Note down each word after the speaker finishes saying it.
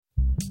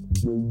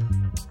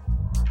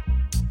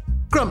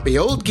Grumpy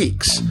Old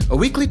Geeks, a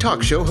weekly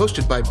talk show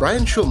hosted by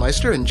Brian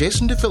Schulmeister and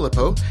Jason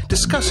DeFilippo,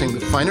 discussing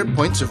the finer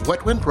points of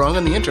what went wrong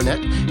on the internet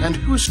and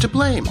who's to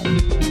blame.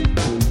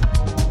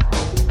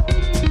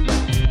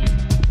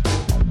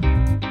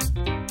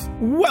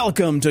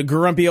 Welcome to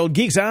Grumpy Old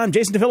Geeks. I'm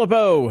Jason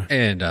DeFilippo.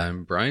 And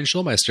I'm Brian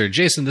Schulmeister.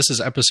 Jason, this is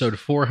episode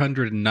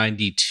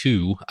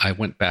 492. I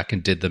went back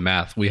and did the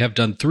math. We have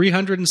done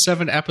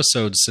 307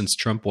 episodes since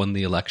Trump won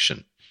the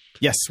election.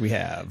 Yes, we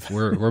have.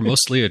 We're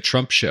mostly a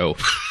Trump show.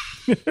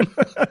 I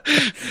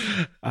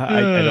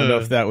don't know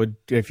if that would,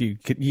 if you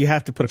could, you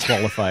have to put a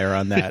qualifier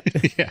on that.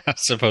 Yeah, I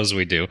suppose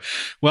we do.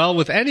 Well,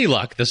 with any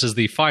luck, this is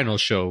the final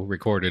show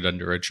recorded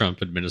under a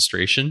Trump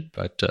administration,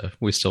 but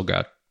we still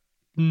got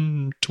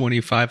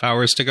 25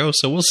 hours to go,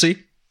 so we'll see.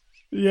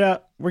 Yeah,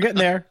 we're getting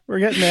there. We're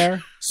getting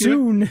there.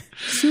 Soon.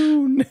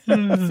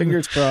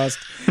 Fingers crossed.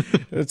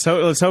 Let's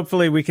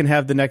hopefully we can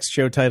have the next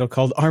show title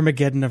called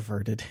Armageddon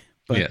Averted.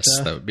 But, yes,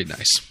 that would be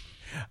nice.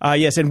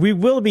 Yes, and we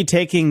will be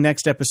taking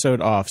next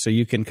episode off, so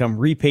you can come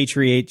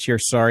repatriate your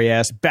sorry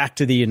ass back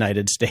to the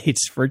United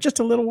States for just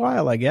a little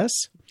while, I guess.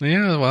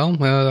 Yeah, well,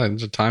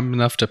 time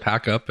enough to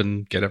pack up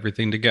and get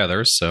everything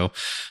together. So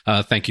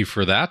thank you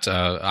for that.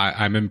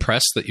 I'm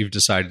impressed that you've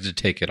decided to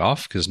take it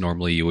off, because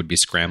normally you would be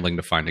scrambling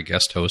to find a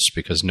guest host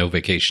because no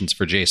vacations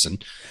for Jason.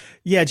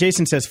 Yeah,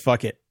 Jason says,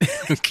 fuck it.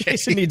 Okay.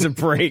 Jason needs a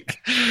break.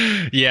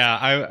 Yeah,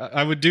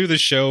 I would do the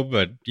show,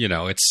 but, you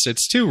know,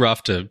 it's too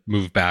rough to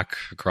move back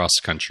across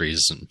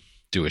countries and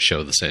do a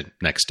show the same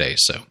next day.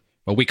 So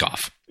a week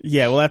off.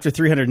 Yeah, well, after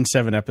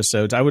 307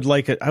 episodes, I would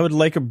like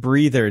a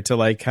breather to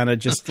like kind of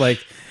just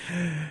like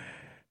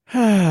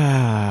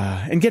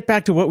and get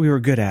back to what we were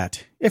good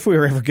at, if we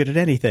were ever good at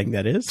anything.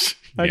 That is,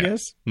 I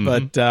guess. Mm-hmm.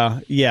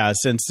 But yeah,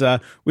 since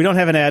we don't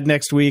have an ad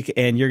next week,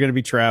 and you're going to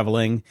be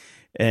traveling,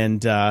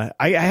 and I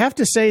have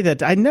to say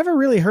that I never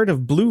really heard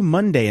of Blue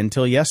Monday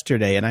until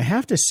yesterday, and I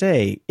have to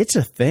say it's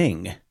a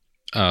thing.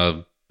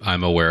 I'm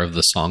aware of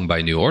the song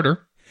by New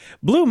Order.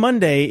 Blue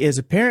Monday is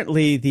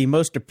apparently the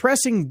most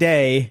depressing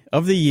day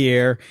of the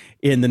year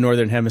in the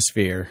Northern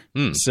Hemisphere.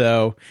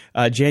 So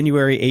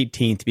January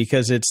 18th,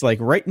 because it's like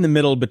right in the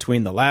middle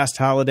between the last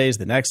holidays,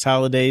 the next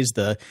holidays.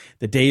 The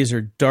days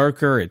are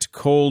darker, it's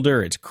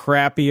colder, it's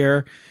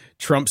crappier.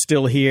 Trump's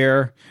still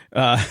here.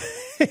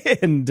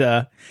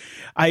 And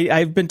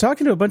I've been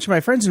talking to a bunch of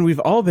my friends, and we've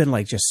all been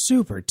like just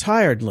super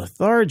tired,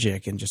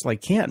 lethargic, and just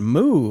like can't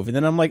move. And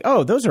then I'm like,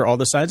 oh, those are all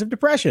the signs of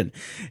depression.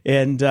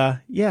 And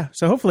yeah,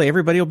 so hopefully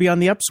everybody will be on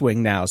the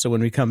upswing now. So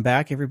when we come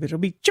back, everybody will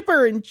be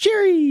chipper and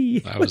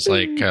cheery. I was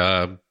like,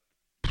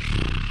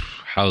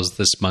 how's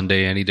this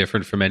Monday any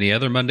different from any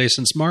other Monday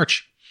since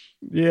March?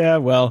 Yeah,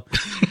 well...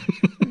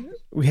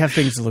 We have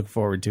things to look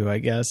forward to, I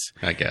guess.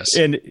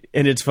 And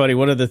it's funny.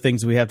 One of the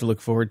things we have to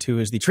look forward to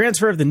is the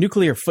transfer of the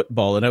nuclear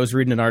football. And I was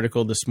reading an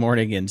article this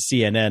morning in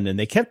CNN, and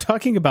they kept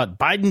talking about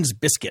Biden's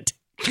biscuit.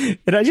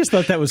 And I just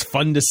thought that was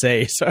fun to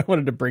say, so I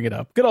wanted to bring it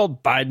up. Good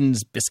old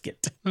Biden's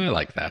biscuit. I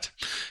like that.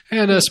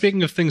 And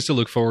speaking of things to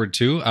look forward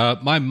to,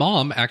 my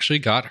mom actually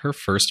got her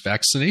first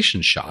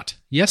vaccination shot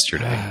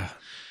yesterday.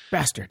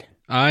 Bastard.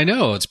 I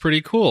know. It's pretty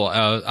cool.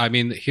 I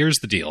mean, here's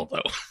the deal,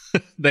 though.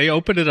 They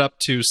opened it up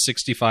to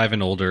 65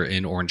 and older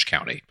in Orange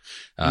County.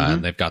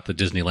 And they've got the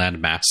Disneyland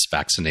mass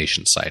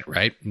vaccination site,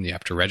 right? And you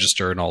have to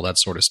register and all that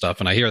sort of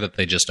stuff. And I hear that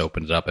they just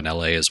opened it up in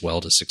LA as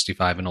well to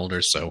 65 and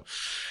older. So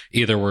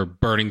either we're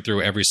burning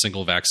through every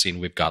single vaccine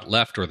we've got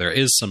left, or there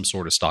is some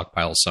sort of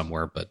stockpile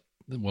somewhere, but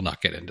we'll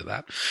not get into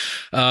that.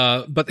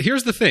 But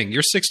here's the thing.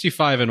 You're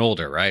 65 and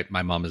older, right?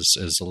 My mom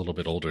is a little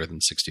bit older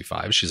than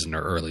 65. She's in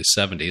her early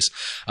 70s.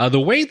 The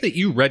way that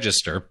you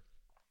register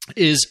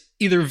is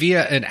either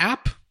via an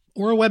app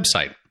or a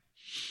website.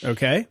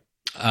 Okay.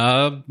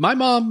 My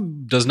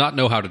mom does not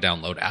know how to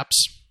download apps.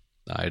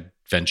 I'd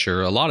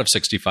venture a lot of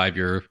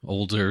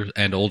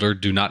 65-year-older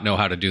do not know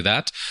how to do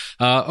that.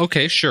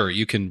 Okay, sure,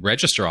 you can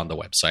register on the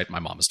website. My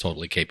mom is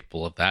totally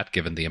capable of that,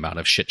 given the amount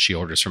of shit she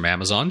orders from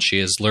Amazon. She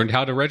has learned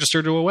how to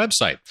register to a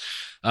website.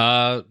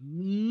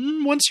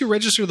 Once you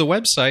register the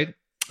website,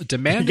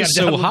 demand is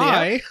so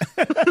high.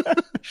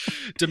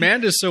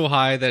 Demand is so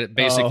high that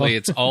basically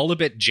it's all a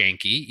bit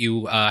janky.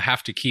 You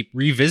have to keep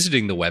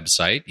revisiting the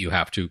website. You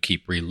have to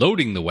keep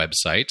reloading the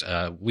website.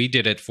 We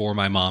did it for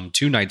my mom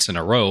 2 nights in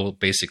a row,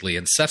 basically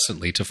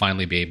incessantly, to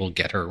finally be able to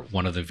get her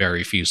one of the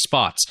very few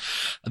spots.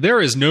 There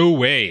is no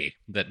way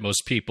that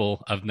most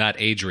people of that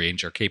age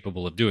range are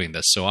capable of doing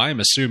this. So I'm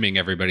assuming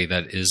everybody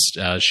that is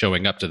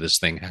showing up to this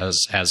thing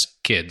has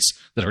kids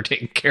that are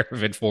taking care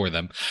of it for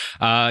them.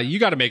 You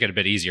got to make it a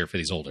bit easier for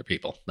these older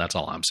people. That's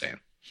all I'm saying.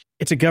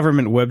 It's a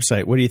government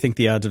website. What do you think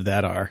the odds of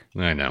that are?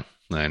 I know.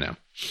 Oh, yeah,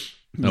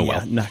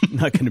 well. not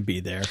going to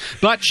be there.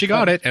 But she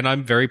got it, and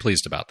I'm very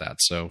pleased about that.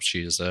 So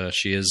she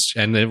is,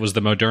 and it was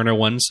the Moderna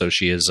one, so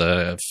she is,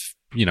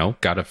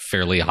 got a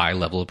fairly high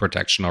level of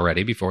protection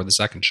already before the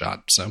second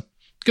shot. So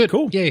good,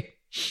 cool, yay!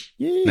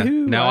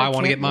 Now I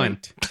want to get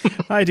mine.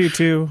 I do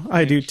too.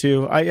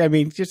 I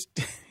mean, just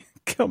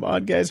come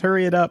on, guys,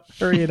 hurry it up.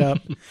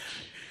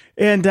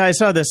 And I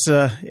saw this,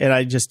 and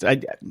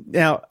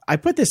I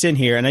put this in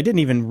here, and I didn't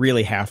even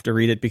really have to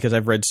read it because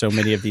I've read so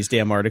many of these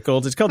damn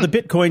articles. It's called "The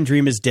Bitcoin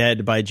Dream Is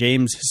Dead" by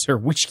James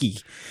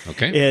Serwitzky.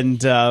 Okay.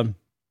 And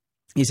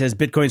he says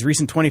Bitcoin's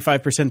recent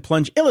 25%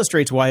 plunge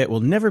illustrates why it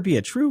will never be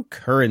a true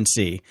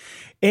currency.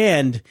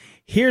 And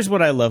here's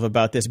what I love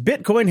about this: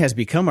 Bitcoin has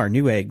become our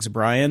new eggs,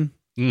 Brian.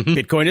 Mm-hmm.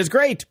 Bitcoin is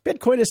great.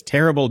 Bitcoin is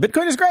terrible.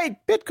 Bitcoin is great.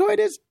 Bitcoin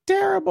is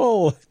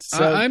terrible.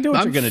 So do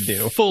what you're going to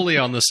do. Fully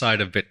on the side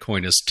of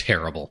Bitcoin is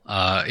terrible.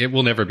 It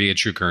will never be a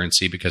true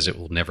currency because it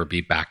will never be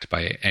backed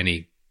by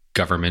any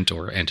government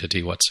or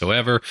entity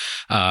whatsoever,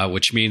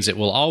 which means it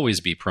will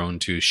always be prone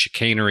to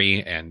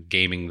chicanery and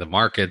gaming the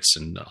markets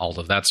and all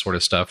of that sort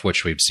of stuff,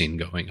 which we've seen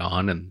going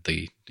on. And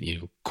the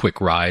quick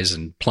rise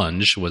and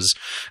plunge was,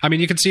 I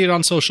mean, you can see it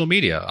on social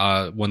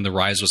media. When the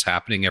rise was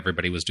happening,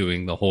 everybody was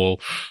doing the whole,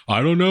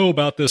 I don't know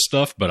about this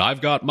stuff, but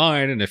I've got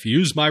mine. And if you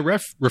use my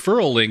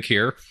referral link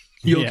here,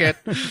 you'll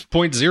get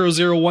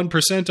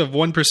 0.001% of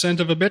 1%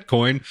 of a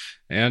Bitcoin.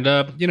 And,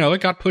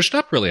 it got pushed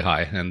up really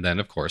high. And then,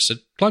 of course, it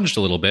plunged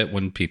a little bit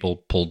when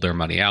people pulled their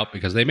money out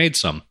because they made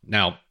some.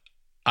 Now,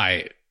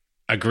 I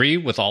agree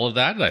with all of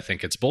that. I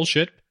think it's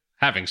bullshit.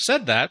 Having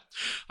said that,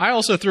 I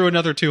also threw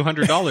another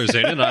 $200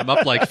 in and I'm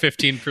up like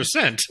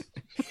 15%.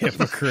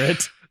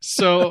 Hypocrite.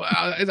 So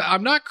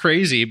I'm not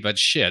crazy, but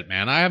shit,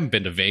 man, I haven't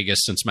been to Vegas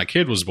since my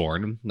kid was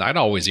born. I'd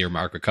always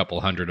earmark a couple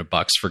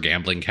 $100 for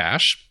gambling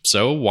cash.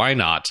 So why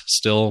not?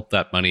 Still,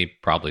 that money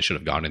probably should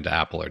have gone into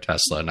Apple or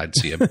Tesla and I'd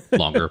see a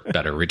longer,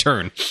 better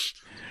return.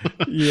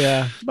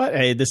 Yeah, but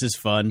hey, this is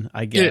fun,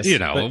 I guess.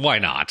 Why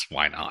not?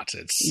 Why not?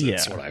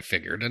 It's what I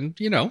figured. And,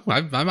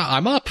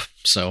 I'm up,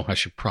 so I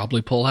should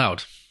probably pull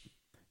out.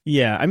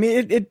 Yeah, I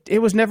mean,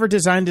 it was never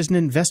designed as an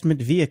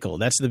investment vehicle.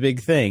 That's the big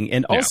thing.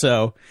 And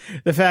also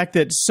the fact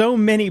that so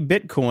many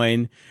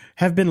Bitcoin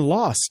have been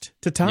lost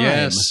to time.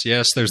 Yes.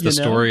 There's the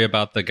story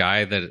about the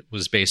guy that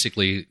was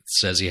basically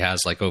says he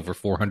has like over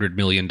 $400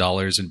 million in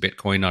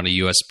Bitcoin on a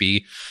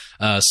USB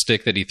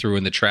stick that he threw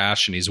in the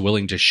trash, and he's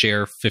willing to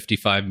share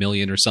 55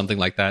 million or something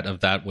like that of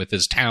that with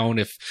his town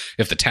if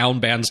the town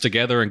bands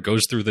together and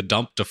goes through the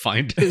dump to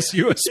find his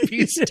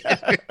USB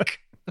stick.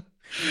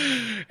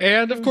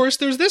 And of course,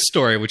 there's this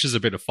story, which is a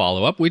bit of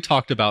follow-up. We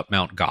talked about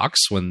Mt. Gox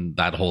when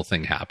that whole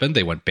thing happened.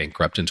 They went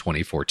bankrupt in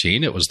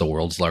 2014. It was the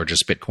world's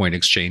largest Bitcoin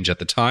exchange at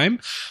the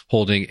time,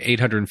 holding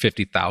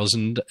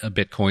 850,000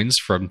 Bitcoins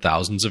from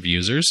thousands of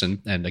users.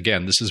 And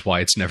again, this is why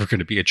it's never going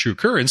to be a true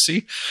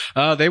currency.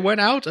 They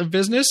went out of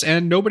business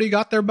and nobody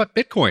got their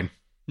Bitcoin.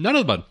 None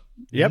of them.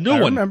 Yep, no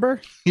I one. Remember.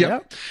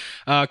 Yep.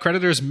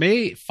 Creditors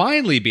may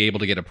finally be able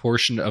to get a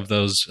portion of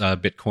those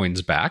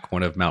Bitcoins back.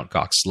 One of Mt.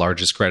 Gox's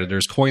largest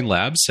creditors,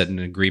 CoinLabs, said in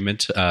an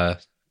agreement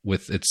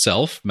with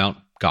itself, Mt.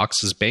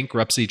 Gox's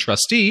bankruptcy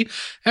trustee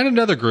and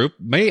another group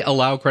may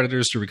allow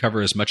creditors to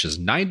recover as much as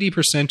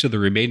 90% of the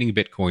remaining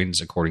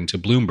Bitcoins, according to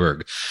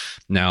Bloomberg.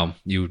 Now,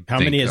 how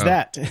many is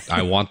that?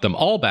 I want them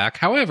all back.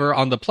 However,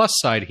 on the plus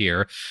side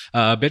here,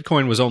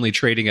 Bitcoin was only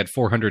trading at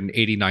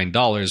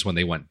 $489 when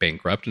they went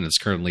bankrupt, and it's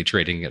currently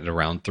trading at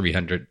around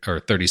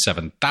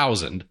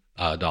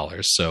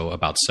 $37,000. So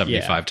about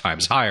 75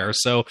 times higher.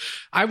 So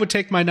I would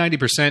take my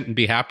 90% and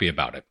be happy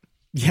about it.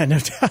 Yeah, no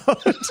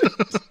doubt.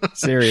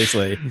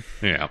 Seriously.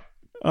 Yeah.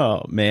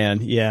 Oh man,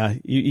 yeah.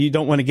 You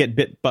don't want to get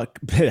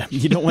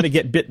you don't want to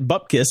get bit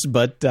bupkis,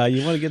 but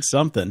you want to get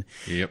something.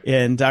 Yep.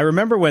 And I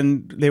remember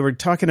when they were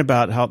talking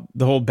about how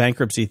the whole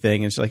bankruptcy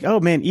thing, and it's like, oh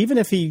man, even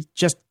if he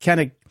just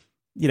kind of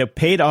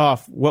paid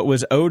off what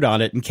was owed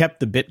on it and kept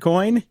the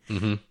Bitcoin,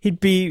 he'd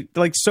be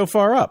like so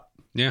far up.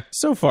 Yeah,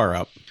 so far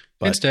up.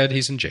 But instead,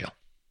 he's in jail.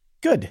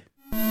 Good.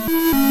 In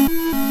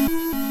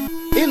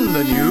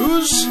the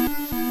news.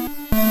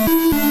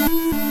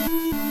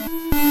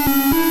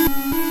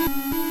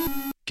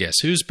 Guess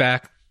who's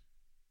back?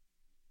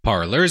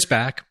 Parler's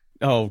back.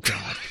 Oh,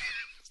 God.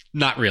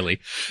 Not really.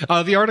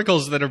 The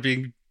articles that are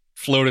being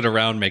floated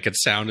around make it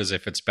sound as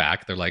if it's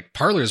back. They're like,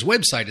 Parler's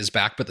website is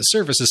back, but the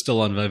service is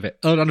still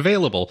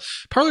unavailable.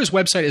 Parler's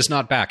website is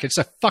not back. It's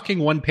a fucking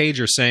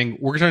one-pager saying,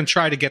 we're going to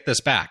try to get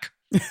this back.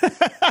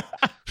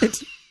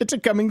 It's a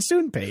coming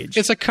soon page.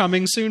 It's a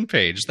coming soon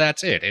page.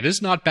 That's it. It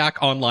is not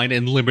back online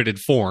in limited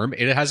form.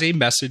 It has a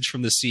message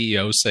from the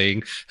CEO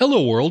saying,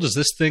 hello, world, is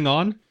this thing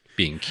on?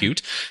 Being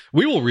cute.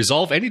 We will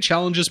resolve any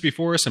challenges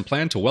before us and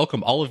plan to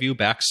welcome all of you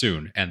back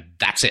soon. And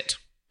that's it.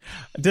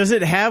 Does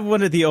it have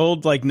one of the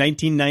old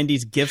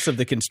 1990s gifs of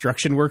the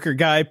construction worker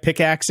guy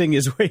pickaxing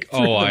his way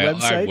through the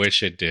website? I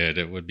wish it did.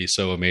 It would be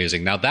so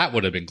amazing. Now that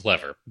would have been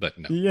clever, but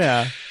no.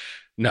 Yeah.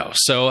 No.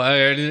 So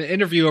in an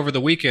interview over the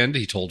weekend,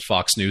 he told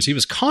Fox News he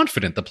was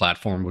confident the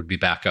platform would be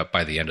back up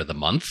by the end of the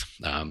month,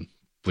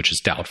 which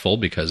is doubtful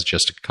because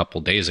just a couple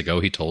days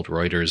ago he told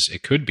Reuters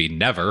it could be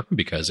never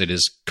because it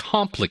is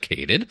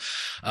complicated.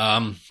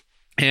 And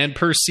And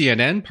per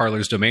CNN,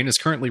 Parler's domain is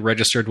currently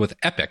registered with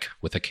Epic,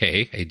 with a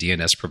K, a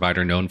DNS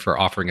provider known for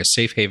offering a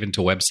safe haven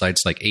to websites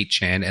like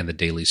 8chan and the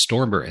Daily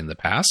Stormer in the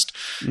past.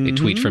 A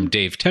tweet from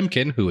Dave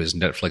Temkin, who is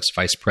Netflix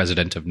Vice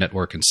President of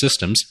Network and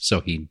Systems, so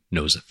he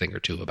knows a thing or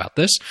two about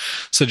this,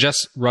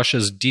 suggests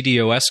Russia's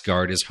DDoS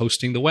guard is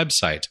hosting the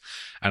website.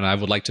 And I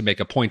would like to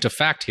make a point of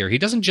fact here. He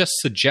doesn't just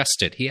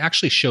suggest it, he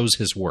actually shows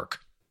his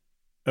work.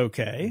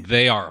 Okay.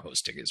 They are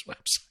hosting his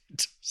website.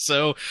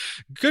 So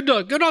good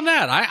on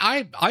that.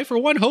 I for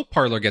one hope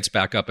Parler gets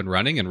back up and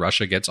running and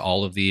Russia gets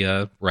all of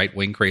the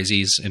right-wing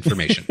crazies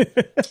information.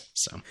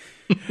 So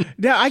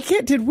now I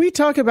can't. Did we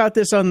talk about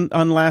this on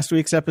last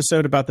week's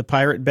episode about the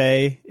Pirate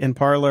Bay in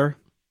Parler?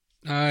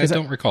 I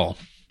don't recall.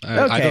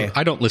 Okay.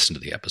 I don't listen to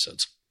the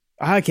episodes.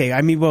 Okay.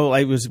 I mean, well,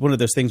 it was one of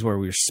those things where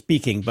we were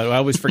speaking, but I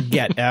always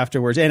forget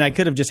afterwards. And I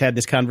could have just had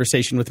this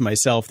conversation with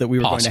myself that we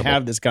were going to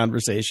have this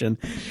conversation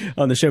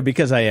on the show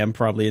because I am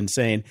probably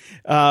insane.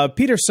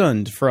 Peter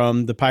Sund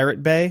from the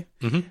Pirate Bay,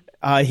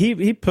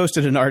 he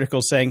posted an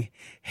article saying,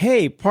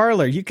 hey,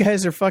 Parler, you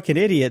guys are fucking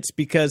idiots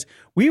because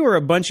we were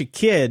a bunch of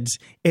kids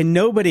and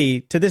nobody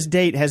to this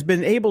date has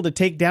been able to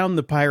take down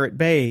the Pirate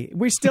Bay.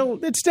 It's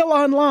still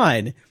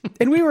online.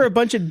 And we were a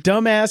bunch of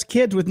dumbass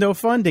kids with no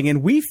funding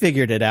and we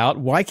figured it out.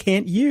 Why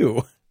can't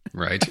you?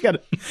 Right.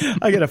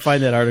 I gotta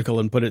find that article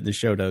and put it in the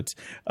show notes.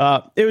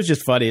 It was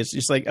just funny. It's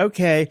just like,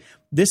 okay,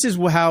 this is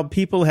how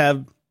people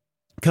have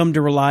come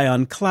to rely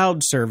on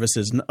cloud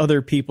services and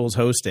other people's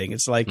hosting.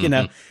 It's like, you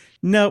know,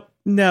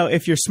 no,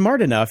 if you're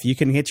smart enough, you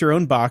can get your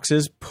own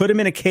boxes, put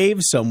them in a cave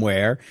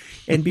somewhere,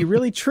 and be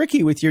really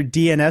tricky with your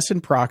DNS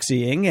and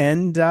proxying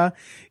and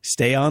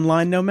stay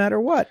online no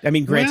matter what. I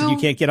mean, granted, you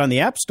can't get on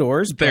the app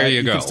stores, but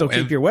you can still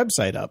keep your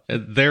website up.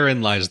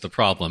 Therein lies the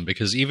problem,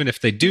 because even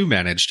if they do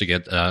manage to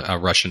get a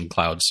Russian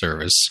cloud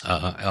service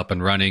up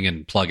and running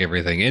and plug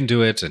everything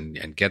into it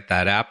and get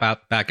that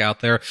app back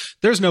out there,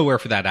 there's nowhere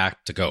for that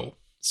app to go.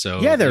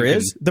 So yeah, there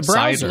is. The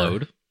browser.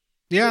 Sideload.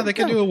 Yeah, they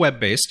can do a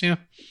web-based, yeah.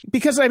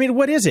 Because, I mean,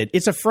 what is it?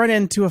 It's a front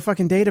end to a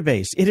fucking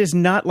database. It is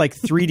not like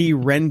 3D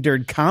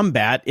rendered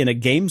combat in a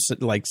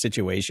game-like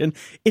situation.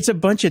 It's a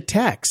bunch of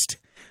text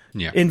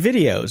and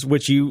videos,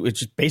 which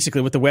is basically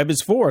what the web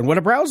is for and what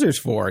a browser is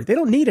for. They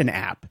don't need an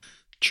app.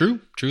 True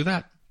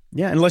that.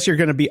 Yeah, unless you're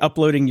going to be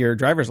uploading your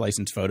driver's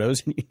license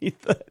photos and you need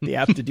the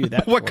app to do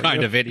that. What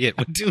kind of idiot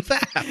would do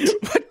that?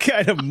 What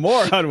kind of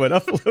moron would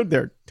upload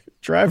their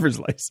driver's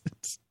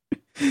license?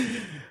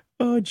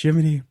 Oh,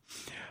 Jiminy.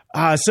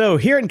 So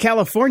here in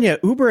California,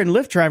 Uber and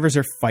Lyft drivers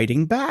are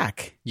fighting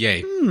back.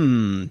 Yay.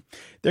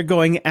 They're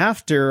going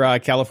after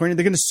California.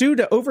 They're going to sue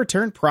to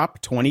overturn Prop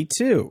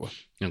 22.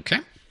 Okay.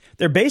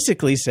 They're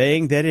basically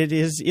saying that it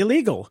is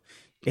illegal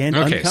and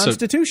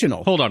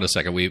unconstitutional. So hold on a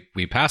second.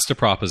 We passed a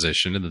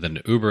proposition, and then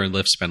Uber and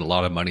Lyft spent a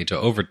lot of money to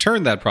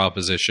overturn that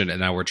proposition, and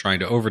now we're trying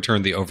to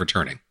overturn the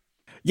overturning.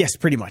 Yes,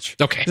 pretty much.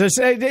 Okay. So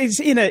it's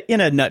in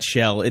a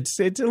nutshell. It's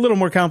a little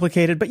more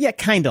complicated, but yeah,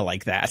 kind of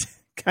like that.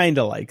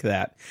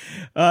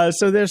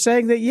 So they're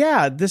saying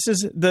that, this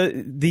is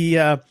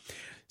the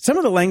some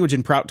of the language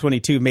in Prop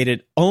 22 made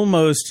it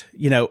almost,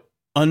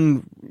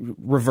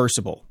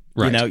 unreversible.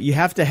 Right. You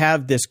have to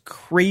have this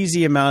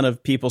crazy amount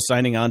of people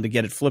signing on to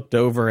get it flipped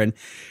over. And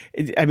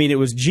it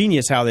was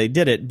genius how they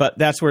did it, but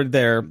that's where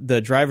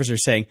the drivers are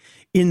saying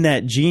in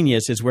that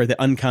genius is where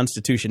the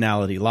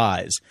unconstitutionality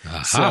lies.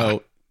 Aha.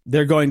 So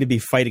they're going to be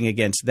fighting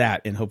against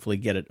that and hopefully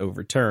get it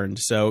overturned.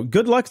 So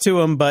good luck to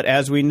them. But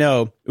as we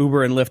know,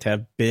 Uber and Lyft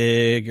have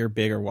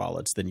bigger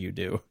wallets than you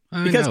do.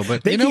 Because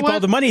they keep all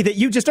the money that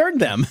you just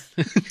earned them.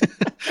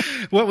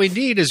 What we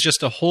need is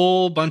just a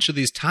whole bunch of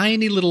these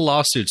tiny little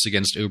lawsuits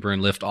against Uber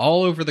and Lyft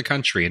all over the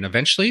country. And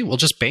eventually we'll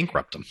just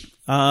bankrupt them.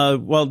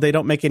 Well, they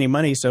don't make any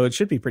money, so it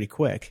should be pretty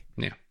quick.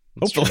 Yeah.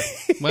 Hopefully.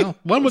 Well,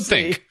 one would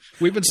think.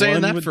 We've been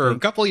saying that for a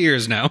couple of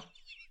years now.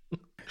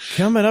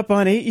 Coming up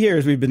on 8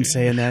 years, we've been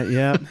saying that,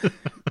 yeah.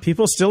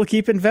 People still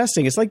keep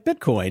investing. It's like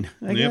Bitcoin,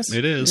 I guess.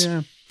 It is.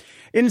 Yeah.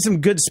 In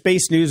some good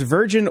space news,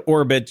 Virgin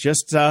Orbit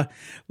just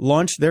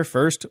launched their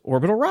first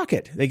orbital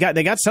rocket. They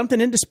got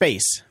something into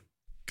space.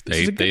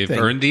 They've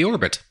earned the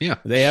orbit, yeah.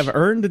 They have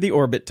earned the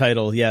orbit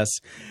title, yes.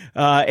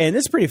 And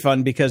it's pretty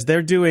fun because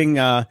they're doing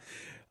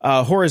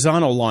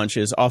horizontal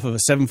launches off of a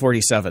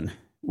 747.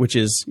 Which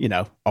is,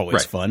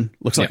 always fun.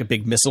 Looks like a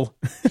big missile,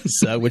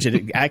 which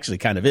it actually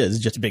kind of is,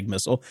 just a big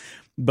missile.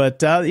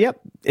 But,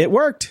 it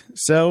worked.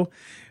 So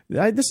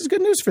this is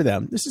good news for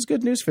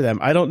them.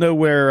 I don't know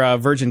where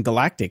Virgin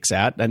Galactic's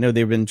at. I know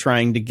they've been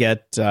trying to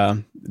get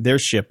their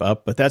ship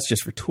up, but that's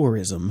just for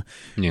tourism.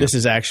 Yeah. This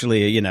is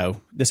actually,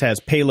 this has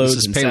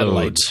payloads and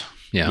satellites.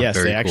 Yeah, yes,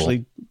 they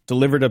actually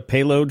delivered a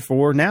payload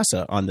for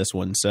NASA on this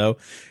one. So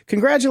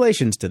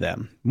congratulations to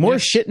them. More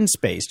shit in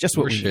space. Just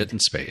what we need. More shit in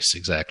space,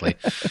 exactly.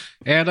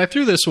 And I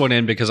threw this one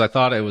in because I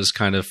thought it was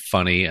kind of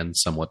funny and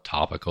somewhat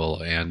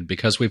topical. And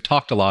because we've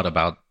talked a lot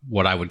about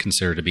what I would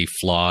consider to be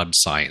flawed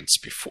science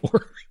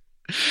before.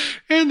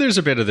 And there's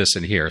a bit of this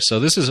in here.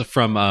 So this is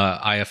from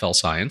IFL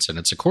Science, and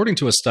it's according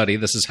to a study,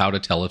 this is how to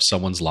tell if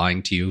someone's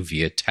lying to you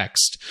via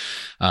text.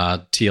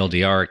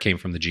 TLDR, it came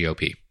from the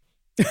GOP.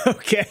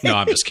 Okay. No,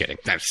 I'm just kidding.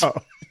 That's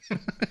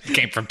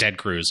came from Ted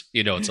Cruz.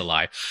 You know it's a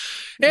lie.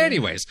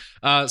 Anyways,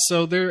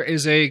 so there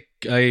is a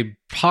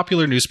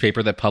popular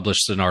newspaper that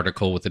published an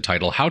article with the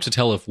title "How to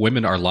Tell If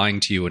Women Are Lying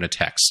to You in a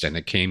Text," and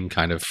it came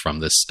kind of from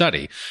this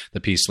study. The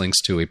piece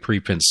links to a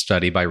preprint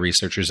study by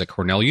researchers at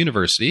Cornell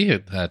University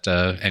that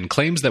and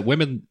claims that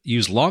women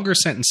use longer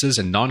sentences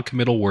and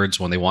non-committal words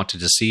when they want to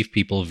deceive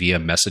people via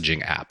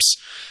messaging apps.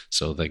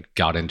 So they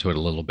got into it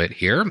a little bit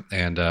here,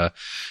 and it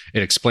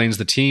explains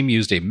the team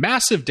used a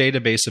massive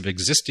database of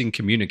existing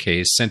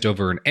communiques sent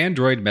over an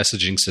Android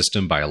messaging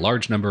system by a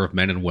large number of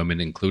men and women,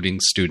 including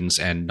students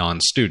and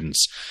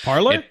non-students.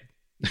 Parler?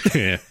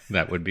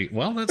 That would be,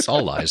 well, that's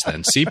all lies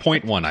then. See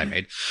point one I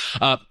made.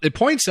 It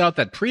points out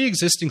that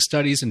pre-existing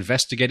studies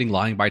investigating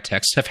lying by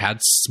text have had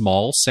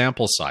small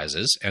sample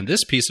sizes, and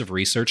this piece of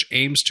research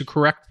aims to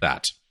correct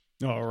that.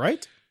 All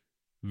right.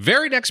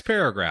 Very next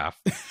paragraph.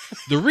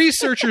 The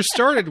researchers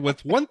started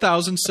with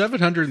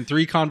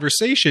 1,703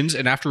 conversations,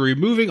 and after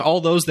removing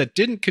all those that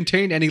didn't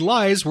contain any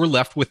lies, were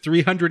left with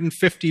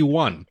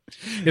 351.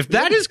 If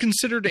that is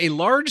considered a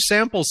large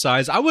sample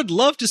size, I would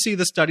love to see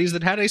the studies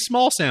that had a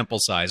small sample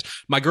size.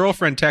 My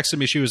girlfriend texted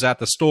me she was at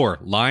the store.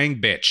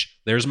 Lying bitch.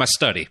 There's my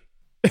study.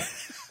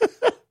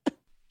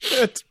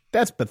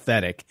 That's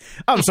pathetic.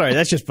 I'm sorry,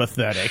 that's just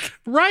pathetic.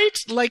 Right?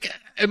 Like,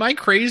 am I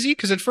crazy?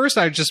 Because at first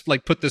I just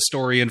put this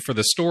story in for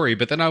the story,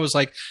 but then I was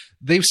like,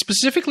 they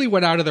specifically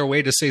went out of their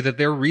way to say that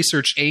their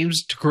research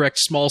aims to correct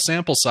small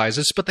sample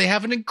sizes, but they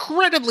have an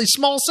incredibly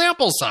small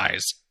sample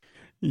size.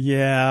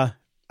 Yeah.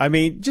 I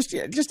mean, just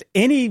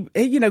any,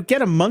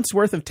 get a month's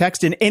worth of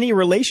text in any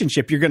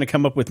relationship, you're going to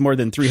come up with more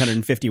than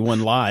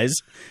 351 lies.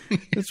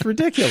 It's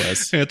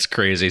ridiculous. It's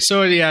crazy.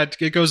 So, yeah,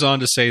 it goes on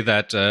to say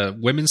that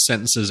women's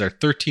sentences are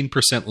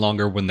 13%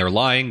 longer when they're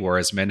lying,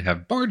 whereas men have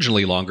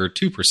marginally longer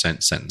 2%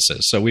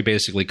 sentences. So we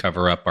basically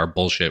cover up our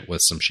bullshit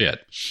with some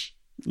shit.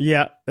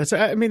 Yeah, that's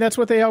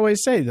what they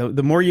always say.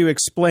 The more you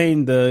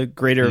explain, the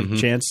greater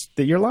chance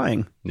that you're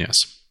lying. Yes.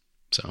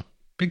 So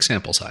big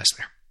sample size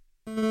there.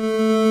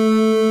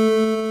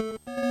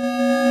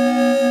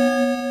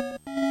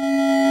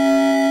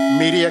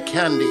 Media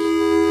Candy.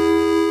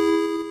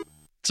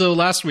 So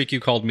last week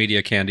you called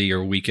Media Candy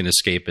your week in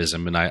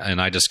escapism,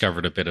 and I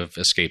discovered a bit of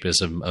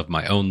escapism of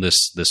my own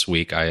this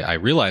week. I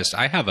realized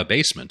I have a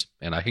basement,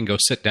 and I can go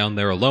sit down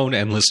there alone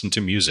and listen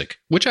to music,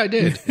 which I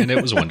did, and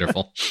it was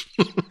wonderful.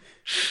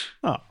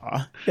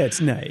 Aw,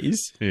 that's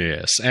nice.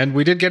 Yes, and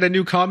we did get a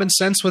new Common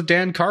Sense with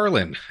Dan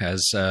Carlin,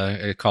 as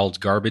called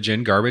Garbage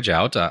In, Garbage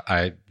Out.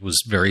 I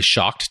was very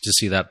shocked to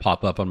see that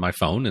pop up on my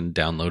phone and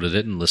downloaded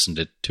it and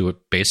listened to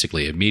it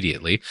basically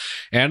immediately.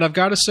 And I've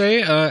got to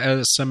say,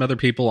 as some other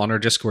people on our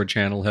Discord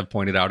channel have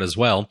pointed out as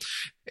well,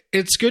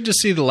 it's good to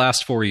see the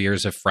last 4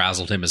 years have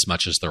frazzled him as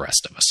much as the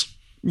rest of us.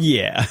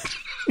 Yeah.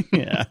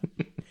 Yeah.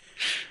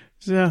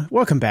 So,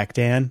 welcome back,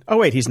 Dan. Oh,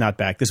 wait, he's not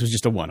back. This was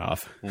just a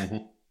one-off. Mm-hmm.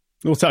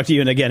 We'll talk to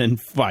you again in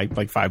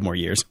 5 more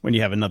years when you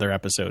have another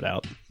episode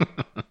out.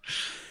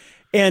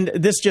 And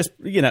this just,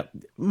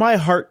 my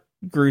heart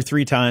grew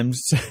 3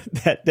 times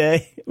that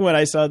day when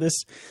I saw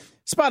this.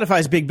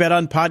 Spotify's big bet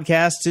on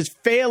podcasts is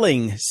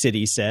failing,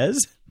 Citi says.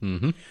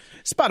 Mm-hmm.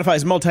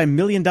 Spotify's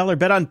multi-million-dollar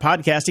bet on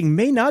podcasting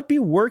may not be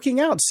working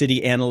out,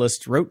 Citi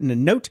analysts wrote in a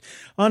note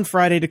on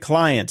Friday to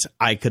clients.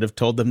 I could have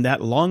told them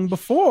that long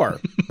before,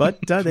 but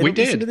they don't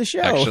listen to the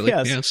show. Actually,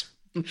 yes.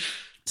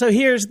 So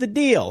here's the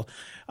deal.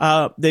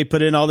 They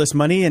put in all this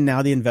money, and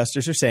now the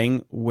investors are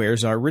saying,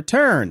 where's our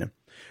return?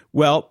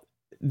 Well,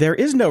 there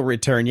is no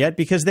return yet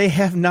because they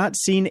have not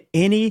seen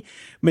any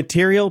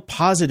material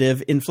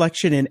positive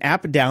inflection in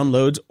app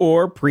downloads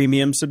or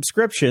premium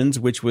subscriptions,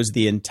 which was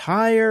the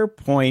entire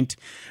point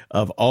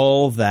of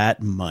all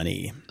that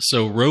money.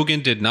 So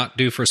Rogan did not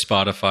do for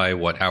Spotify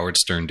what Howard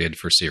Stern did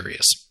for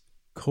Sirius.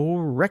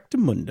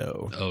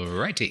 Correctamundo.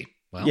 Alrighty.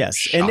 Well, yes,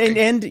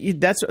 and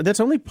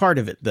that's only part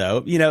of it, though.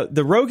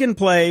 The Rogan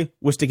play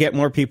was to get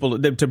more people,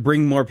 to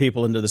bring more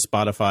people into the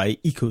Spotify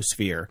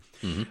ecosphere.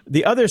 Mm-hmm.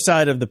 The other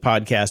side of the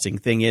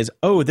podcasting thing is,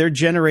 they're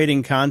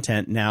generating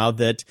content now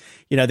that,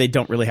 they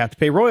don't really have to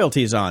pay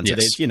royalties on. So,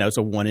 yes. it's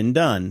a one and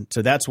done.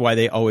 So that's why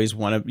they always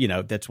want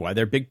to, that's why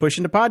they're big push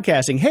into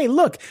podcasting. Hey,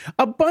 look,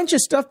 a bunch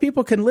of stuff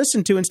people can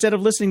listen to instead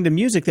of listening to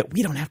music that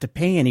we don't have to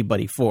pay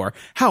anybody for.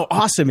 How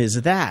awesome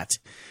is that?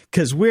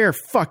 Because we're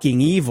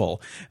fucking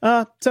evil.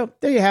 So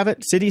there you have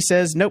it. Citi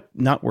says, nope,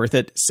 not worth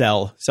it.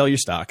 Sell your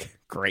stock.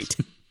 Great.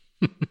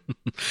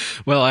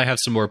 Well, I have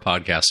some more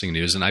podcasting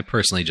news, and I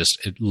personally just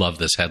love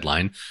this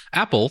headline.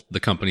 Apple,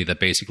 the company that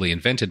basically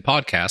invented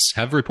podcasts,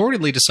 have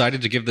reportedly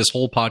decided to give this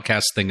whole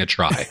podcast thing a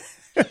try.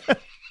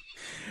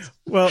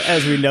 Well,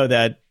 as we know,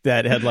 that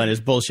headline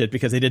is bullshit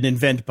because they didn't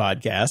invent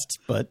podcasts,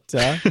 but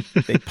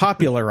they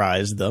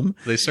popularized them.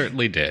 They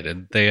certainly did,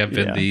 and they have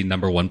been the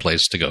number one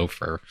place to go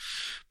for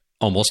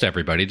almost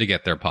everybody to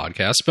get their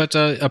podcasts. But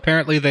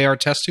apparently they are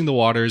testing the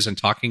waters and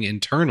talking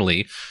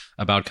internally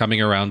about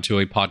coming around to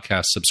a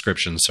podcast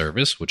subscription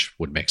service, which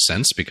would make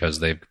sense because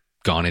they've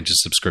gone into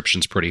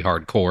subscriptions pretty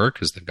hardcore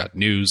because they've got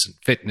news and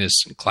fitness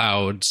and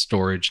cloud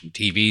storage and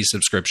TV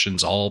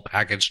subscriptions all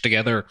packaged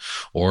together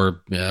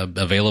or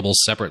available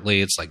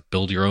separately. It's like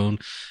build your own.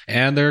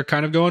 And they're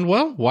kind of going,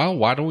 well,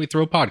 why don't we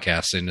throw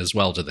podcasts in as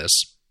well to this?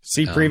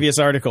 See previous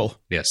article.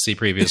 Yes, see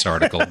previous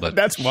article. But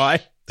that's why.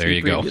 There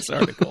you go.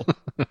 Article.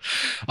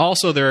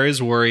 Also, there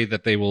is worry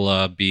that they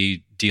will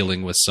be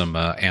dealing with some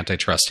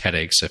antitrust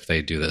headaches if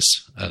they do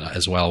this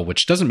as well,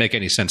 which doesn't make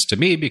any sense to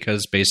me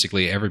because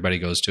basically everybody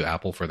goes to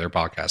Apple for their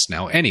podcast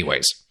now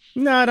anyways.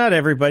 No, not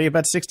everybody.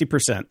 About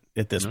 60%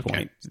 at this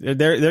point.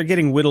 They're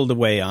getting whittled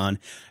away on.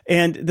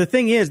 And the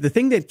thing is, the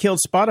thing that killed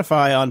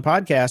Spotify on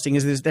podcasting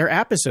is their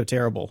app is so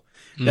terrible.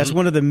 That's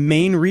one of the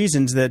main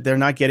reasons that they're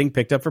not getting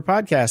picked up for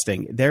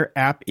podcasting. Their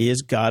app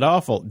is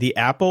god-awful. The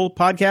Apple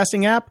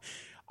podcasting app,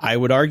 I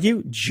would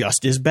argue,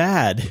 just as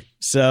bad.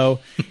 So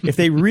if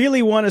they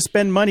really want to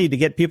spend money to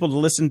get people to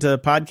listen to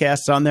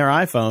podcasts on their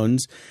iPhones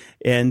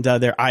and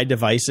their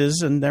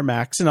iDevices and their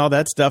Macs and all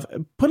that stuff,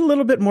 put a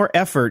little bit more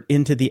effort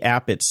into the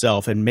app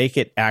itself and make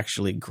it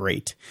actually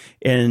great.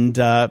 And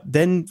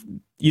then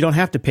you don't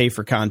have to pay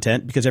for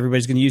content because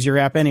everybody's going to use your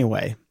app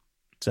anyway.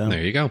 So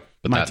there you go.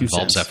 But that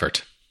involves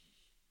effort.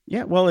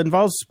 Yeah, well, it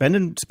involves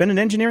spending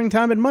engineering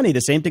time and money.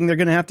 The same thing they're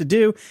going to have to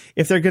do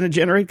if they're going to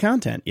generate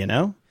content, you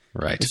know?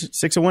 Right.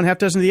 6 of one, half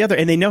dozen of the other.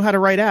 And they know how to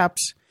write apps.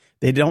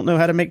 They don't know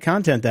how to make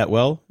content that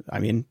well. I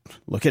mean,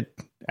 look at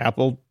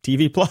Apple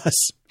TV Plus,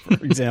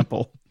 for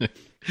example.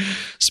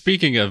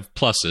 Speaking of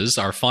pluses,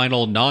 our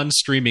final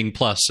non-streaming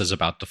plus is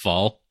about to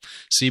fall.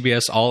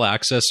 CBS All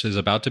Access is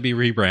about to be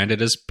rebranded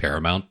as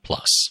Paramount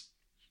Plus.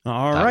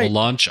 All that right. will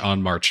launch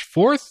on March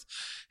 4th,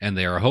 and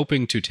they are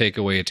hoping to take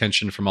away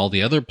attention from all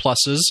the other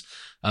pluses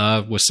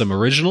with some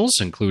originals,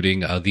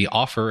 including The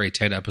Offer, a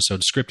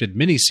 10-episode scripted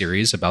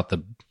miniseries about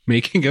the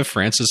making of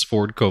Francis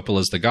Ford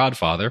Coppola's The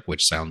Godfather,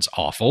 which sounds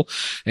awful.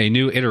 A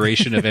new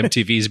iteration of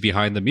MTV's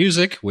Behind the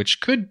Music, which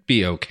could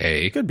be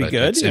okay. Could be but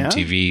good, it's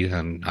MTV,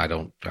 and I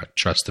don't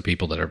trust the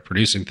people that are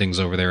producing things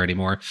over there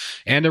anymore.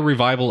 And a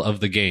revival of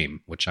The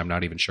Game, which I'm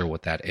not even sure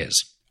what that is.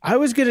 I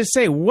was going to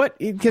say,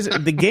 because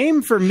The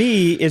Game for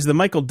me is the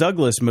Michael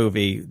Douglas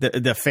movie,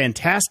 the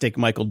fantastic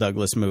Michael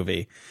Douglas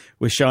movie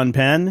with Sean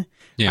Penn.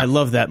 Yeah. I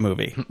love that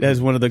movie. That is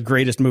one of the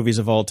greatest movies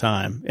of all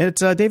time. And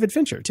it's David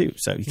Fincher, too,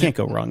 so you can't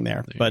go wrong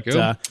there. But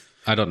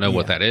I don't know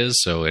what that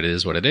is, so it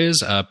is what it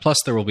is. Plus,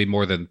 there will be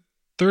more than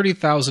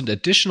 30,000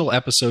 additional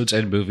episodes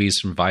and movies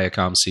from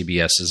Viacom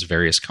CBS's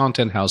various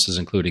content houses,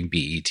 including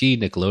BET,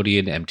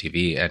 Nickelodeon,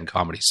 MTV, and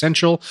Comedy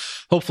Central.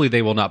 Hopefully,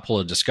 they will not pull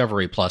a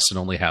Discovery Plus and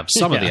only have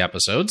some of the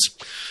episodes.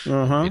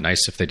 It'd be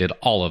nice if they did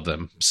all of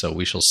them, so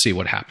we shall see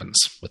what happens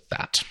with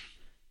that.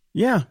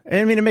 Yeah,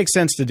 I mean, it makes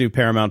sense to do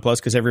Paramount Plus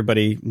because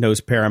everybody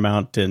knows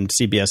Paramount, and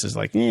CBS is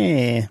like,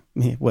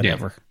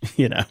 whatever,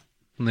 you know.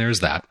 And there's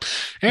that.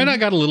 And I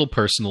got a little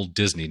personal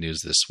Disney news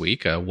this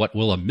week. What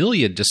will a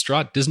million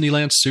distraught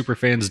Disneyland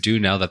superfans do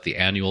now that the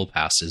annual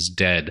pass is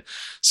dead?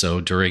 So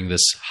during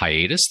this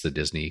hiatus, the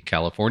Disney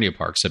California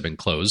parks have been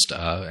closed,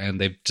 and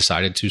they've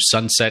decided to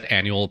sunset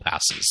annual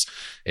passes.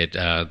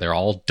 They're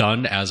all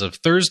done as of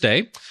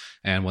Thursday.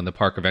 And when the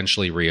park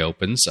eventually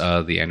reopens,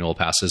 the annual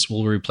passes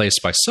will be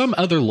replaced by some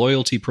other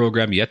loyalty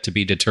program yet to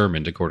be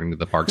determined, according to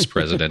the park's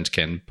president,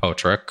 Ken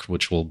Potrek,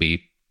 which will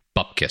be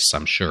Bupkis,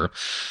 I'm sure.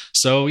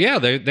 So, yeah,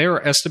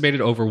 they're estimated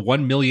over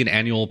 1 million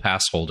annual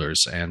pass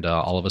holders, and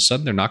all of a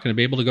sudden they're not going to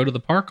be able to go to the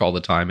park all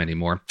the time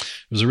anymore.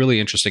 It was a really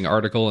interesting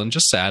article and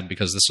just sad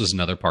because this was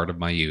another part of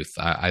my youth.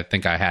 I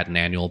think I had an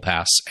annual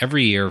pass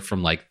every year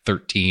from like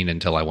 13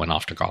 until I went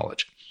off to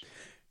college.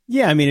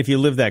 Yeah, I mean, if you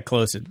live that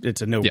close,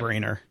 it's a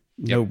no-brainer.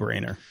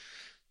 No-brainer.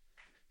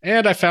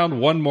 And I found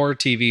one more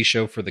TV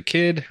show for the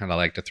kid, and I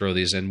like to throw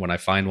these in when I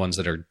find ones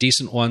that are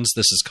decent ones.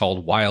 This is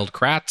called Wild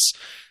Kratts.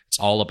 It's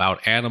all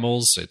about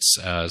animals. It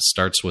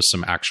starts with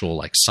some actual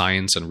like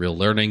science and real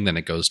learning. Then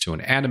it goes to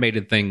an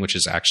animated thing, which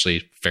is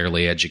actually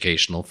fairly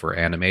educational for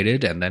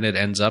animated. And then it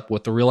ends up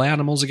with the real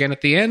animals again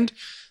at the end.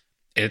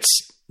 It's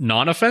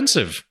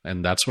non-offensive,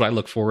 and that's what I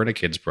look for in a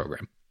kids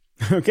program.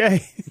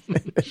 Okay.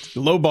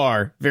 Low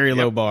bar. Very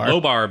low bar. Low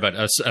bar, but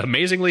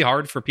amazingly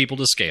hard for people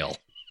to scale.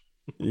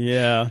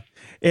 Yeah.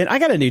 And I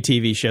got a new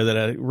TV show that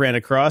I ran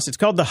across. It's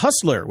called The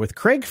Hustler with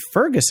Craig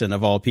Ferguson,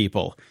 of all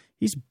people.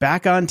 He's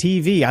back on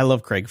TV. I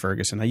love Craig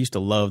Ferguson. I used to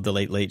love The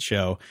Late Late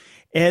Show.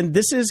 And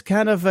this is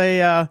kind of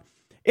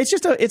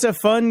it's a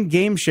fun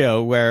game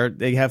show where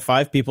they have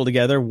 5 people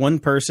together. One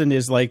person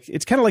is like,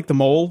 it's kind of like The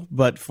Mole,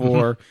 but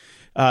for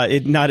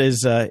it not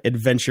as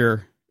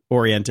adventure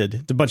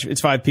oriented.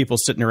 It's 5 people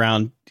sitting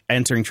around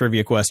answering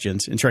trivia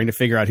questions and trying to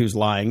figure out who's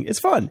lying. It's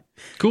fun.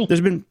 Cool.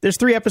 There's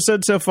 3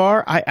 episodes so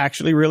far. I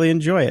actually really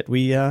enjoy it.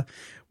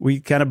 We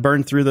kind of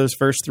burned through those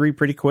first 3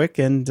 pretty quick,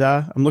 and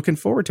I'm looking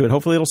forward to it.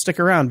 Hopefully it'll stick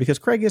around because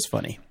Craig is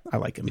funny. I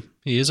like him.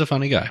 He is a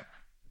funny guy.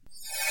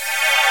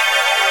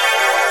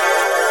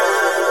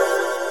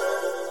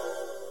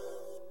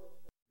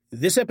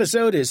 This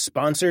episode is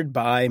sponsored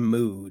by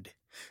Mood.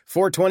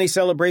 420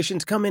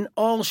 celebrations come in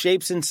all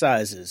shapes and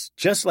sizes,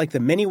 just like the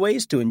many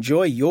ways to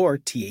enjoy your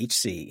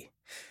THC.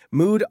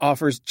 Mood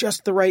offers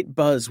just the right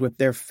buzz with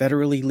their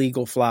federally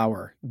legal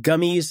flower,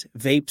 gummies,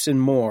 vapes,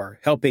 and more,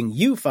 helping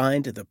you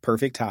find the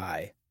perfect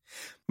high.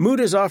 Mood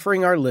is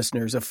offering our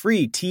listeners a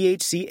free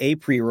THCA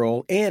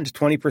pre-roll and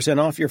 20%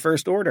 off your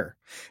first order.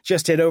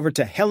 Just head over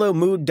to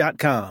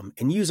HelloMood.com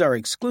and use our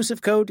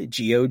exclusive code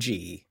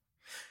GOG.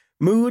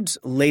 Mood's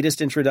latest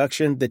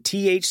introduction, the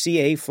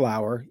THCA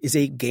flower, is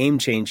a game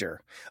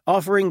changer,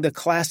 offering the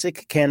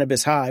classic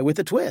cannabis high with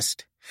a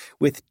twist.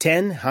 With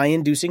 10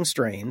 high-inducing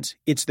strains,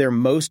 it's their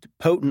most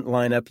potent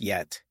lineup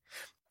yet.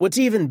 What's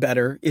even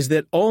better is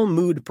that all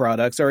Mood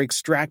products are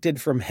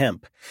extracted from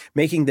hemp,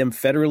 making them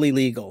federally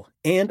legal,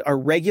 and are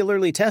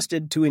regularly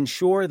tested to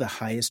ensure the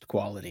highest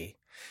quality.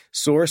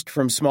 Sourced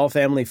from small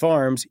family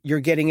farms, you're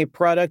getting a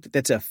product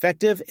that's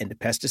effective and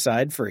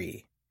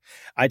pesticide-free.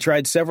 I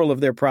tried several of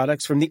their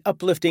products, from the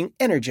uplifting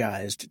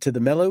Energized to the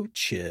mellow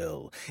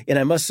Chill, and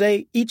I must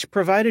say, each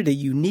provided a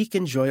unique,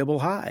 enjoyable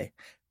high.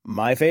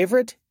 My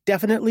favorite?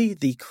 Definitely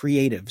the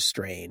Creative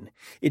strain.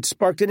 It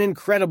sparked an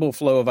incredible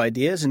flow of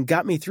ideas and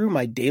got me through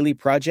my daily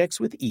projects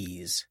with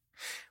ease.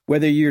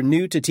 Whether you're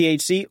new to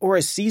THC or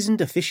a seasoned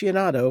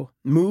aficionado,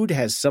 Mood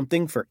has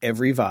something for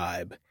every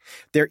vibe.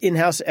 Their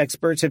in-house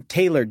experts have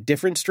tailored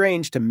different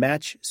strains to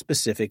match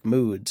specific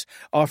moods,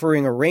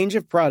 offering a range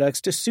of products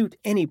to suit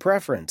any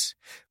preference.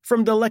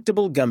 From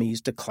delectable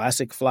gummies to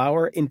classic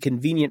flower and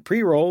convenient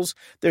pre-rolls,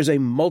 there's a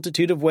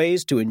multitude of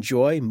ways to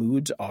enjoy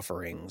Mood's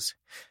offerings.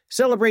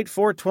 Celebrate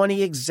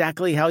 420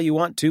 exactly how you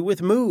want to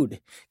with Mood.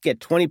 Get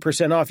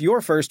 20% off your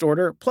first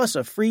order plus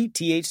a free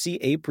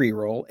THCA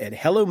pre-roll at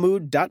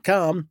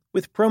HelloMood.com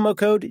with promo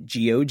code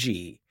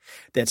GOG.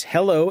 That's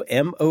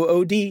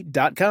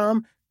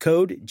HelloMood.com,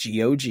 code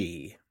GOG.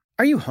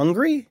 Are you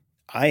hungry?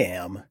 I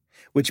am,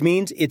 which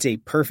means it's a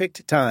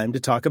perfect time to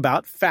talk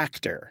about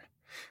Factor.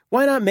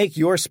 Why not make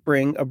your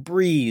spring a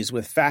breeze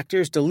with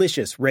Factor's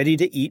delicious,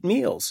 ready-to-eat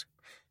meals?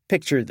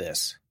 Picture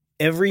this.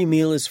 Every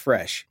meal is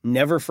fresh,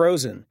 never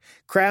frozen,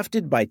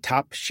 crafted by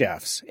top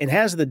chefs, and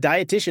has the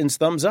dietitian's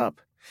thumbs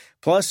up.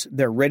 Plus,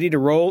 they're ready to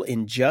roll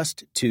in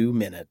just 2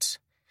 minutes.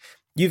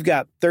 You've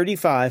got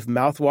 35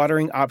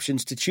 mouth-watering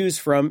options to choose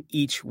from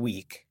each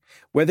week.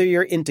 Whether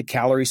you're into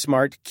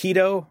calorie-smart,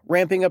 keto,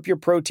 ramping up your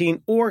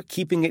protein, or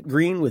keeping it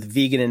green with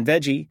vegan and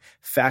veggie,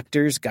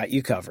 Factor's got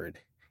you covered.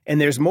 And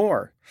there's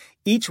more.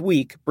 Each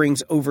week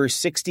brings over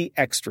 60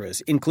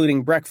 extras,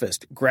 including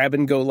breakfast,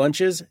 grab-and-go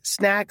lunches,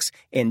 snacks,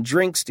 and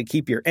drinks to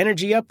keep your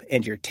energy up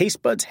and your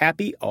taste buds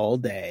happy all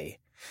day.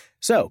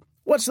 So,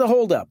 what's the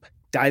holdup?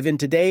 Dive in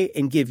today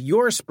and give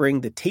your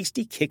spring the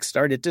tasty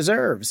kickstart it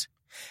deserves.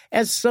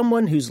 As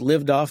someone who's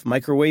lived off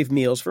microwave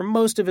meals for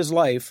most of his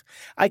life,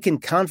 I can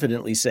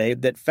confidently say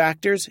that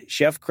Factor's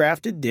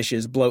chef-crafted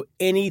dishes blow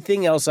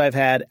anything else I've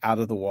had out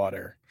of the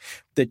water.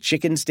 The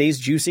chicken stays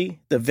juicy,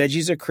 the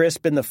veggies are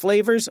crisp, and the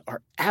flavors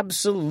are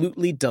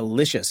absolutely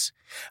delicious.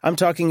 I'm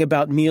talking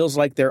about meals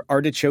like their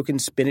artichoke and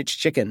spinach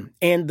chicken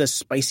and the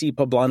spicy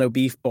poblano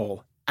beef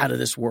bowl. Out of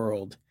this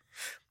world.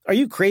 Are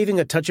you craving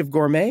a touch of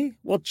gourmet?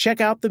 Well,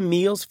 check out the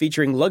meals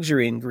featuring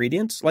luxury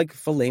ingredients like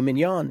filet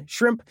mignon,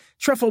 shrimp,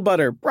 truffle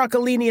butter,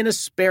 broccolini, and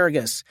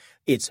asparagus.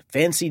 It's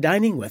fancy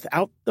dining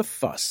without the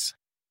fuss.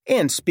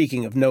 And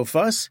speaking of no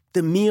fuss,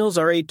 the meals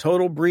are a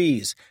total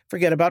breeze.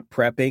 Forget about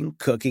prepping,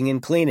 cooking,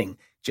 and cleaning.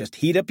 Just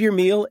heat up your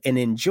meal and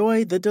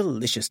enjoy the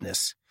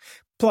deliciousness.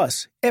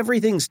 Plus,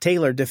 everything's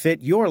tailored to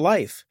fit your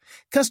life.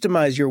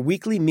 Customize your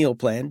weekly meal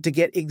plan to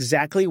get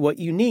exactly what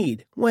you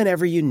need,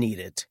 whenever you need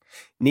it.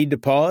 Need to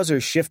pause or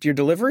shift your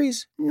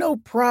deliveries? No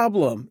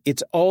problem.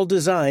 It's all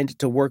designed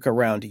to work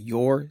around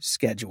your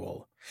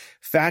schedule.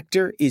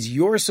 Factor is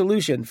your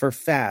solution for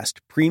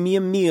fast,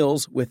 premium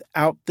meals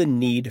without the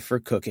need for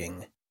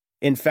cooking.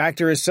 And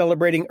Factor is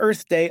celebrating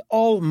Earth Day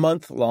all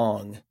month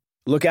long.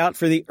 Look out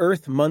for the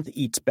Earth Month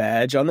Eats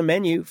badge on the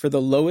menu for the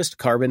lowest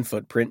carbon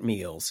footprint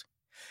meals.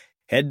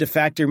 Head to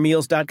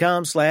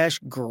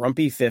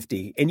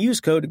factormeals.com/grumpy50 and use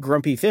code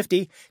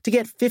grumpy50 to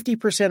get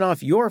 50%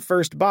 off your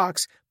first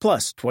box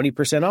plus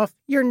 20% off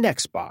your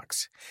next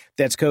box.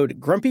 That's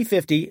code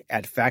grumpy50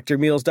 at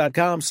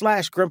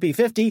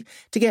factormeals.com/grumpy50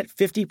 to get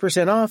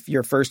 50% off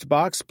your first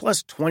box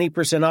plus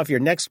 20% off your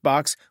next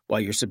box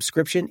while your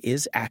subscription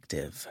is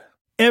active.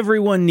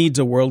 Everyone needs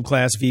a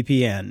world-class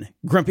VPN.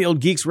 Grumpy Old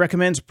Geeks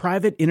recommends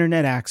private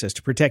internet access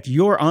to protect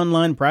your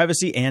online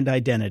privacy and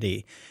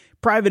identity.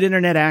 Private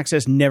internet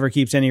access never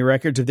keeps any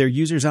records of their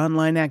users'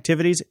 online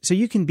activities, so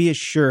you can be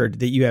assured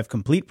that you have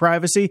complete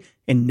privacy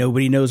and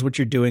nobody knows what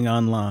you're doing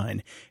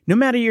online. No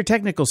matter your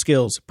technical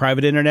skills,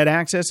 private internet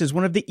access is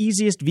one of the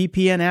easiest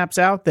VPN apps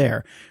out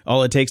there.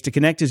 All it takes to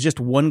connect is just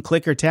one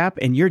click or tap,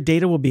 and your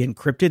data will be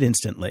encrypted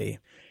instantly.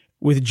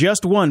 With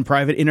just one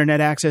private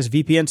internet access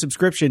VPN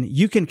subscription,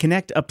 you can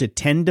connect up to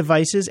 10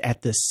 devices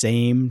at the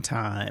same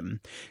time.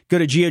 Go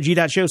to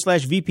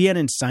GOG.show/VPN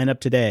and sign up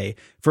today.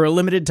 For a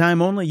limited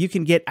time only, you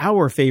can get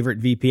our favorite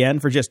VPN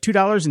for just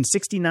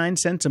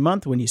 $2.69 a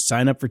month when you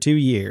sign up for 2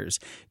 years.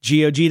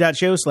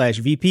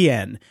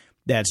 GOG.show/VPN.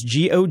 That's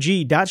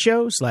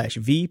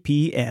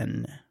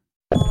GOG.show/VPN.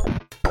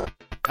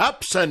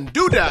 Ups and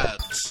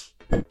doodads.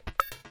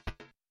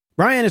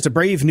 Brian, it's a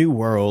brave new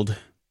world.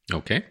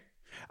 Okay.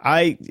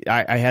 I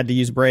had to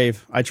use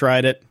Brave. I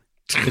tried it.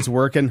 It's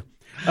working.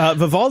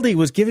 Vivaldi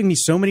was giving me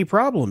so many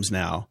problems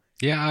now.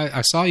 Yeah,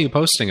 I saw you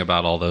posting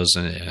about all those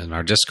in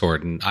our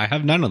Discord, and I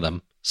have none of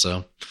them.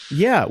 So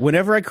yeah,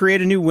 whenever I create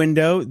a new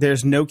window,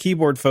 there's no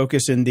keyboard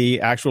focus in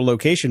the actual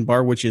location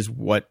bar, which is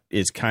what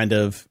is kind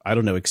of, I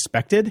don't know,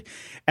 expected.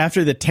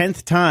 After the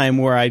 10th time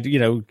where I,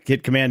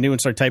 hit Command New and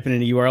start typing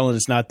in a URL and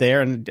it's not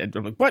there, and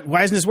I'm like, what?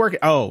 Why isn't this working?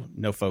 Oh,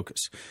 no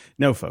focus.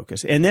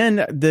 And then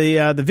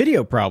the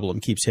video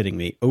problem keeps hitting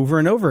me over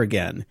and over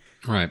again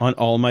on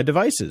all my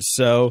devices.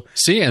 So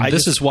see, and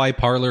this is why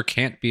Parler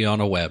can't be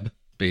on a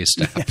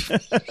web-based app.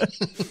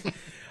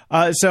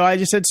 So I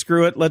just said,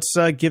 screw it. Let's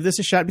give this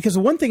a shot. Because the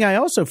one thing I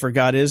also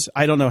forgot is,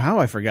 I don't know how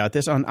I forgot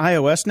this, on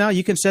iOS now,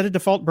 you can set a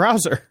default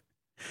browser.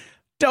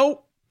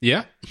 Dope.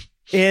 Yeah.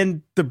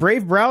 And the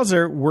Brave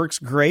browser works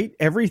great.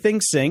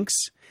 Everything syncs.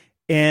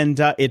 And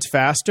it's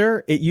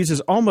faster. It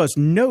uses almost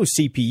no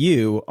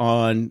CPU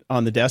on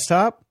the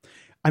desktop.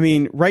 I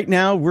mean, right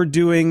now we're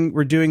doing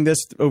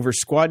this over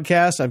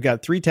Squadcast. I've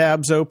got 3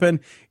 tabs open,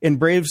 and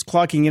Brave's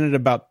clocking in at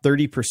about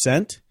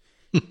 30%.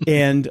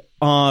 And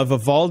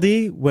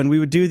Vivaldi, when we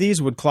would do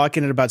these, would clock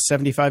in at about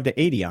 75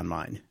 to 80 on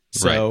mine.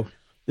 So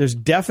there's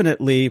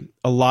definitely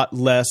a lot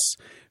less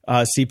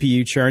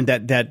CPU churn.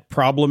 That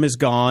problem is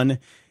gone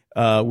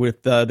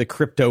with the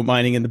crypto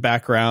mining in the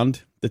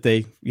background that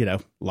they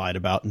lied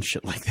about and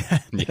shit like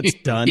that. That's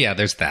done. Yeah,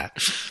 there's that.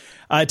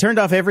 I turned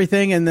off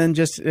everything and then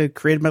just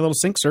created my little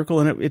sync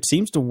circle, and it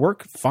seems to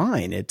work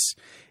fine.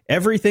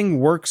 Everything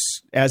works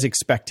as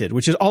expected,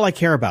 which is all I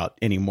care about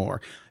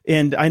anymore.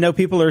 And I know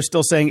people are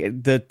still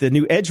saying that the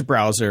new Edge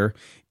browser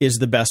is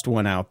the best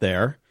one out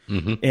there.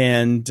 Mm-hmm.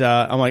 And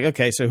I'm like,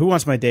 okay, so who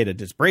wants my data?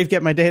 Does Brave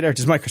get my data, or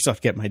does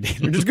Microsoft get my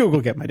data, or does Google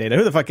get my data?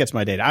 Who the fuck gets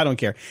my data? I don't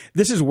care.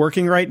 This is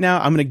working right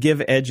now. I'm going to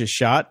give Edge a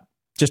shot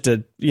just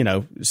to,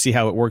 see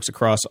how it works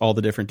across all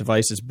the different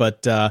devices.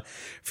 But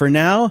for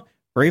now,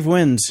 Brave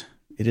wins.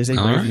 It is a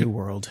brave new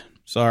world.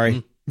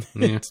 Sorry.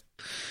 Yeah.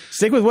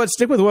 Stick with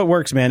what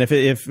works, man.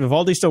 If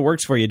Vivaldi still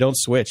works for you, don't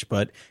switch.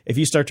 But if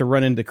you start to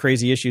run into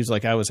crazy issues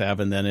like I was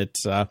having, then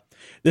it's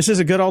this is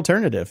a good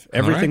alternative.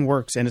 Everything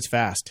works and it's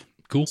fast.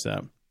 Cool.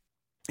 So,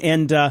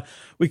 and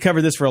we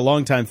covered this for a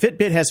long time.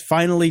 Fitbit has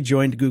finally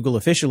joined Google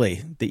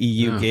officially. The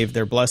EU gave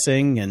their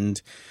blessing,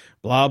 and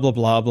blah blah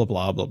blah blah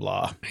blah blah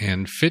blah.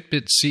 And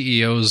Fitbit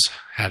CEOs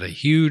had a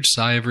huge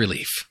sigh of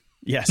relief.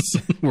 Yes.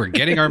 We're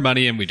getting our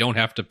money and we don't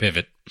have to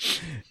pivot.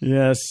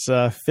 Yes.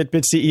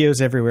 Fitbit CEOs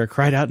everywhere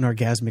cried out in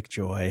orgasmic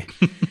joy.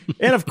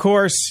 And of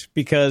course,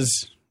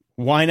 because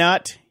why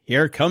not?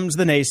 Here comes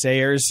the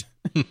naysayers.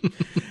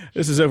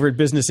 This is over at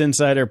Business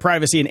Insider.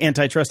 Privacy and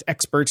antitrust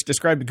experts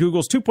described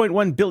Google's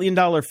 $2.1 billion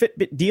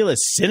Fitbit deal as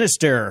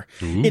sinister.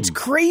 Ooh. It's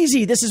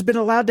crazy. This has been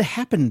allowed to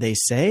happen, they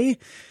say.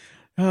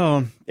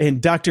 Oh,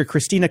 and Dr.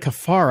 Christina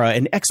Kafara,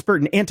 an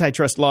expert in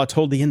antitrust law,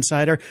 told the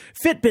Insider,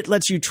 Fitbit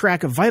lets you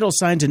track vital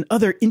signs and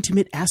other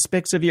intimate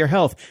aspects of your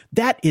health.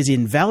 That is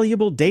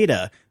invaluable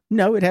data.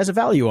 No, it has a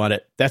value on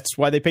it. That's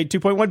why they paid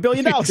 $2.1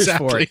 billion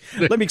for it.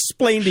 Let me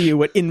explain to you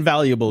what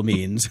invaluable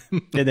means.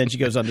 And then she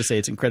goes on to say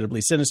it's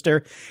incredibly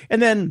sinister. And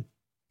then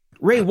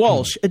Ray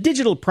Walsh, a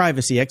digital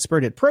privacy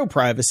expert at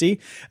ProPrivacy,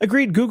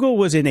 agreed Google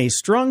was in a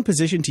strong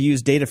position to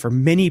use data for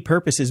many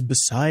purposes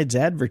besides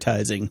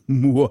advertising.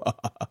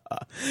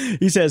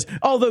 He says,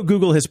 although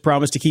Google has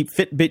promised to keep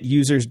Fitbit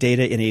users'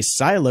 data in a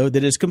silo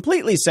that is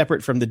completely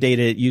separate from the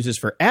data it uses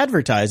for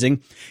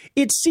advertising,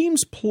 it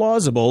seems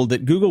plausible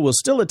that Google will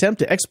still attempt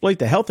to exploit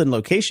the health and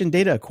location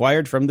data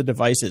acquired from the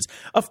devices.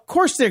 Of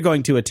course they're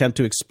going to attempt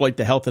to exploit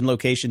the health and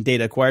location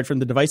data acquired from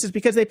the devices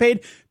because they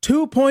paid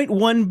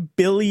 $2.1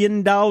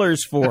 billion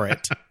for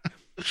it.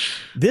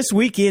 This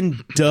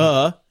weekend,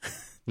 duh.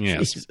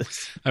 Yes.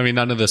 I mean,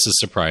 none of this is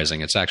surprising.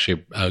 It's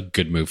actually a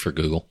good move for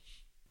Google.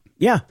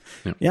 Yeah.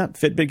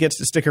 Fitbit gets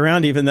to stick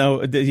around, even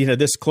though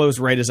this closed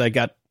right as I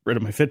got rid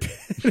of my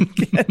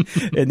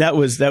Fitbit. And that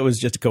was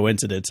just a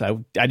coincidence. I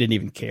didn't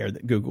even care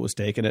that Google was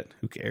taking it.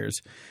 Who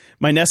cares?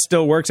 My Nest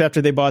still works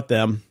after they bought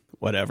them.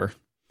 Whatever.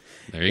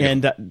 There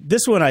you go.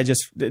 This one,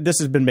 this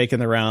has been making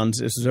the rounds.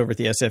 This is over at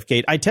the SF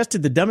Gate. I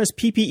tested the dumbest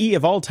PPE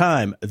of all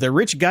time, the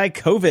rich guy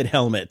COVID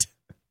helmet.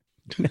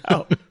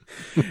 No.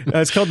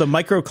 It's called the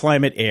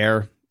Microclimate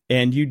Air,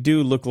 and you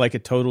do look like a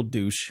total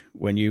douche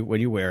when you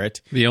wear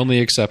it. The only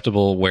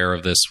acceptable wear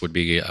of this would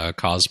be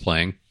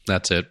cosplaying.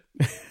 That's it.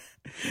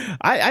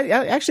 I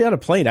actually on a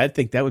plane, I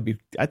think it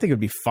would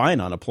be fine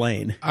on a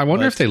plane. I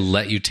wonder if they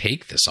let you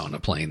take this on a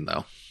plane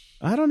though.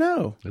 I don't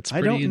know. It's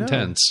pretty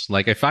intense.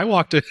 Like if I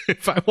walked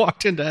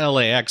into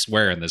LAX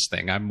wearing this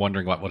thing, I'm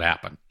wondering what would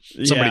happen.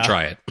 Somebody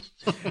try it.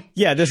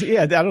 I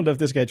don't know if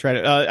this guy tried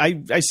it.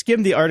 I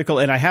skimmed the article,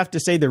 and I have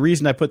to say the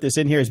reason I put this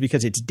in here is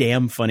because it's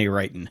damn funny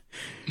writing.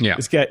 Yeah.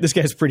 This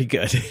guy's pretty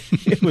good.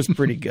 It was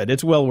pretty good.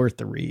 It's well worth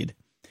the read.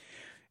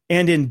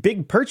 And in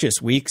big purchase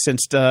week,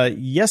 since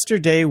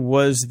yesterday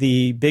was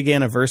the big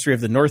anniversary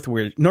of the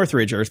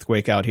Northridge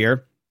earthquake out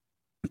here,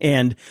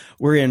 and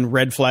we're in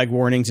red flag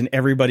warnings and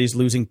everybody's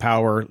losing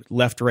power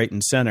left, right,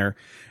 and center.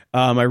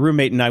 My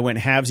roommate and I went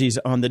halvesies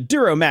on the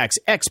Duramax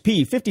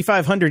XP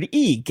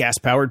 5500E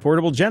gas-powered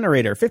portable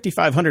generator,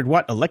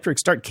 5,500-watt electric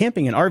start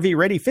camping and RV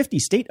ready, 50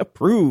 state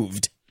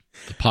approved.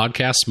 The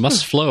podcast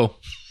must flow.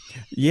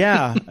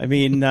 Yeah, I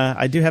mean,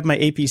 I do have my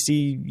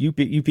APC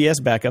UPS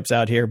backups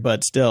out here,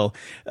 but still,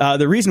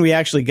 the reason we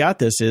actually got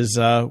this is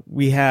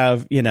we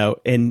have,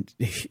 an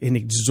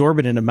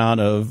exorbitant amount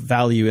of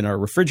value in our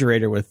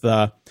refrigerator with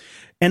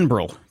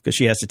Enbrel, because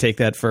she has to take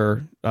that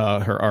for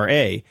her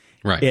RA.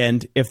 Right.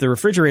 And if the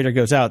refrigerator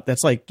goes out,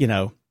 that's like,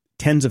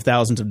 tens of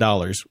thousands of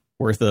dollars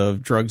worth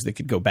of drugs that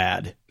could go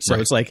bad. So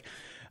It's like,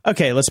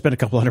 okay, let's spend a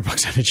couple $100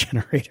 on a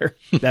generator.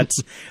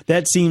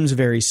 That seems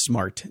very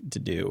smart to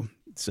do.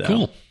 So.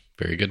 Cool.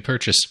 Very good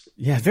purchase.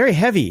 Yeah, very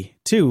heavy,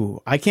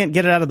 too. I can't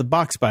get it out of the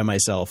box by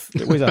myself.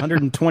 It weighs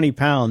 120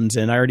 pounds,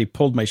 and I already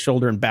pulled my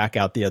shoulder and back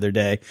out the other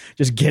day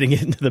just getting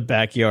it into the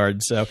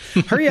backyard. So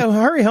hurry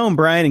home,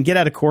 Brian, and get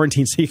out of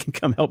quarantine so you can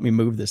come help me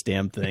move this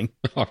damn thing.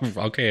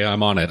 Okay,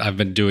 I'm on it. I've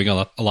been doing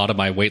a lot of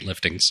my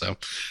weightlifting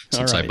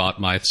since I bought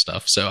my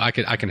stuff. So I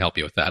can help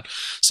you with that.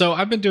 So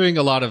I've been doing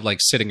a lot of like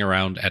sitting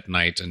around at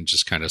night and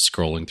just kind of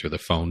scrolling through the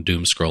phone,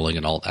 doom scrolling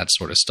and all that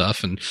sort of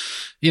stuff. And,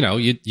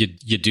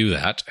 you do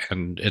that,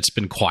 and it's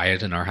been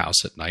quiet in our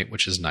house at night,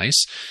 which is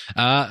nice.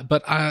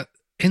 But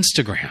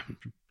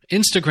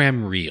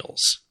Instagram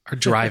Reels are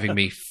driving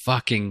me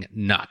fucking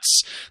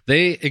nuts.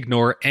 They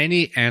ignore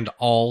any and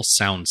all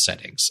sound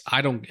settings.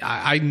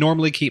 I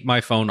normally keep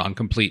my phone on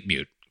complete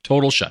mute,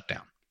 total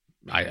shutdown.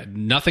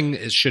 Nothing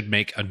should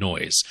make a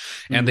noise.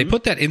 And they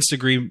put that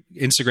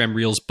Instagram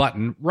Reels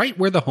button right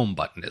where the home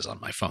button is on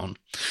my phone.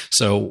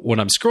 So when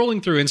I'm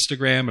scrolling through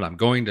Instagram and I'm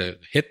going to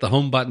hit the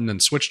home button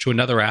and switch to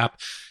another app,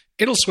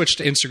 it'll switch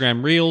to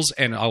Instagram Reels,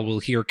 and I will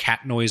hear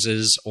cat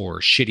noises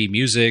or shitty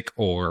music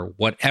or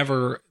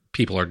whatever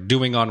people are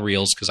doing on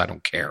Reels, because I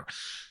don't care.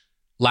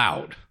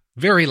 Loud.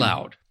 Very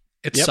loud.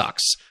 It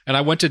sucks. And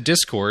I went to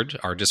Discord,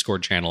 our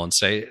Discord channel, and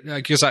say,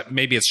 because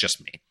maybe it's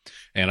just me.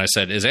 And I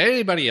said, is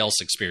anybody else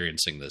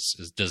experiencing this?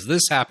 Does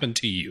this happen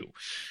to you?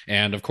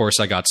 And of course,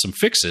 I got some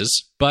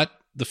fixes, but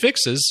the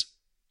fixes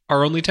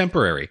are only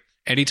temporary.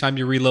 Anytime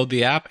you reload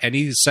the app,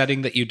 any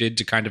setting that you did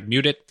to kind of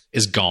mute it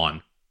is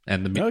gone.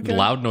 And the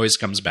loud noise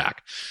comes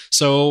back.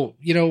 So,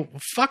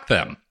 fuck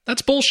them.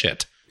 That's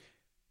bullshit.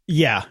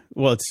 Yeah.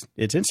 Well,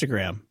 it's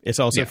Instagram. It's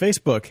also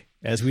Facebook.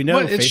 As we know,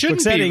 Facebook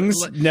settings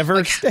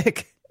never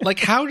stick. Like,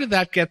 how did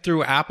that get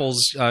through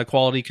Apple's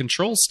quality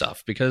control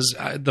stuff? Because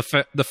the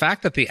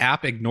fact that the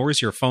app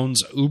ignores your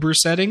phone's Uber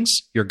settings,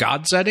 your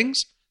God settings,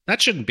 that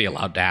shouldn't be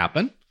allowed to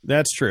happen.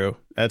 That's true.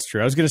 I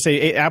was going to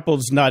say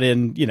Apple's not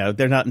in,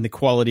 they're not in the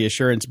quality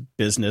assurance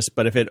business,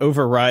 but if it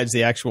overrides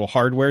the actual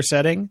hardware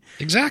setting.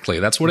 Exactly.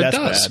 That's what it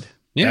does. Bad.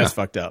 Yeah. That's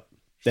fucked up.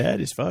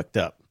 That is fucked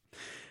up.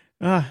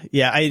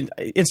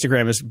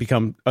 Instagram has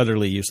become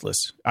utterly useless.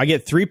 I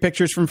get 3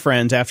 pictures from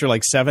friends after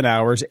like 7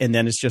 hours, and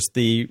then it's just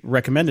the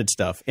recommended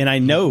stuff. And I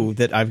know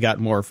that I've got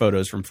more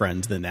photos from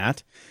friends than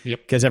that. Yep.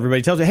 Because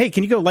everybody tells me, hey,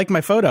 can you go like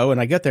my photo?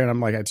 And I get there and I'm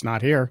like, it's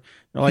not here.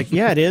 They're like,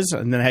 yeah, it is.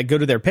 And then I go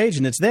to their page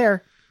and it's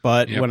there.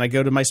 But when I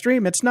go to my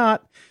stream, it's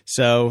not.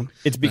 So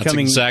it's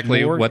becoming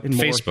exactly more what and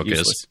more Facebook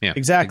useless. is. Yeah,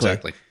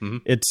 exactly.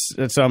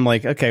 Mm-hmm. So I'm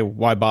like, okay,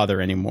 why bother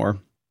anymore?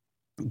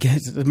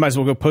 Might as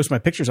well go post my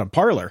pictures on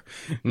Parler.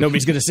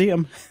 Nobody's going to see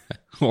them.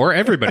 Or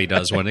everybody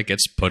does when it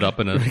gets put up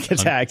in a...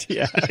 gets hacked,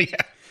 yeah.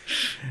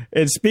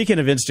 And speaking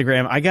of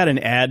Instagram, I got an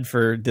ad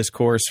for this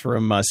course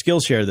from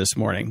Skillshare this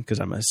morning because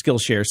I'm a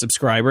Skillshare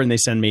subscriber, and they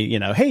send me,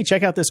 hey,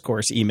 check out this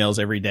course emails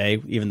every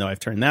day, even though I've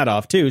turned that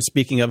off too.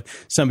 Speaking of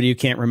somebody who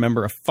can't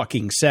remember a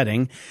fucking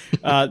setting,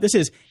 this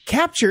is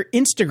Capture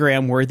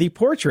Instagram-worthy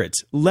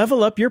portraits.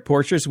 Level up your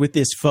portraits with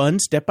this fun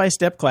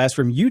step-by-step class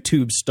from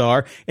YouTube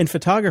star and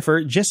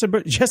photographer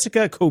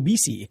Jessica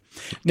Kobisi.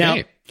 Now,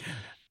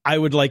 I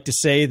would like to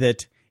say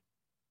that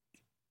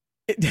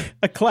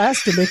a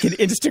class to make an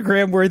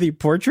Instagram-worthy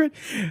portrait?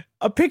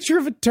 A picture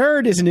of a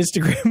turd is an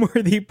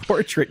Instagram-worthy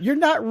portrait. You're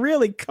not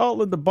really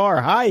calling the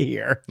bar high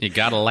here. You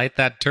got to light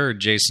that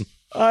turd, Jason.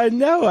 I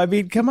know. I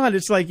mean, come on.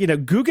 It's like,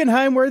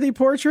 Guggenheim-worthy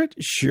portrait?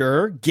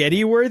 Sure.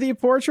 Getty-worthy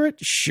portrait?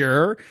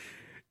 Sure.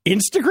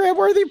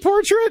 Instagram-worthy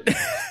portrait?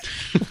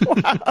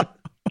 Wow.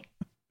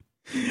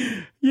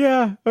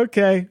 Yeah,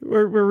 okay.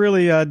 We're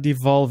really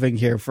devolving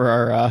here for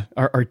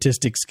our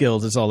artistic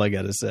skills, is all I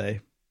got to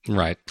say.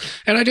 Right.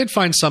 And I did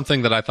find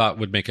something that I thought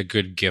would make a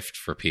good gift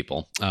for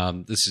people.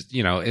 This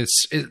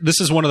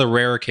is one of the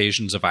rare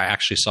occasions if I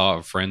actually saw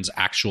a friend's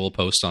actual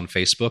post on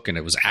Facebook and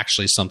it was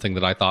actually something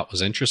that I thought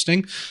was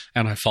interesting.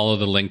 And I follow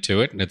the link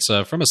to it. And it's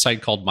from a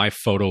site called My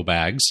Photo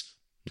Bags.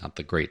 Not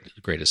the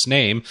greatest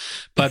name,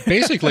 but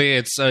basically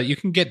it's you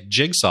can get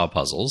jigsaw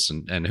puzzles,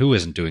 and who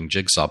isn't doing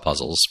jigsaw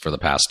puzzles for the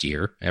past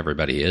year?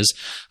 Everybody is,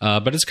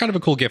 but it's kind of a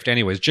cool gift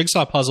anyways.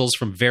 Jigsaw puzzles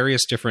from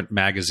various different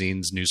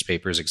magazines,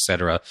 newspapers,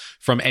 etc.,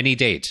 from any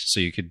date. So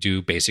you could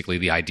do basically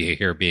the idea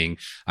here being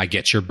I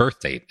get your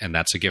birth date, and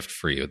that's a gift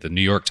for you. The New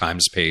York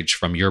Times page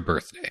from your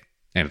birthday,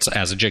 and it's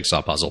as a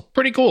jigsaw puzzle.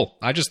 Pretty cool.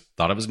 I just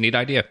thought it was a neat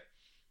idea.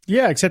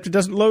 Yeah, except it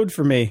doesn't load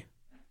for me.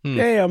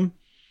 Damn.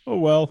 Oh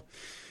well.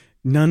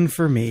 None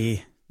for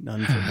me.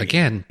 None for me.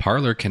 Again,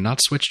 Parler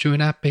cannot switch to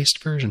an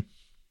app-based version.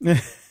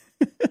 At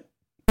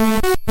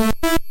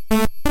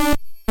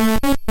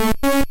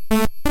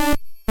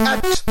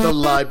the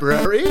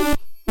library.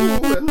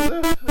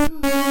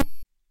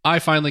 I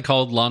finally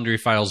called Laundry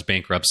Files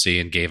bankruptcy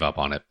and gave up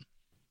on it.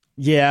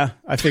 Yeah,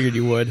 I figured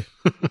you would.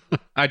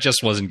 I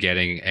just wasn't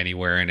getting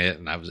anywhere in it,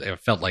 and it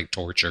felt like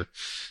torture.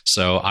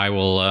 So I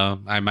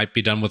might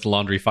be done with the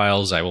Laundry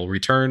Files. I will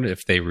return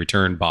if they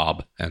return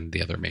Bob and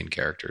the other main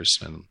characters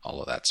and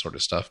all of that sort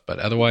of stuff. But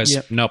otherwise,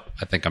 Nope,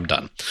 I think I'm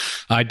done.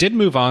 I did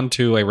move on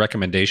to a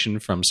recommendation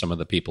from some of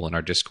the people in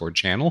our Discord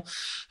channel,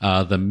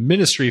 The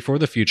Ministry for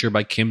the Future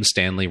by Kim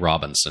Stanley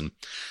Robinson.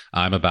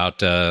 I'm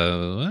about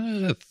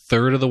a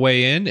third of the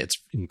way in. It's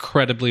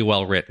incredibly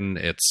well written.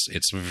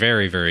 It's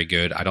very, very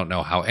good. I don't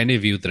know how any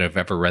of you that have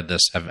ever read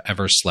this have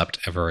ever slept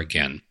ever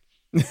again.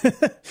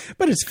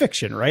 But it's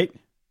fiction, right?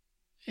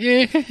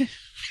 Yeah. Too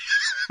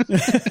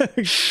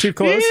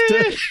close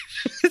to...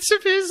 It's a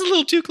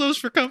little too close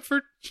for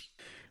comfort.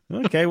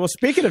 Okay, well,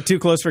 speaking of too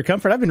close for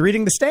comfort, I've been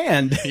reading The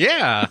Stand.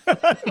 Yeah.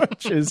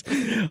 Which is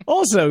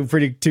also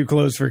pretty too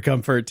close for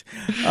comfort.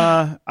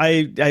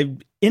 I'm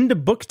into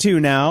book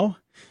 2 now.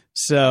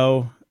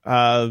 So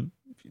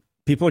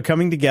people are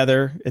coming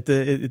together at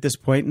this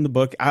point in the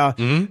book.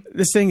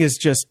 This thing is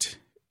just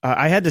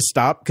I had to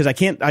stop because I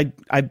can't.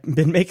 I've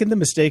been making the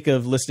mistake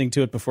of listening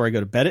to it before I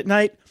go to bed at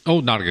night. Oh,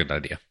 not a good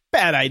idea.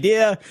 Bad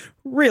idea.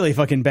 Really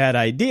fucking bad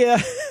idea.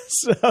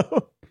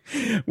 So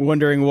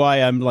wondering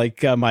why I'm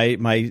like my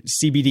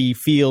CBD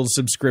Fields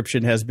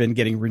subscription has been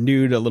getting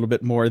renewed a little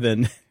bit more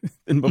than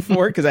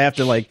before because I have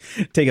to like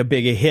take a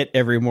big hit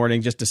every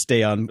morning just to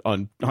stay on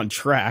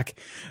track.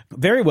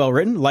 Very well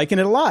written, liking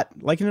it a lot.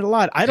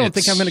 I don't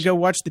think I'm going to go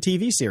watch the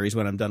TV series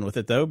when I'm done with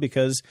it though,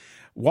 because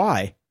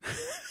why?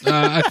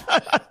 I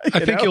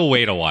think you'll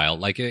wait a while.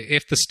 Like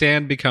if The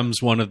Stand becomes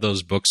one of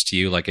those books to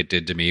you, like it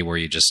did to me, where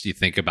you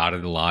think about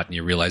it a lot and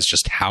you realize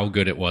just how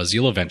good it was,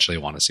 you'll eventually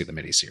want to see the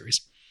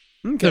miniseries.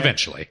 Okay.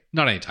 Eventually,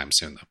 not anytime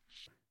soon though.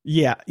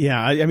 Yeah.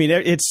 I mean,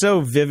 it's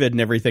so vivid and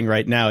everything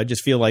right now. I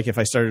just feel like if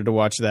I started to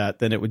watch that,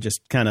 then it would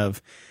just kind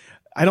of.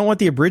 I don't want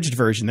the abridged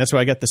version. That's why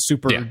I got the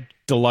super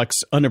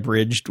deluxe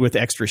unabridged with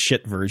extra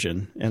shit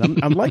version,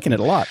 and I'm liking it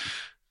a lot.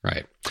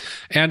 Right.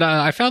 And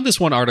I found this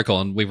one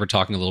article, and we were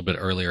talking a little bit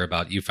earlier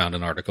about you found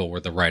an article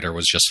where the writer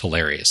was just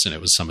hilarious, and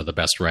it was some of the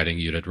best writing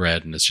you had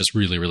read, and it's just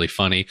really, really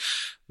funny.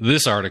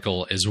 This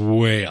article is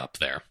way up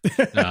there.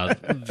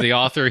 The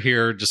author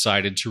here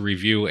decided to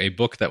review a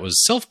book that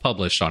was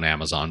self-published on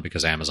Amazon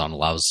because Amazon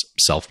allows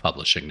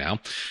self-publishing now.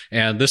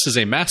 And this is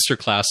a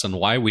masterclass on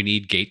why we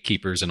need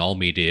gatekeepers in all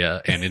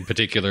media, and in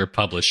particular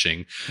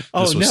publishing.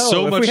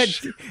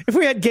 If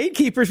we had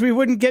gatekeepers, we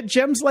wouldn't get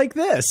gems like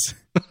this.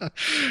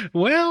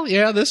 Well,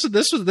 yeah,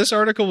 this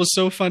article was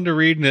so fun to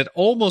read, and it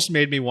almost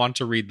made me want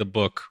to read the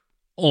book.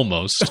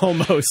 Almost,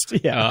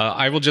 yeah.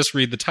 I will just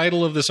read the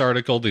title of this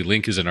article. The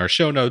link is in our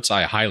show notes.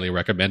 I highly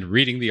recommend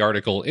reading the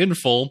article in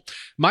full.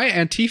 My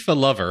Antifa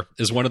Lover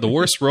is one of the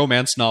worst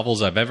romance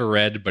novels I've ever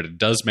read, but it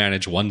does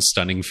manage one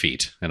stunning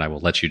feat, and I will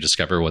let you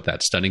discover what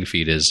that stunning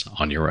feat is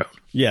on your own.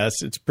 Yes,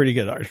 it's a pretty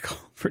good article.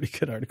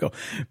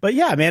 But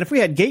yeah, man, if we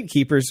had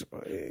gatekeepers,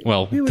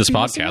 well, this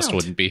podcast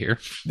wouldn't be here.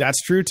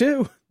 That's true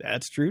too.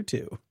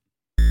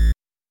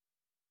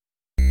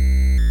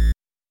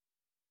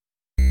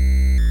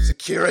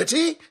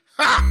 Security?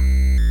 Ha!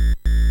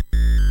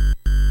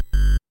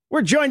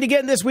 We're joined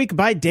again this week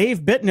by Dave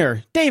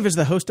Bittner. Dave is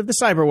the host of the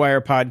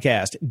Cyberwire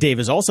podcast. Dave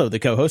is also the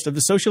co-host of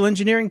the social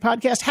engineering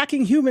podcast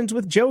Hacking Humans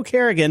with Joe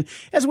Kerrigan,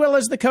 as well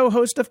as the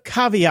co-host of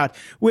Caveat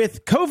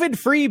with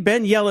COVID-free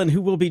Ben Yellen,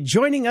 who will be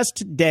joining us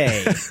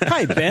today.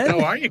 Hi, Ben.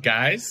 How are you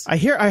guys? I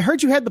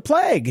heard you had the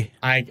plague.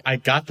 I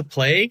got the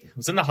plague. I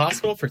was in the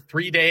hospital for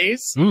 3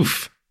 days.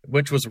 Oof.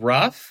 Which was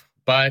rough.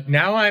 But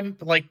now I'm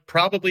like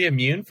probably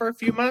immune for a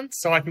few months,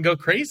 so I can go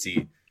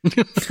crazy. I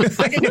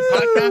can do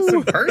podcasts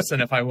in person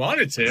if I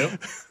wanted to.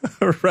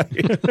 Right.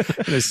 I'm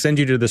going to send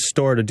you to the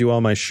store to do all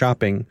my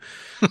shopping.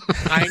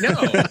 I know.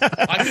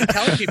 I can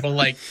tell people,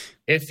 like,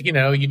 if,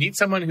 you need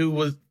someone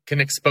who can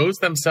expose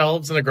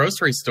themselves in a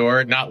grocery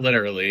store, not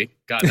literally.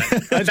 God,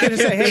 I was going to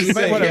say, hey, you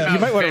might want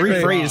to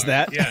rephrase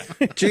that. Yeah.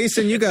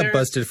 Jason, you got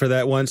busted for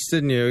that once,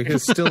 didn't you?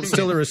 There's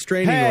still a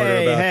restraining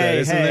order about that,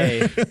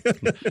 isn't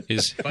there?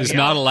 He's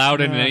not allowed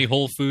in any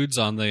Whole Foods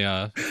on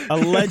the...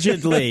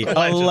 Allegedly.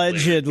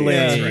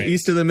 Yeah,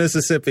 east of the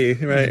Mississippi,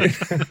 right?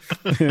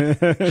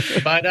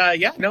 But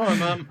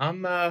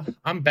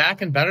I'm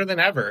back and better than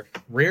ever,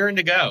 rearing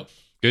to go.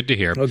 Good to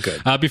hear. Oh,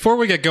 good. Before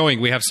we get going,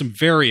 we have some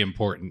very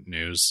important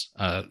news.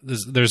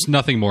 There's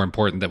nothing more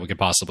important that we could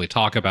possibly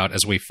talk about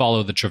as we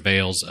follow the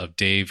travails of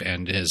Dave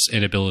and his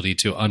inability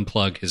to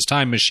unplug his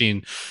time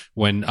machine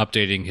when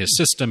updating his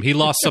system. He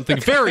lost something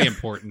very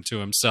important to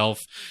himself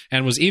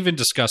and was even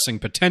discussing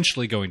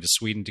potentially going to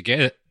Sweden to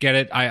get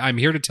it. I'm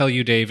here to tell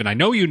you, Dave, and I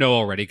know you know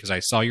already because I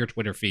saw your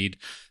Twitter feed,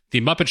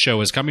 The Muppet Show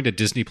is coming to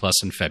Disney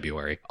Plus in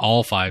February,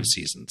 all 5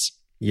 seasons.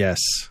 Yes.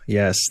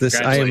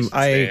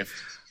 Dave.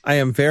 I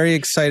am very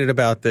excited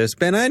about this.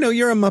 Ben, I know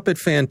you're a Muppet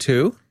fan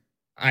too.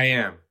 I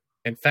am.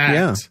 In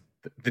fact,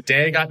 the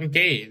day I got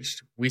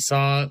engaged, we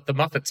saw the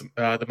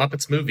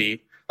Muppets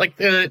movie, like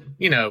the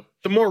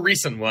more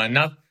recent one,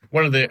 not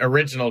one of the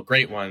original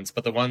great ones,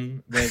 but the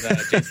one with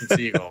Jason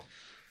Segel.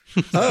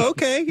 Oh,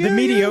 okay. The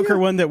mediocre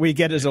one that we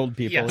get as old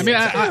people. Yes. I mean,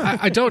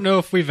 I don't know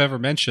if we've ever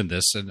mentioned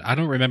this, and I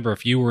don't remember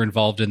if you were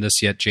involved in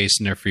this yet,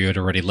 Jason, or if you had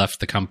already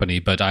left the company,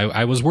 but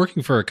I was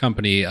working for a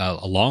company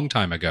a long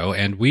time ago,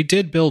 and we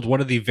did build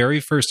one of the very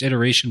first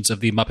iterations of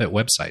the Muppet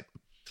website.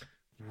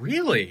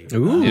 Really?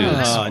 Ooh.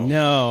 Yes. Oh,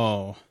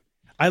 no.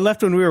 I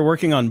left when we were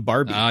working on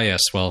Barbie. Ah,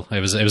 yes. Well, it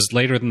was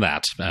later than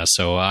that.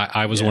 So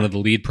I was one of the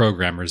lead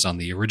programmers on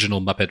the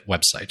original Muppet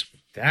website.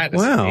 That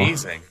is Wow.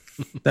 amazing.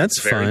 That's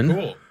Very fun.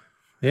 cool.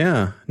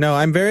 Yeah. No,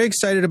 I'm very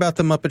excited about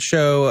The Muppet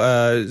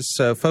Show.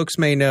 So folks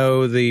may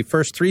know the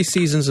first 3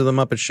 seasons of The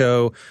Muppet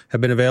Show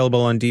have been available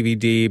on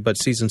DVD, but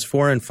seasons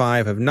 4 and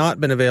 5 have not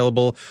been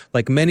available.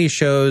 Like many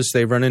shows,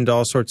 they run into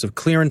all sorts of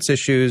clearance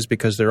issues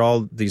because they're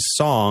all these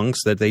songs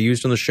that they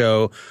used on the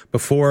show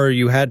before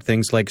you had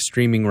things like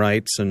streaming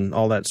rights and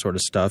all that sort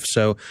of stuff.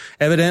 So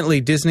evidently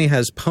Disney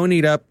has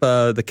ponied up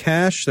the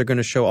cash. They're going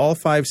to show all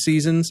 5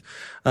 seasons.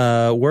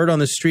 Word on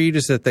the street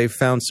is that they've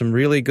found some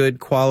really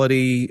good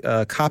quality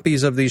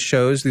copies of these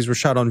shows. These were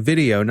shot on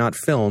video, not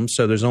film,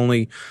 so there's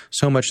only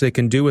so much they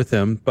can do with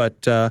them.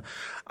 But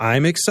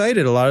I'm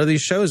excited. A lot of these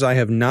shows I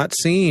have not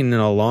seen in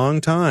a long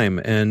time.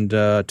 And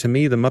to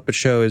me, The Muppet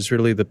Show is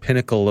really the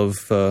pinnacle of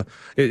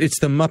it's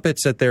the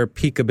Muppets at their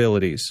peak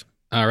abilities.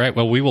 All right.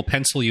 Well, we will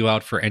pencil you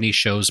out for any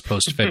shows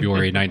post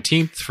February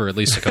 19th for at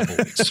least a couple of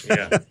weeks.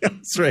 Yeah.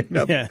 That's right.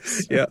 Yep.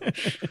 Yes. Yeah.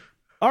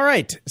 All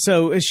right.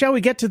 So shall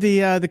we get to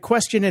the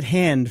question at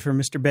hand for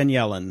Mr. Ben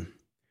Yellen?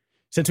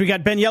 Since we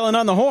got Ben Yellen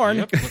on the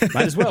horn,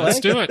 might as well. Let's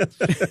do it.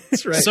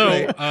 That's right.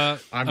 So,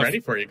 I'm ready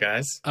for you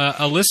guys.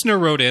 a listener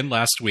wrote in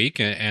last week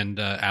and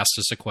asked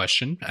us a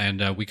question,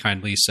 and we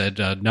kindly said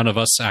none of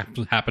us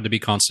happen to be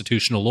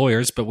constitutional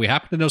lawyers, but we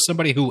happen to know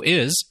somebody who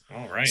is.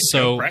 All right.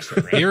 So No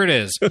pressure, right? here it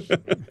is.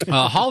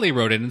 Holly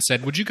wrote in and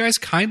said, would you guys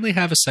kindly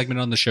have a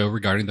segment on the show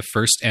regarding the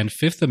First and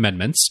Fifth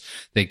Amendments?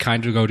 They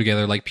kind of go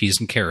together like peas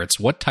and carrots.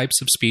 What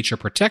types of speech are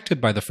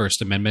protected by the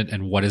First Amendment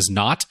and what is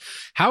not?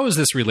 How is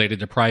this related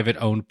to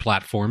private-owned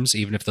platforms,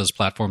 even if those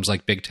platforms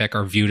like big tech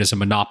are viewed as a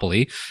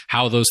monopoly?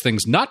 How those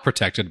things not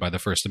protected by the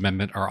First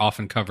Amendment are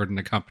often covered in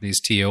a company's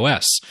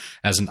TOS.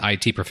 As an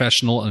IT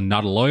professional and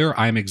not a lawyer,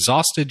 I'm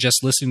exhausted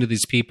just listening to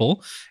these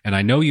people, and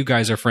I know you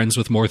guys are friends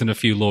with more than a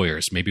few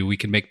lawyers. Maybe we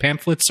can make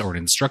pamphlets or an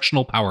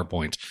instructional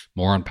PowerPoint.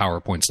 More on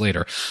PowerPoints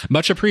later.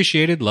 Much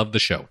appreciated. Love the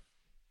show.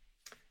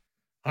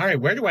 All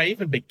right, where do I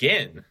even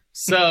begin?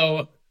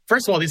 So,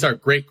 first of all, these are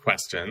great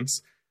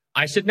questions.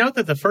 I should note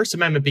that the First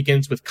Amendment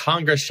begins with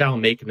Congress shall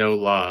make no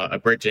law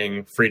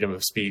abridging freedom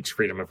of speech,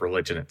 freedom of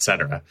religion,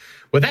 etc.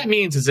 What that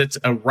means is it's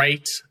a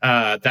right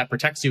that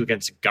protects you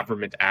against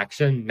government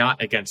action,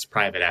 not against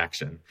private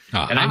action.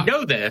 Uh-huh. And I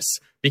know this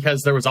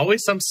because there was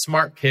always some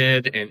smart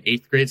kid in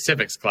 8th grade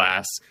civics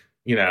class,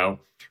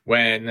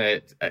 when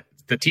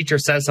the teacher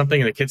says something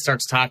and the kid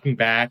starts talking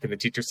back and the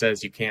teacher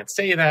says, you can't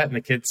say that. And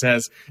the kid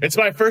says, it's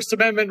my First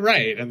Amendment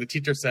right. And the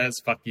teacher says,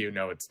 fuck you.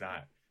 No, it's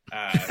not.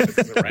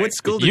 Right. What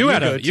school did You you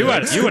had go a to? you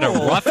had a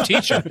rough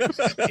teacher.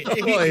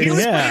 He was pretty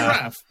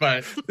rough,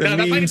 but that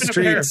might mean have been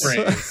streets. a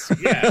paraphrase.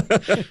 Yeah,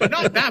 but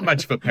not that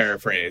much of a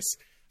paraphrase.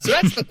 So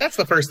that's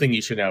the first thing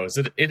you should know is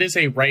that it is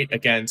a right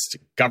against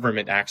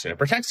government action. It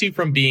protects you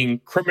from being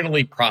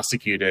criminally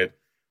prosecuted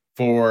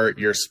for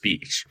your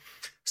speech.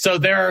 So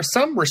there are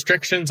some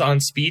restrictions on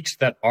speech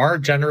that are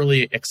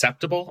generally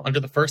acceptable under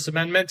the First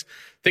Amendment.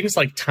 Things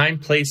like time,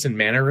 place, and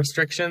manner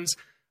restrictions.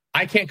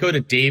 I can't go to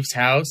Dave's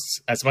house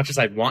as much as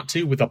I'd want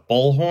to with a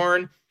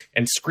bullhorn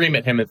and scream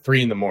at him at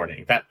 3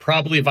 a.m. That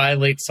probably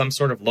violates some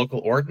sort of local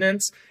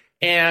ordinance.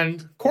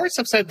 And courts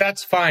have said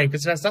that's fine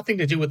because it has nothing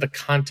to do with the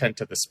content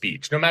of the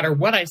speech. No matter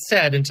what I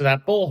said into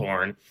that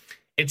bullhorn,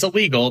 it's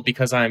illegal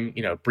because I'm,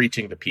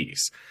 breaching the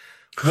peace.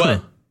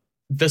 What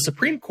the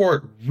Supreme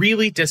Court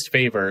really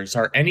disfavors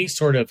are any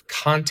sort of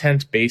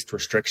content-based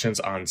restrictions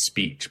on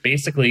speech.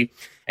 Basically,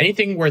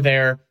 anything where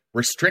they're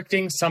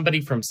restricting somebody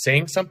from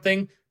saying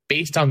something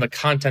based on the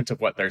content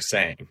of what they're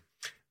saying.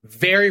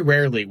 Very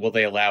rarely will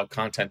they allow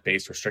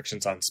content-based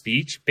restrictions on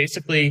speech.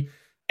 Basically,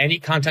 any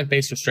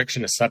content-based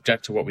restriction is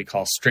subject to what we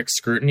call strict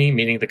scrutiny,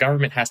 meaning the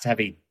government has to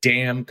have a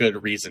damn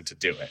good reason to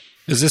do it.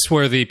 Is this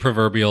where the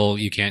proverbial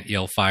you can't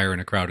yell fire in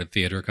a crowded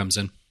theater comes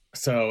in?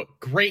 So,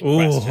 great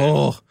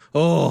question.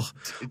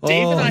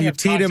 Dave and I you have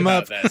teed talked him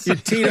about up. this. You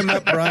teed him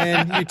up,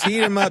 Brian. You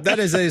teed him up. That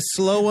is a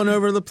slow one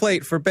over the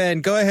plate for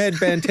Ben. Go ahead,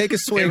 Ben. Take a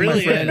swing, It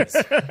really my friend. is.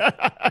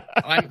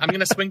 I'm going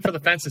to swing for the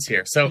fences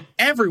here. So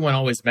everyone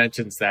always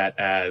mentions that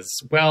as,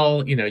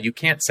 well, you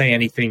can't say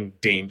anything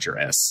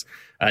dangerous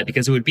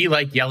because it would be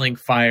like yelling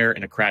fire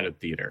in a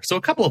crowded theater. So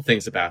a couple of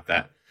things about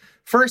that.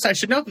 First, I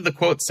should note that the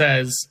quote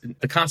says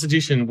the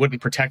Constitution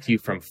wouldn't protect you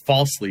from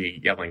falsely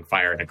yelling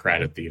fire in a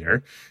crowded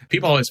theater.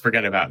 People always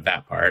forget about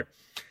that part.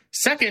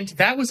 Second,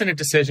 that was in a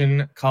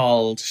decision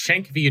called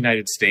Schenck v.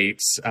 United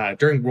States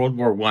during World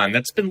War I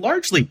that's been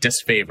largely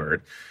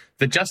disfavored.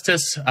 The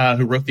justice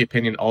who wrote the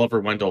opinion, Oliver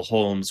Wendell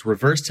Holmes,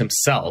 reversed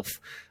himself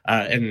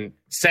and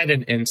said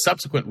in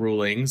subsequent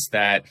rulings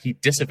that he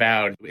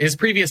disavowed his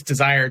previous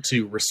desire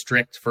to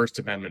restrict First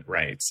Amendment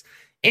rights.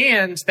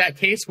 And that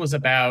case was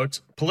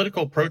about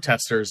political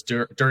protesters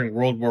during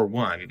World War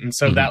I. And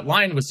so that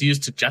line was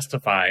used to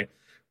justify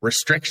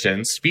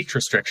restrictions, speech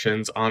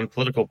restrictions on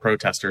political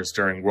protesters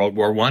during World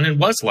War I, and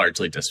was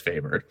largely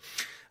disfavored.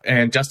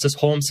 And Justice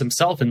Holmes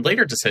himself in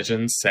later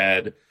decisions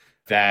said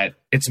that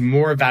it's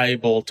more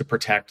valuable to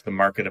protect the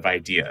market of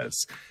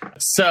ideas.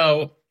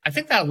 So I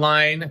think that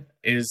line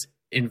is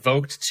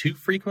invoked too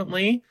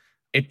frequently.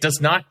 It does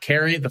not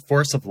carry the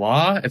force of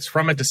law. It's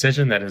from a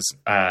decision that is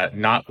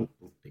not,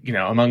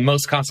 among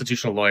most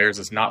constitutional lawyers,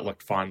 is not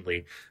looked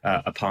fondly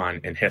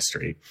upon in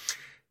history.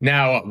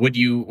 Now,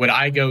 would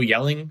I go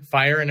yelling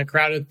fire in a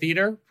crowded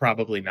theater?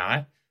 Probably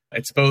not.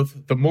 It's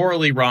both the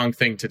morally wrong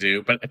thing to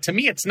do, but to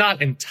me, it's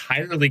not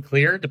entirely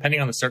clear, depending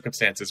on the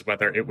circumstances,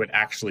 whether it would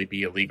actually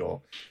be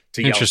illegal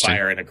to yell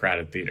fire in a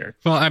crowded theater.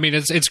 Well, I mean,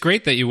 it's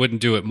great that you wouldn't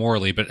do it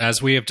morally, but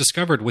as we have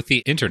discovered with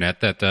the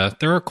internet, that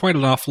there are quite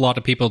an awful lot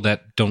of people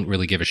that don't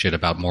really give a shit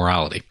about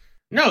morality.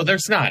 No,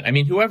 there's not. I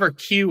mean, whoever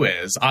Q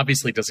is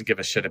obviously doesn't give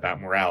a shit about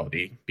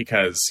morality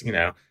because,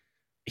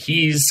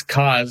 he's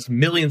caused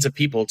millions of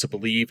people to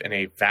believe in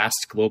a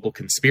vast global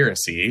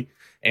conspiracy.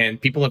 And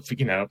people have,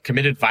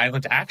 committed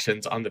violent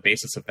actions on the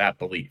basis of that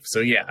belief. So,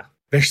 yeah,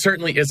 there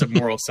certainly is a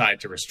moral side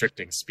to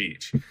restricting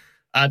speech.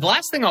 The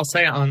last thing I'll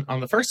say on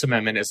the First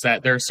Amendment is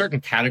that there are certain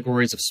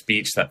categories of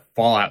speech that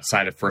fall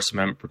outside of First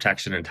Amendment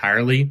protection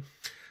entirely.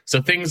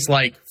 So things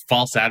like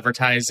false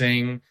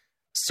advertising,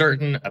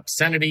 certain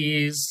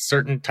obscenities,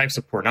 certain types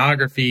of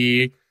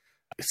pornography,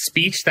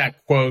 speech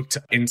that, quote,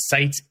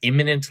 incites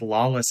imminent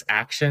lawless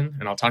action,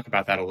 and I'll talk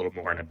about that a little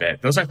more in a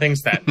bit. Those are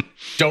things that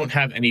don't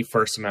have any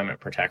First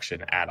Amendment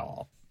protection at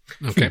all.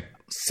 Okay.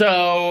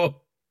 So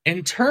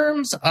in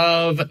terms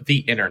of the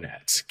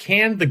internet,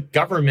 can the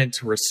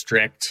government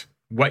restrict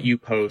what you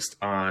post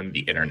on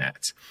the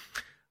internet?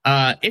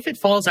 If it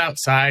falls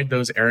outside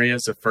those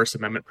areas of First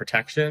Amendment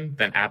protection,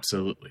 then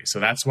absolutely. So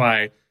that's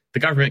why the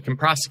government can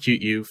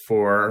prosecute you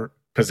for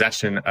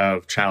possession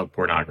of child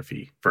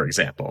pornography, for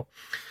example.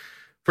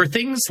 For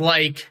things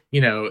like,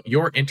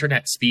 your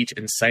internet speech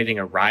inciting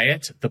a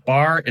riot, the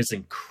bar is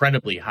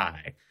incredibly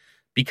high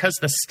because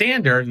the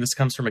standard, and this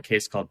comes from a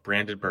case called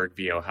Brandenburg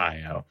v.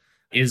 Ohio,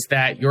 is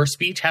that your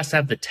speech has to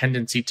have the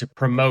tendency to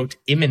promote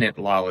imminent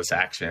lawless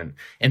action.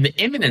 And the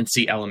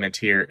imminency element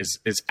here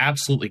is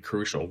absolutely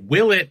crucial.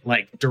 Will it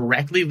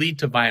directly lead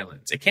to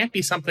violence? It can't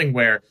be something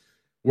where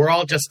we're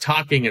all just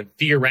talking and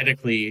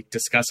theoretically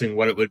discussing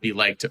what it would be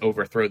like to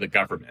overthrow the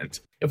government.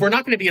 If we're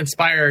not going to be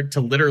inspired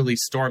to literally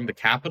storm the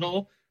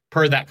Capitol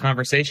per that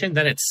conversation,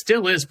 then it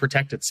still is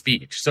protected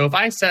speech. So if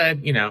I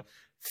said,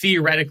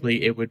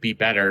 theoretically it would be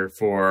better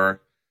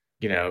for,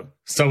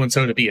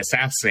 so-and-so to be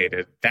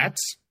assassinated, that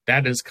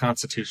is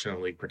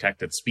constitutionally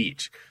protected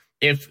speech.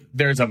 If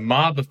there's a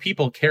mob of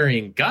people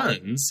carrying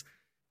guns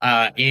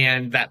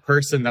and that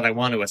person that I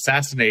want to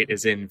assassinate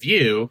is in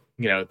view,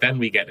 then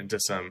we get into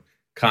some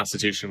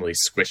constitutionally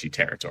squishy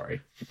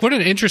territory. What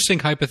an interesting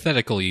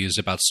hypothetical you used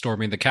about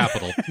storming the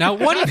Capitol. Now,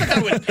 what if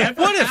that would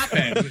ever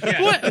happen?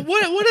 Yeah.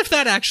 What if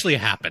that actually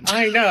happened?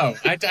 I know.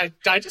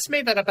 I just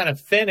made that up out of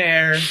thin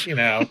air.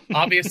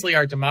 Obviously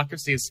our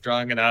democracy is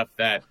strong enough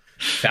that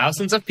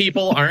thousands of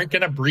people aren't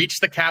going to breach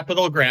the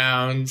Capitol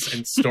grounds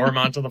and storm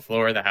onto the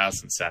floor of the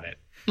House and Senate.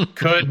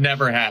 Could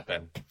never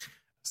happen.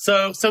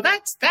 So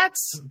that's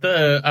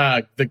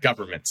the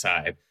government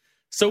side.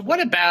 So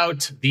what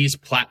about these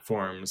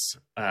platforms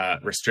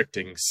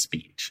restricting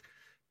speech?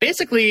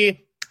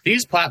 Basically,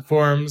 these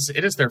platforms,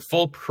 it is their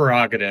full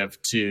prerogative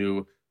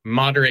to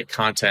moderate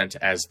content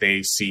as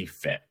they see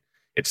fit.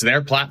 It's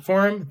their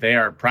platform. They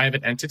are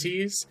private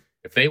entities.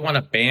 If they want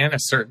to ban a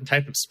certain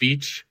type of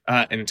speech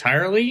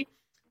entirely,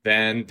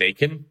 then they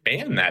can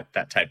ban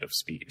that type of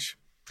speech.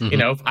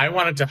 Mm-hmm. If I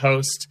wanted to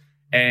host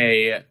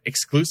a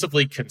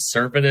exclusively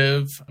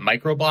conservative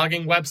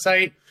microblogging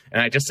website,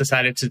 and I just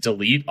decided to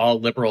delete all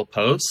liberal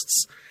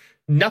posts,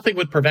 nothing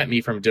would prevent me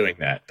from doing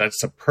that.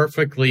 That's a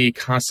perfectly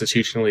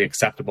constitutionally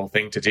acceptable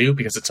thing to do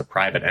because it's a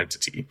private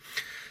entity.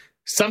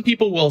 Some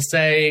people will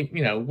say,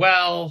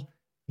 well,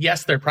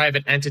 yes, they're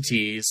private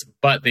entities,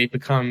 but they've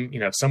become,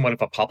 somewhat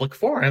of a public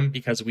forum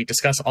because we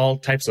discuss all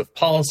types of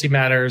policy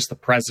matters. The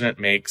president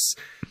makes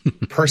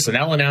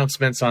personnel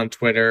announcements on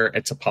Twitter.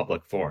 It's a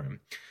public forum.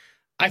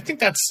 I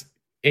think that's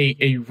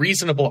a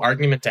reasonable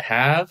argument to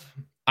have.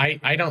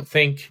 I don't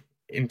think,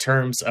 in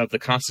terms of the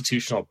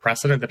constitutional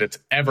precedent, that it's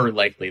ever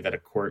likely that a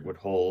court would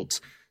hold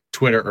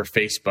Twitter or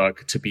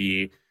Facebook to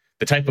be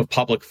the type of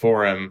public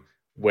forum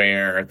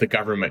where the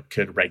government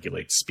could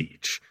regulate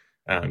speech.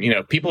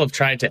 People have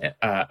tried to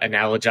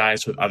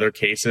analogize with other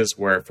cases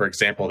where, for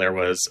example, there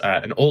was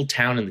an old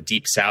town in the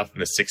Deep South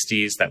in the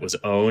 60s that was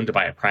owned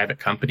by a private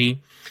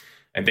company,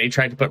 and they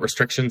tried to put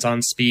restrictions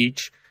on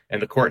speech.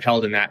 And the court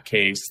held in that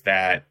case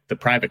that the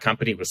private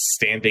company was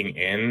standing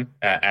in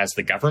as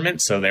the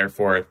government, so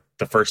therefore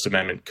the First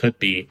Amendment could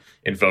be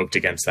invoked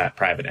against that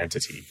private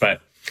entity.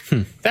 But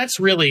That's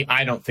really,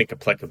 I don't think,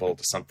 applicable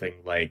to something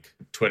like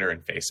Twitter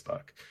and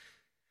Facebook.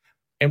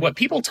 And what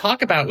people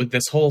talk about with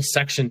this whole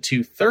Section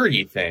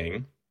 230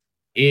 thing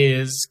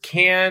is,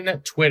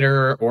 can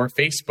Twitter or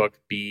Facebook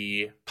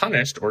be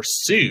punished or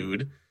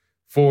sued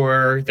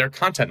for their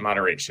content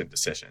moderation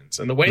decisions?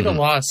 And the way the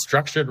law is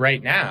structured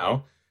right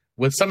now,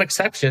 with some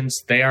exceptions,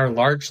 they are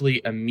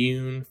largely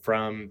immune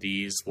from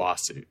these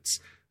lawsuits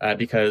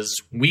because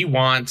we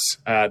want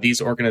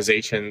these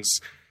organizations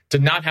to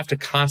not have to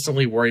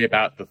constantly worry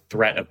about the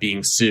threat of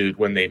being sued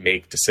when they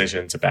make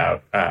decisions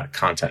about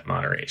content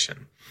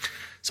moderation.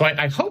 So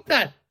I hope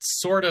that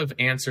sort of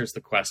answers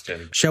the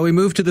question. Shall we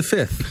move to the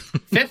fifth?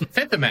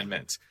 Fifth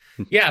Amendment.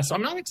 Yeah, so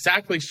I'm not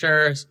exactly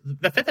sure.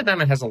 The Fifth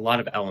Amendment has a lot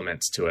of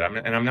elements to it,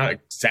 and I'm not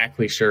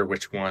exactly sure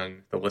which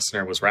one the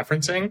listener was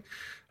referencing.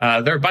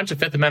 There are a bunch of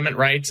Fifth Amendment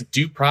rights.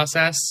 Due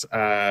process,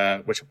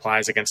 which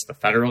applies against the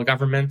federal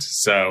government.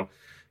 So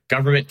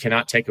government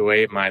cannot take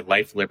away my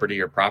life, liberty,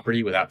 or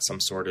property without some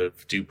sort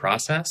of due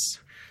process.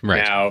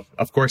 Right. Now,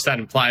 of course, that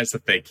implies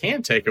that they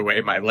can take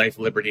away my life,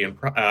 liberty, and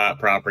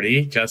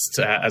property, just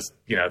as,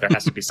 there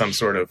has to be some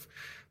sort of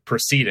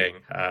proceeding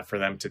for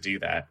them to do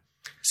that.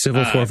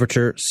 Civil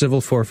forfeiture, civil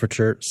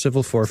forfeiture,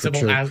 civil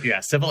forfeiture.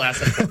 Civil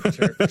asset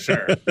forfeiture, for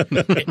sure.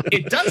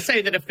 It does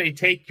say that if they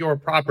take your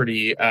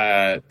property,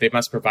 they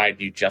must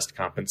provide you just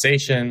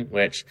compensation,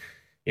 which,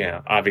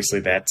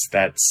 obviously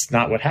that's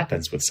not what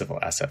happens with civil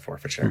asset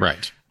forfeiture.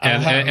 Right.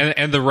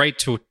 And the right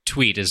to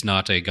tweet is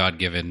not a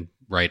God-given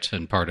right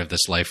and part of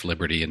this life,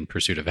 liberty, and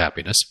pursuit of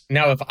happiness.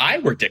 Now, if I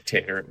were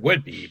dictator, it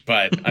would be,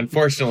 but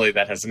unfortunately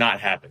that has not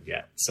happened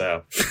yet.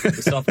 So we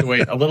still have to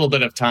wait a little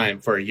bit of time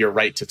for your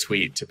right to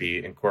tweet to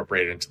be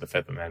incorporated into the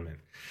Fifth Amendment.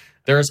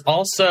 There's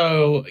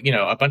also,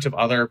 a bunch of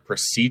other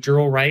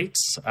procedural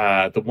rights.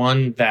 The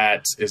one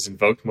that is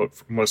invoked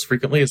most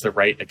frequently is the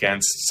right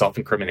against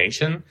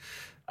self-incrimination.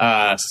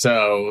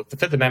 So the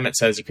Fifth Amendment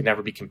says you can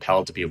never be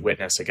compelled to be a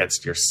witness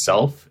against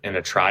yourself in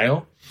a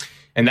trial.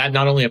 And that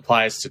not only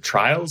applies to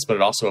trials, but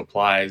it also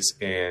applies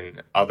in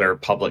other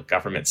public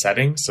government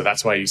settings. So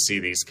that's why you see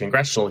these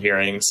congressional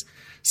hearings.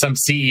 Some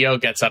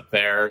CEO gets up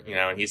there,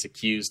 and he's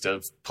accused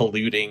of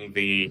polluting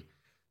the,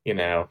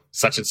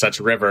 such and such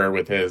river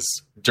with his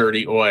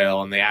dirty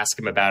oil. And they ask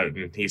him about it.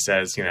 And he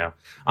says,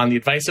 on the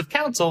advice of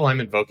counsel, I'm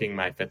invoking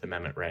my Fifth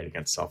Amendment right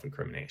against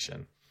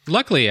self-incrimination.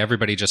 Luckily,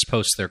 everybody just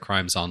posts their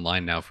crimes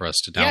online now for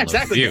us to download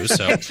and view.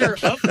 So. A picture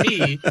of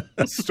me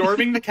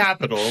storming the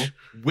Capitol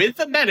with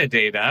the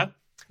metadata.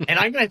 And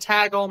I'm going to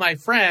tag all my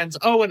friends.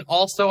 Oh, and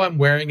also I'm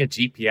wearing a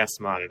GPS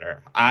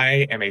monitor.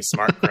 I am a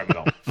smart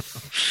criminal.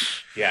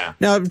 Yeah.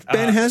 Now,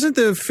 Ben, hasn't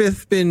the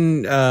Fifth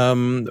been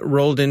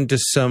rolled into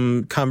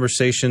some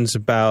conversations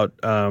about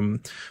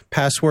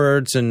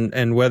passwords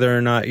and whether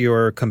or not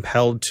you're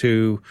compelled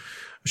to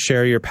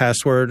share your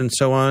password and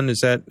so on?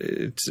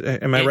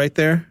 Am I right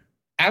there?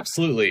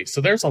 Absolutely.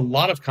 So there's a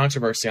lot of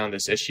controversy on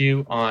this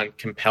issue on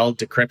compelled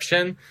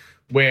decryption,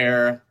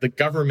 where the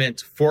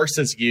government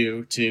forces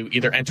you to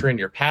either enter in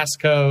your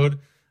passcode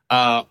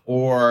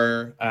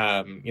or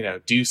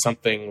do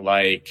something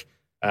like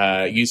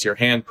use your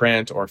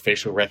handprint or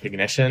facial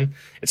recognition.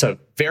 It's a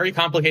very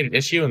complicated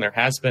issue, and there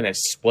has been a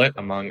split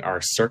among our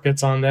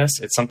circuits on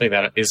this. It's something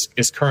that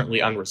is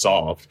currently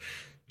unresolved.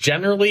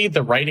 Generally,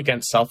 the right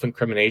against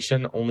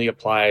self-incrimination only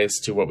applies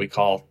to what we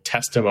call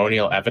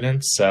testimonial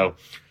evidence. So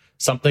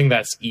something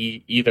that's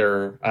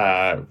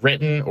either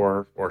written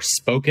or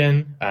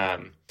spoken.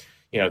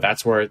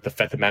 That's where the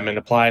Fifth Amendment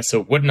applies.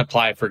 So it wouldn't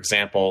apply, for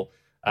example,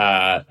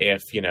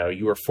 if,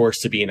 you were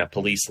forced to be in a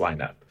police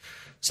lineup.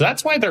 So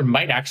that's why there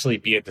might actually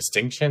be a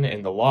distinction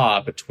in the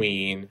law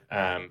between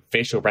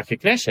facial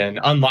recognition,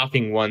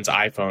 unlocking one's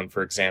iPhone,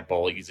 for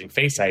example, using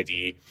Face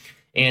ID,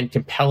 and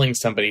compelling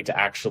somebody to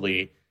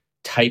actually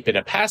type in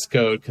a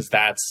passcode, because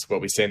that's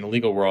what we say in the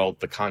legal world,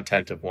 the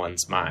content of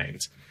one's mind.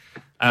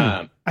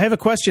 I have a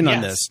question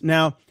on this.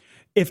 Now,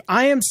 if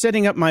I am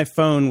setting up my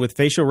phone with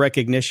facial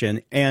recognition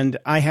and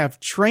I have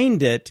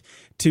trained it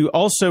to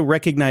also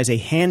recognize a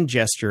hand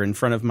gesture in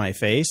front of my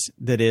face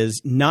that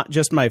is not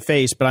just my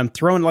face, but I'm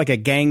throwing like a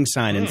gang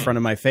sign in front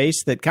of my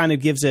face that kind of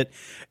gives it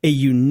a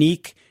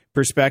unique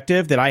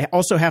perspective that I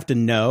also have to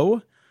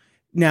know.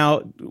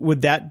 Now,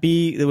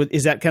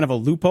 is that kind of a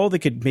loophole that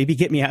could maybe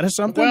get me out of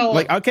something?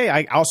 Well,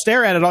 I'll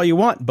stare at it all you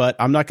want, but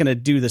I'm not going to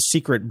do the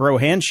secret bro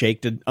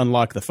handshake to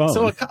unlock the phone.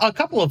 So a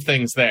couple of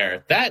things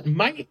there. That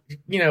might,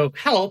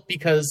 help,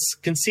 because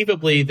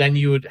conceivably then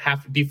you would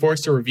have to be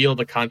forced to reveal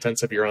the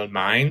contents of your own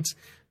mind,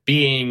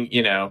 being,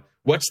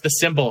 what's the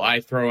symbol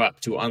I throw up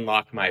to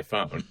unlock my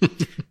phone?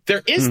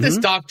 There is this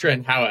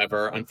doctrine,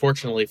 however,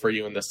 unfortunately for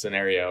you in this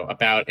scenario,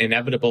 about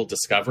inevitable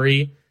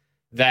discovery,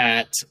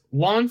 that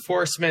law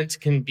enforcement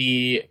can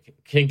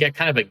get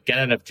kind of a get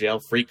out of jail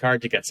free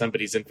card to get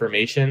somebody's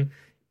information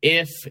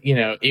if,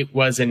 it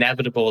was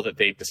inevitable that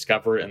they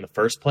discover it in the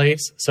first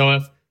place. So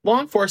if law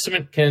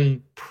enforcement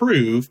can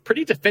prove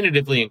pretty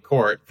definitively in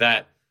court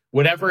that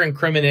whatever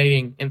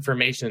incriminating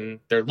information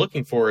they're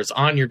looking for is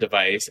on your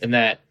device and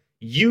that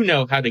you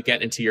know how to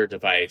get into your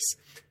device,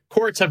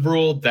 courts have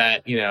ruled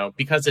that,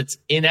 because it's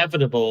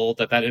inevitable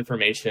that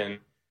information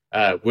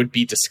would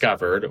be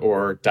discovered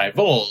or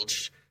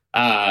divulged,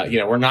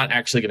 we're not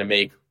actually going to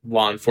make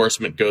law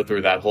enforcement go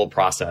through that whole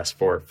process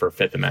for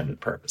Fifth Amendment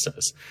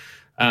purposes.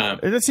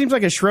 It seems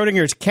like a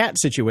Schrodinger's cat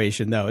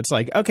situation, though. It's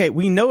like, okay,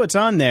 we know it's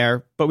on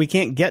there, but we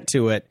can't get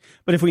to it.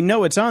 But if we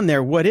know it's on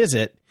there, what is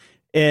it?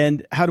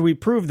 And how do we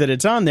prove that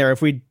it's on there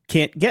if we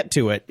can't get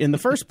to it in the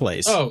first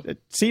place? Oh,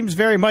 it seems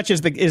very much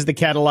is the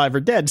cat alive or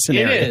dead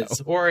scenario. It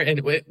is. Or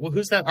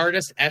who's that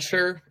artist?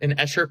 Escher, an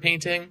Escher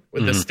painting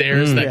with the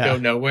stairs that go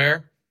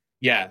nowhere.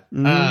 Yeah.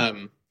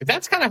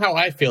 That's kind of how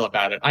I feel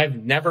about it. I've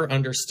never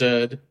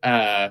understood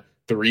the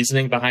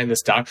reasoning behind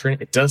this doctrine.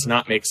 It does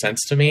not make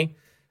sense to me.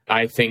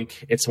 I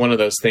think it's one of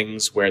those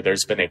things where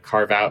there's been a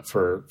carve out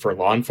for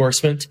law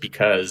enforcement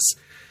because,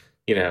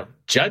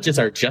 judges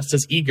are just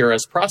as eager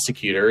as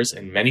prosecutors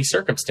in many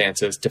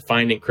circumstances to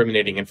find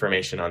incriminating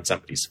information on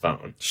somebody's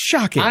phone.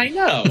 Shocking. I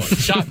know.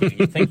 Shocking.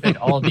 You think they'd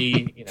all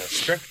be,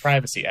 strict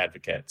privacy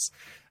advocates.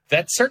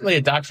 That's certainly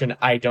a doctrine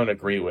I don't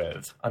agree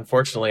with.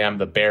 Unfortunately, I'm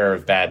the bearer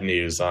of bad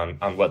news on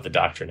what the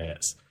doctrine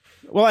is.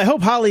 Well, I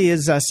hope Holly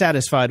is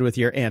satisfied with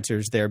your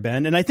answers there,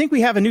 Ben. And I think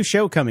we have a new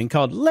show coming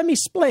called Let Me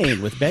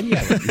Splain with Ben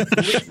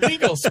Yellen.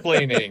 Legal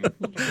splaining.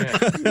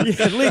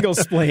 Yeah, legal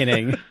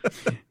splaining.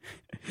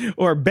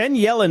 Or Ben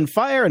Yellen,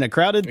 Fire in a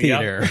Crowded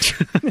Theater.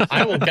 Yep.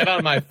 I will get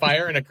on my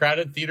Fire in a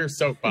Crowded Theater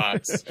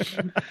soapbox.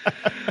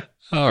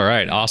 All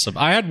right, awesome.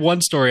 I had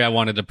one story I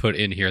wanted to put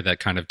in here that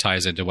kind of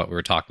ties into what we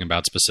were talking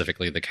about,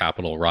 specifically the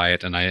Capitol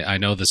riot. And I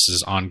know this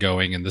is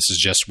ongoing, and this is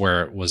just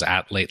where it was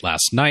at late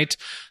last night.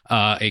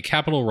 A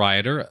Capitol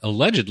rioter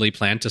allegedly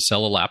planned to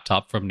sell a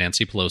laptop from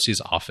Nancy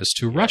Pelosi's office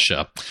to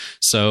Russia.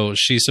 So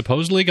she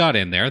supposedly got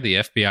in there. The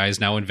FBI is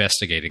now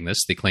investigating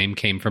this. The claim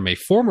came from a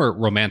former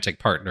romantic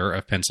partner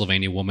of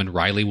Pennsylvania woman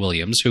Riley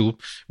Williams, who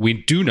we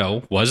do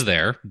know was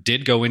there,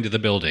 did go into the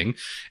building,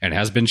 and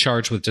has been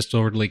charged with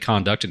disorderly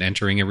conduct and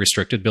entering a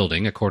restricted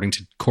building. According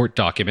to court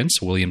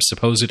documents, Williams'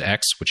 supposed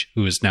ex,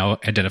 who is now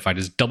identified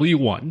as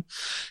W1,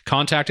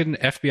 contacted an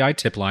FBI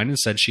tip line and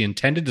said she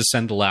intended to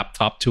send the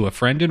laptop to a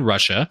friend in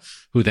Russia,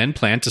 who then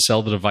planned to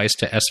sell the device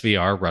to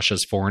SVR,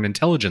 Russia's foreign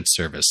intelligence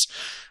service.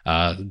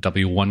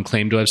 W1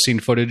 claimed to have seen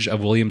footage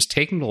of Williams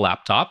taking the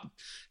laptop.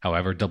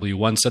 However,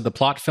 W1 said the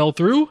plot fell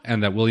through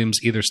and that Williams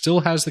either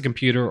still has the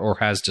computer or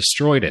has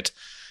destroyed it.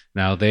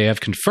 Now, they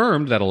have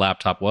confirmed that a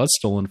laptop was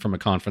stolen from a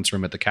conference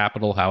room at the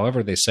Capitol.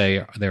 However,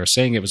 they're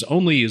saying it was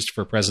only used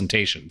for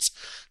presentations.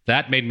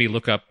 That made me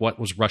look up what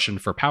was Russian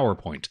for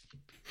PowerPoint.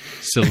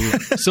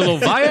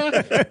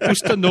 Silovaya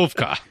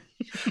Ustanovka.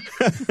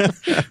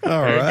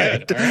 All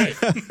right.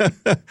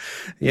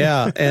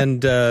 Yeah,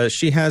 and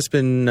she has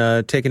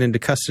been taken into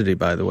custody,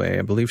 by the way.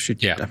 I believe she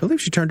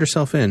turned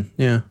herself in.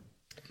 Yeah.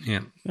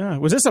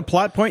 Was this a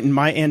plot point in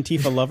My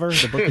Antifa Lover,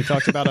 the book we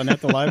talked about on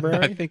At the Library?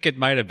 I think it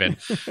might have been.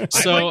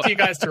 So I'd like you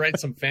guys to write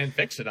some fan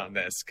fiction on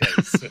this,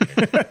 because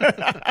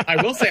I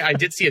will say I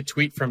did see a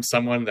tweet from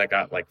someone that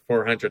got like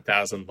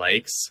 400,000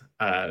 likes.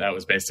 That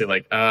was basically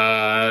like,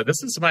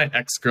 this is my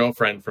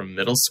ex-girlfriend from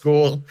middle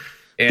school,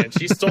 and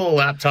she stole a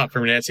laptop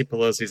from Nancy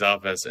Pelosi's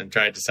office and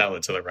tried to sell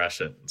it to the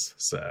Russians.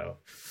 So,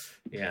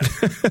 yeah.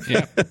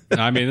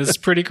 I mean, this is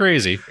pretty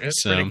crazy.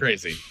 It's pretty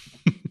crazy.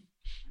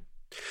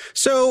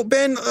 So,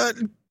 Ben,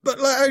 but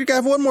I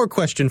have one more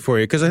question for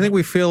you, because I think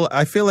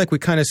I feel like we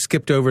kind of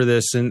skipped over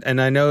this, and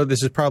I know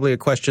this is probably a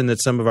question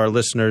that some of our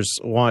listeners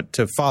want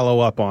to follow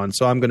up on,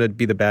 so I'm going to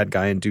be the bad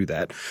guy and do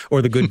that,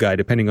 or the good guy,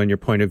 depending on your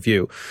point of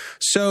view.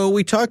 So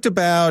we talked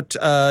about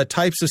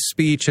types of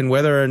speech and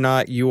whether or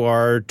not you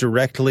are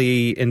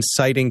directly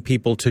inciting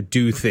people to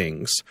do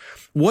things.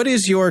 What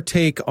is your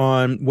take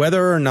on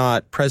whether or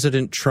not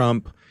President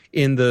Trump,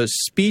 in the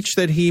speech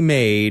that he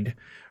made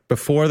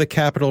before the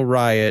Capitol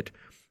riot,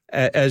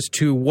 as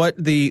to what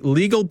the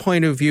legal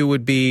point of view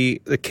would be,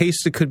 the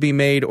case that could be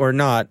made or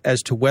not,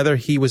 as to whether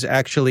he was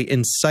actually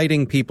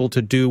inciting people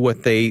to do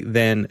what they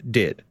then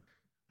did?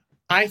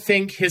 I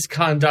think his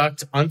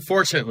conduct,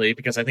 unfortunately,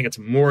 because I think it's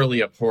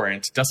morally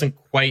abhorrent, doesn't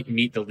quite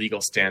meet the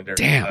legal standard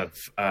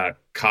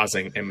of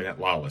causing imminent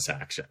lawless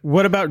action.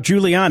 What about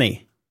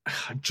Giuliani?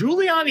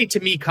 Giuliani, to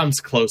me, comes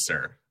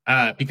closer,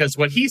 because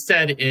what he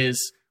said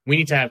is we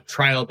need to have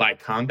trial by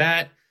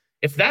combat.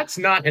 If that's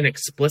not an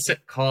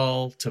explicit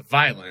call to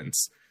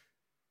violence,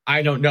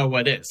 I don't know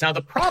what is. Now,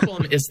 the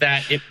problem is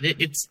that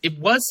it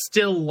was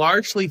still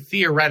largely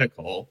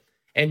theoretical,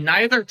 and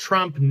neither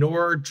Trump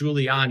nor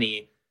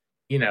Giuliani,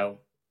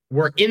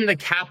 were in the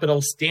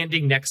Capitol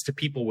standing next to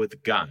people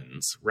with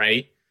guns,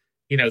 right?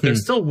 There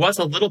still was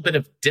a little bit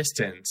of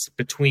distance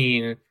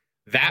between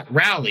that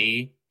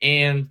rally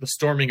and the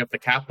storming of the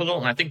Capitol,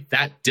 and I think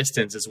that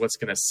distance is what's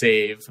going to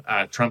save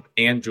Trump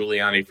and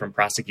Giuliani from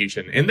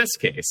prosecution in this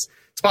case.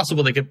 It's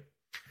possible they could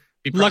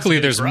be prosecuted. Luckily,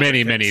 there's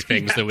many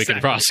things that we can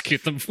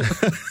prosecute them for.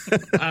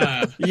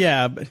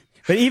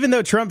 But even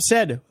though Trump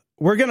said,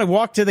 we're going to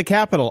walk to the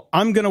Capitol,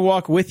 I'm going to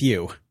walk with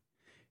you,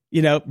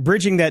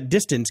 bridging that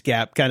distance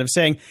gap, kind of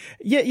saying,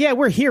 yeah,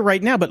 we're here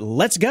right now, but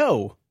let's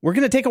go. We're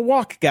going to take a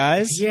walk,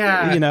 guys.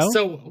 Yeah.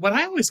 So what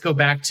I always go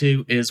back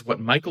to is what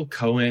Michael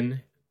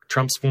Cohen,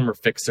 Trump's former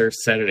fixer,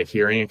 said at a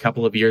hearing a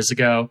couple of years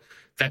ago,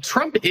 that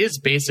Trump is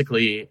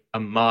basically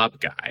a mob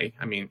guy.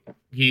 I mean,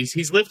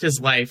 he's lived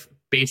his life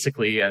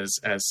basically as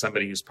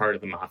somebody who's part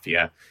of the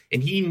mafia,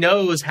 and he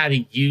knows how to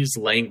use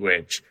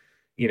language,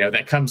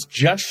 that comes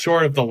just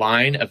short of the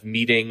line of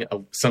meeting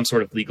some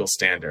sort of legal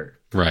standard.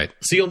 Right.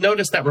 So you'll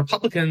notice that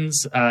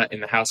Republicans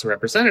in the House of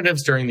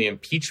Representatives during the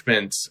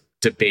impeachment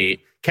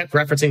debate kept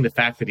referencing the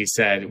fact that he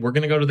said, we're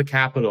going to go to the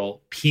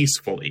Capitol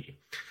peacefully,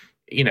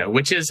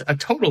 which is a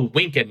total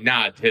wink and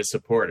nod to his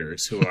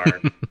supporters who are,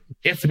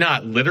 if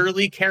not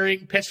literally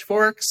carrying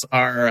pitchforks,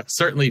 are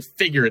certainly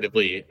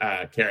figuratively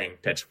carrying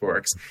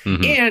pitchforks.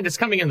 Mm-hmm. And it's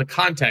coming in the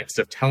context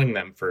of telling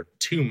them for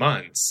 2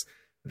 months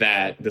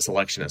that this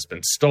election has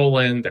been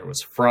stolen, there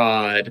was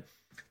fraud,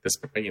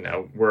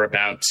 we're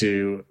about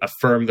to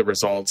affirm the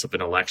results of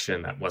an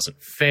election that wasn't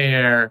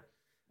fair.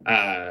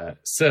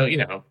 So,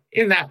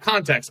 in that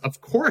context,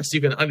 of course,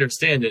 you can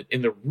understand it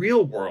in the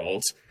real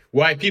world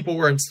why people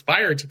were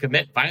inspired to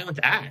commit violent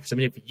acts. I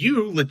mean, if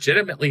you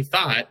legitimately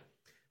thought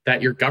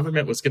that your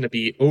government was going to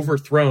be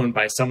overthrown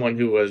by someone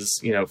who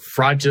was,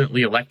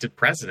 fraudulently elected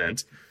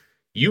president,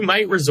 you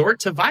might resort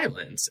to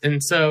violence.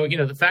 And so,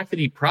 the fact that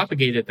he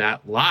propagated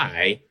that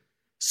lie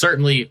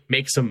certainly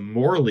makes him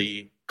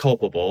morally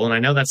culpable. And I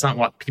know that's not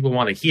what people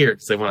want to hear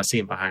because they want to see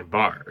him behind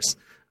bars.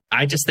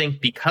 I just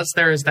think because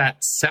there is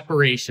that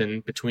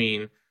separation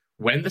between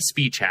when the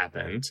speech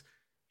happened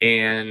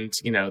and,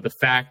 the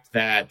fact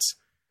that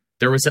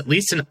there was at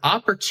least an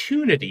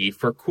opportunity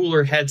for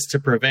cooler heads to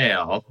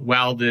prevail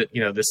while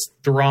this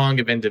throng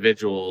of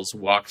individuals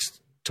walked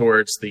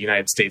towards the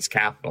United States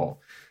Capitol.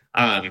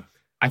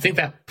 I think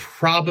that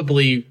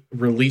probably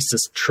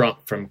releases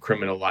Trump from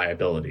criminal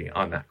liability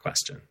on that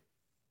question.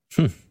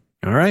 All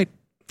right.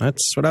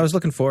 That's what I was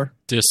looking for.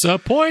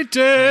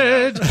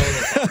 Disappointed.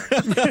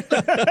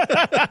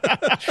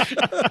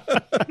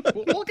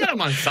 We'll get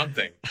him on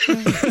something.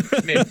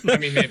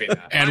 Maybe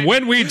not. And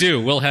when we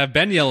do, we'll have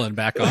Ben Yellen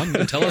back on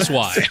to tell us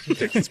why.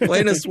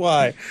 Explain us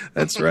why.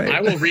 That's right.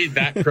 I will read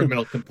that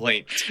criminal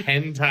complaint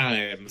 10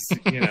 times,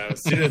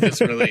 as soon as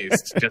it's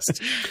released, just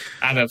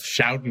out of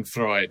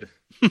Schadenfreude.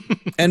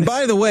 And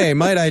by the way,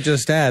 might I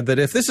just add that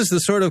if this is the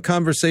sort of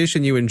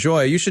conversation you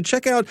enjoy, you should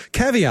check out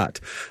Caveat,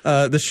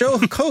 the show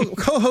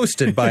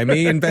co-hosted by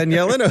me and Ben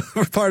Yellen,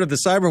 we're part of the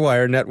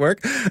Cyberwire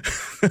network.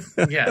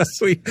 Yes.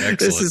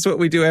 This is what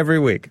we do every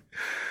week.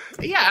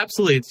 Yeah,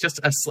 absolutely.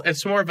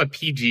 It's more of a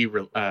PG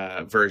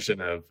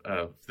version of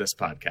this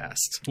podcast.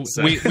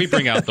 So. We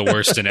bring out the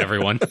worst in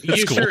everyone.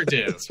 You cool. Sure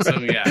do. So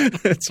yeah,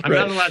 I'm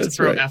not allowed to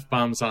throw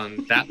F-bombs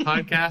on that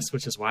podcast,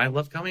 which is why I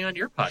love coming on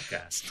your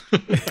podcast.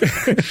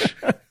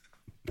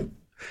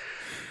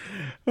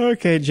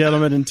 Okay,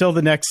 gentlemen. Until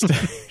the next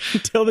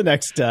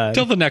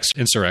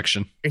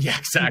insurrection. Yeah,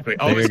 exactly.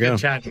 Always good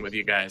chatting with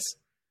you guys.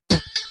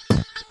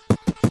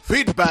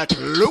 Feedback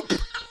loop.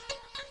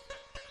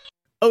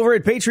 Over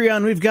at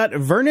Patreon, we've got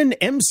Vernon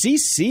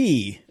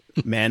MCC,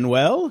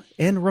 Manuel,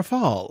 and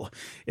Rafal.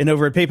 And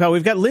over at PayPal,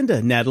 we've got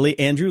Linda, Natalie,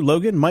 Andrew,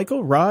 Logan,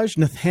 Michael, Raj,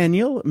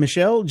 Nathaniel,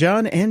 Michelle,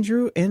 John,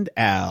 Andrew, and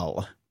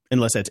Al.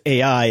 Unless that's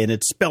AI and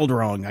it's spelled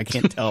wrong. I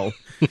can't tell.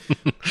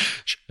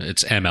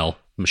 It's ML,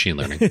 machine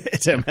learning.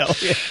 It's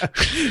ML,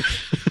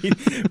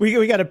 yeah.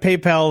 we got a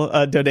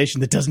PayPal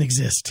donation that doesn't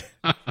exist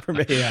from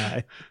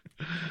AI.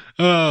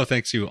 Oh,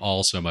 thanks you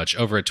all so much.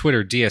 Over at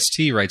Twitter,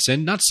 DST writes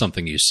in, not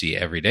something you see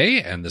every day,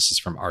 and this is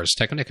from Ars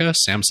Technica.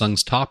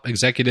 Samsung's top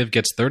executive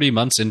gets 30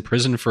 months in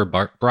prison for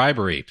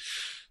bribery.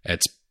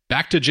 It's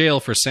back to jail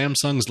for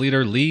Samsung's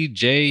leader Lee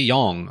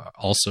Jae-yong,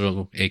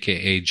 also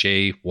aka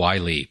J.Y.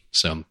 Lee.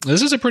 So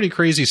this is a pretty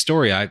crazy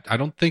story. I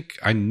don't think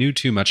I knew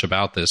too much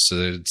about this.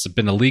 It's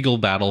been a legal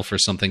battle for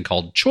something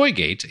called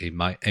Choigate,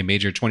 a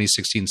major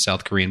 2016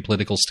 South Korean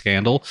political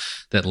scandal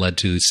that led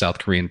to South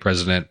Korean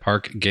President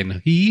Park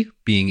Geun-hye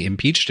being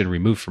impeached and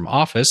removed from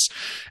office.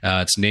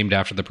 It's named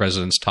after the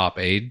president's top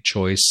aide,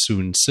 Choi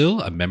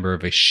Soon-sil, a member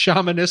of a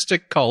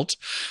shamanistic cult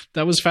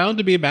that was found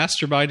to be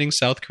masterminding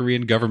South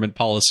Korean government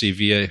policy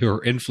via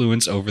her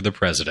influence over the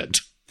president.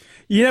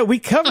 We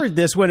covered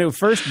this when it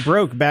first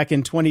broke back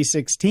in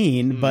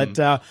 2016, but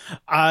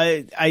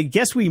I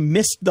guess we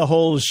missed the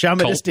whole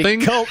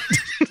shamanistic cult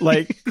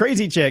like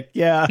crazy chick.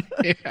 Yeah.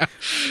 Yeah.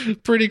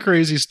 Pretty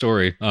crazy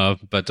story.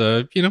 But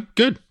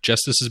good.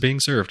 Justice is being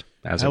served.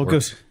 I will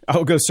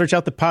go search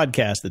out the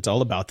podcast that's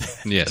all about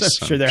that. Yes.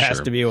 I'm sure there has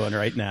to be one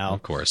right now.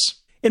 Of course.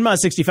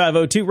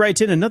 Inmod6502 writes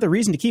in another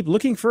reason to keep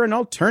looking for an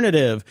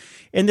alternative.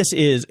 And this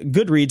is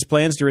Goodreads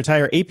plans to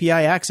retire API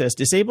access,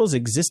 disables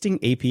existing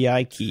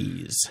API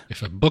keys.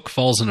 If a book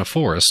falls in a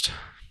forest,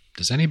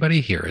 does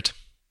anybody hear it?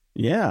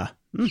 Yeah.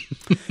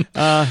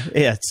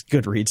 It's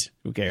Goodreads.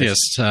 Who cares?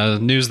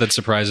 Yes. News that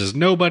surprises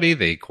nobody.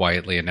 They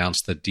quietly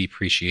announced the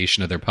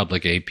depreciation of their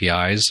public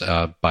APIs.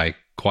 By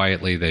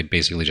quietly, they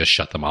basically just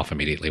shut them off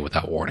immediately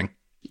without warning.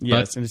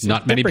 Yes, but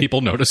not many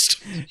people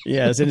noticed.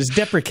 Yes, and it's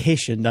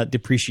deprecation, not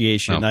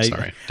depreciation. Oh,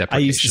 sorry,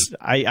 deprecation.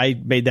 I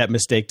made that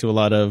mistake to a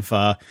lot of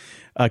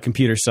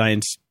computer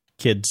science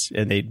kids,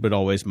 and they would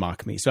always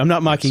mock me. So I'm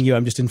not mocking you.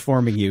 I'm just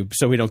informing you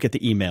so we don't get the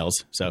emails.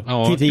 So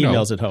keep the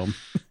emails at home.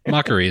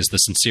 Mockery is the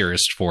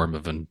sincerest form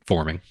of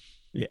informing.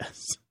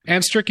 Yes.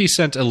 And Stricky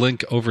sent a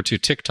link over to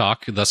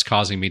TikTok, thus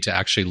causing me to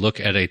actually look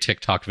at a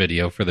TikTok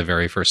video for the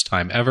very first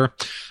time ever.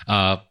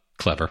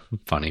 Clever.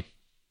 Funny.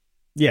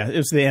 Yeah, it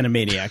was the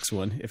Animaniacs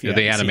one. If you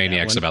the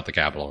Animaniacs about the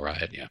Capitol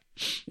riot, yeah.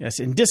 Yes,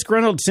 and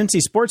disgruntled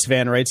Cincy sports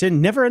fan writes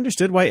in, never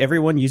understood why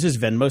everyone uses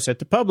Venmo set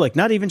to public.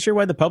 Not even sure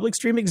why the public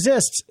stream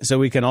exists. So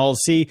we can all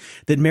see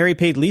that Mary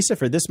paid Lisa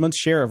for this month's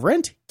share of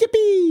rent.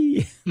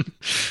 Yippee!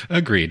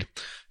 Agreed.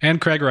 And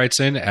Craig writes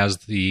in, as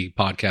the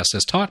podcast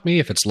has taught me,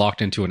 if it's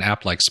locked into an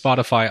app like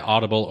Spotify,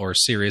 Audible, or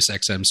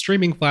SiriusXM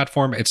streaming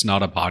platform, it's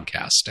not a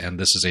podcast. And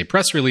this is a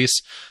press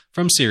release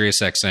from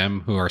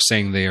SiriusXM, who are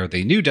saying they are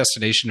the new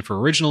destination for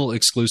original,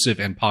 exclusive,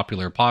 and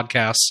popular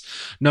podcasts.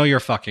 No, you're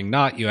fucking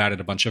not. You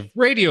added a bunch of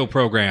radio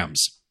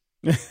programs.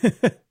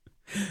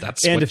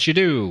 That's what you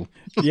do.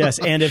 Yes,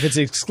 and if it's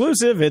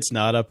exclusive, it's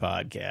not a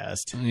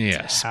podcast.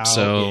 Yes,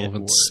 so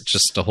it's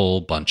just a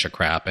whole bunch of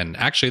crap. And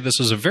actually, this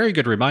was a very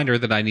good reminder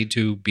that I need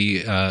to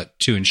be to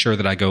ensure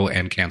that I go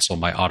and cancel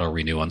my auto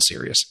renew on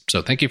Sirius.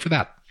 So thank you for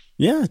that.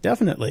 Yeah,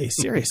 definitely.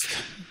 Serious.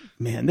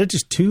 Man, they're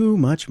just too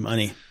much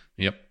money.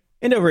 Yep.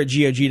 And over at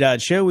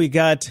GOG.show, we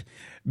got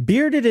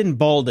Bearded and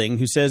Balding,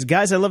 who says,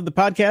 guys, I love the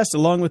podcast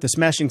along with the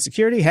Smashing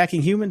Security,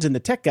 Hacking Humans, and the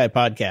Tech Guy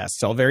podcasts.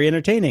 It's all very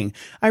entertaining.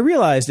 I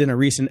realized in a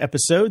recent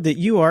episode that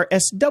you are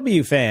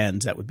SW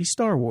fans. That would be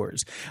Star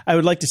Wars. I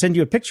would like to send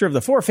you a picture of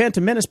the 4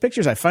 Phantom Menace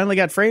pictures I finally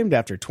got framed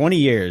after 20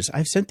 years.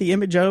 I've sent the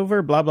image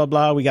over, blah, blah,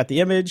 blah. We got the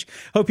image.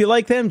 Hope you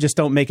like them. Just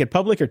don't make it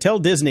public or tell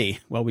Disney.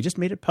 Well, we just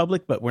made it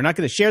public, but we're not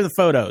going to share the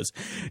photos.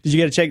 Did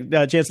you get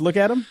a chance to look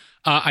at them?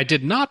 I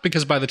did not,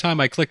 because by the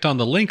time I clicked on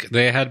the link,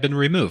 they had been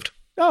removed.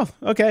 Oh,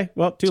 okay.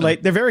 Well, too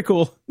late. They're very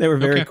cool. They were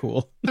very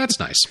cool. That's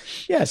nice.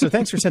 Yeah, so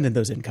thanks for sending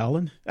those in,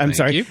 Colin. I'm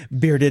sorry, you.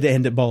 Bearded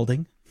and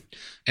Balding.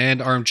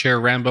 And Armchair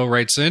Rambo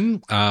writes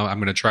in, I'm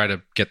going to try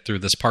to get through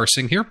this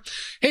parsing here.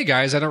 Hey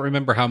guys, I don't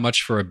remember how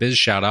much for a biz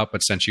shout out,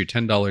 but sent you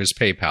 $10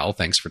 PayPal.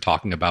 Thanks for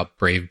talking about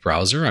Brave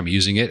Browser. I'm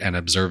using it and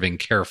observing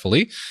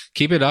carefully.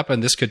 Keep it up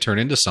and this could turn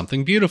into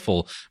something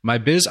beautiful. My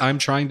biz I'm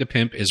trying to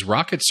pimp is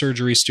Rocket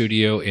Surgery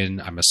Studio in,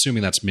 I'm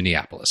assuming that's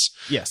Minneapolis.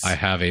 Yes. I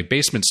have a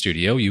basement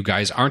studio. You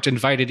guys aren't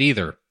invited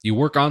either. You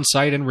work on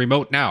site and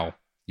remote now.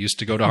 Used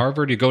to go to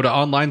Harvard, you go to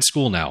online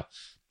school now.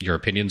 Your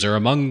opinions are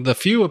among the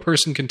few a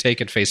person can take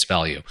at face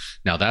value.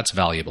 Now that's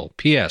valuable.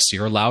 P.S.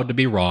 You're allowed to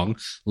be wrong.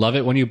 Love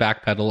it when you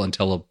backpedal and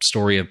tell a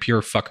story of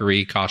pure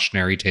fuckery,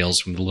 cautionary tales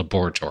from the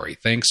laboratory.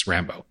 Thanks,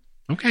 Rambo.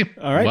 Okay.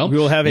 All right. Well, we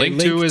will have a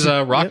link to his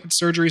Rocket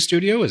Surgery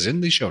Studio is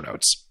in the show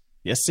notes.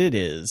 Yes, it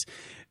is.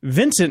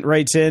 Vincent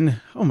writes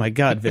in, oh my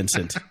God,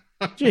 Vincent.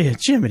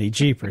 Jiminy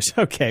Jeepers.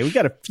 Okay, we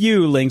got a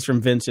few links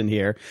from Vincent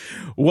here.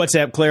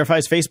 WhatsApp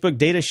clarifies Facebook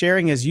data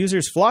sharing as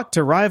users flock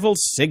to rival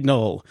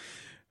Signal.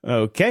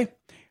 Okay.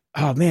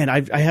 Oh man,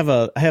 I have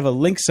a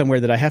link somewhere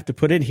that I have to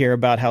put in here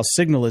about how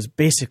Signal is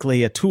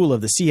basically a tool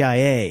of the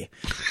CIA.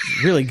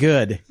 Really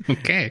good.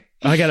 Okay.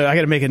 I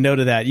gotta make a note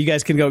of that. You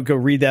guys can go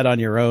read that on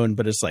your own,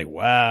 but it's like,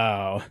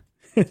 wow.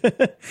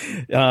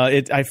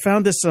 I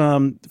found this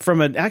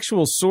from an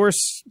actual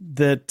source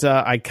that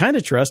I kind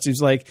of trust. Who's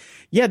like,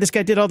 yeah, this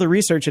guy did all the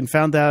research and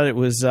found out it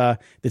was that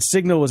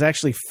Signal was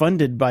actually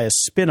funded by a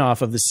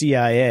spinoff of the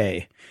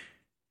CIA.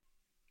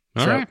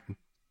 All right.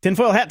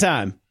 Tinfoil hat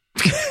time.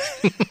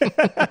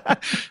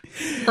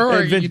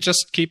 Or you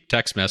just keep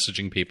text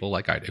messaging people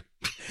like I do.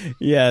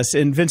 Yes,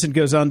 and Vincent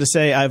goes on to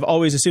say, I've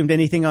always assumed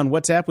anything on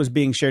WhatsApp was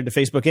being shared to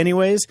Facebook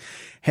anyways.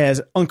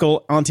 Has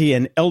uncle, auntie,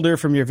 and elder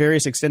from your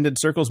various extended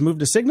circles moved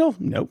to Signal?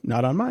 Nope,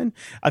 not on mine.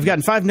 I've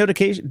gotten 5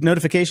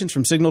 notifications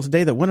from Signal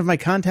today that one of my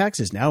contacts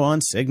is now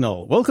on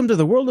Signal. Welcome to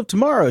the world of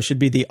tomorrow should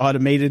be the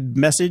automated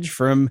message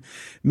from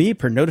me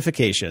per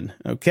notification.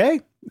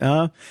 Okay.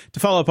 To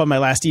follow up on my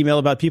last email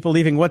about people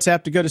leaving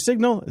WhatsApp to go to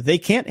Signal, they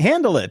can't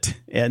handle it.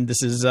 And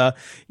this is,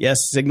 yes,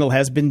 Signal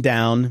has been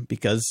down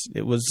because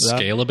it was...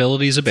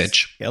 Scalability is a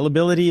bitch.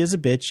 Scalability is a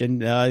bitch.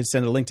 And I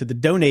sent a link to the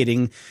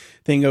donating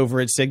thing over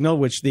at Signal,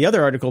 which the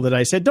other article that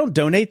I said, don't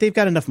donate. They've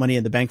got enough money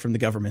in the bank from the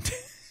government.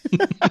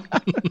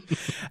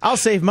 I'll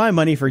save my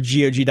money for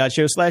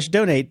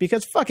GOG.show/donate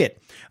because fuck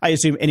it. I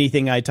assume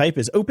anything I type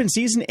is open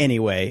season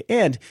anyway.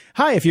 And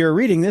hi, if you're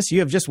reading this, you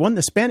have just won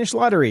the Spanish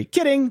lottery.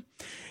 Kidding.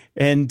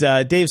 And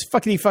Dave's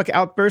fuckity-fuck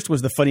outburst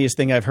was the funniest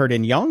thing I've heard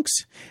in yonks.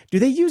 Do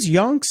they use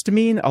yonks to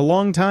mean a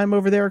long time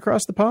over there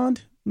across the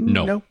pond?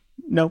 No.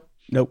 Nope.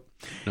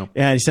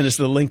 And he sent us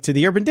the link to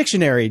the Urban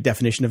Dictionary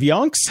definition of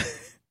yonks.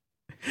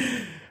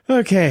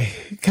 Okay,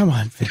 come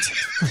on, Vincent,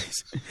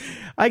 please.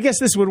 I guess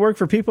this would work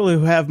for people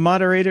who have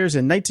moderators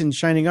and knights in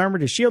shining armor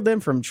to shield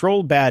them from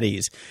troll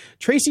baddies.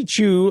 Tracy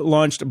Chu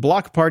launched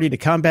Block Party to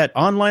combat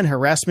online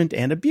harassment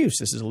and abuse.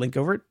 This is a link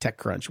over at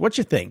TechCrunch. What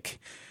you think?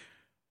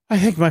 I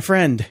think, my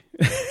friend,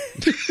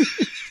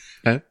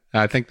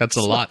 I think that's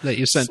a lot that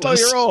you sent Slow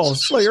us.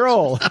 Slow your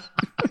roll.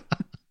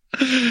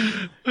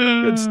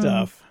 Good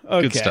stuff.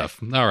 Okay. Good stuff.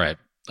 All right.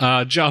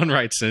 John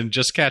writes in,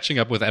 just catching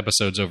up with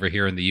episodes over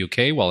here in the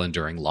UK while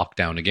enduring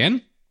lockdown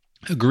again.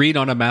 Agreed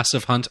on a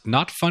massive hunt,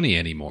 not funny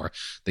anymore.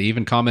 They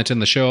even comment in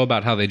the show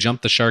about how they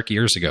jumped the shark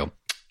years ago.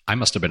 I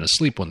must have been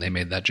asleep when they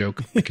made that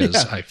joke because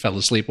I fell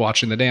asleep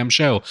watching the damn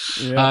show.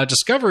 Yeah.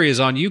 Discovery is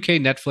on UK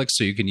Netflix,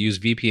 so you can use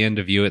VPN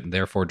to view it and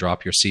therefore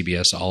drop your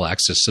CBS All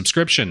Access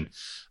subscription.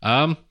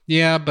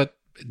 Yeah, but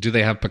do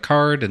they have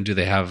Picard and do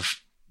they have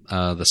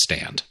The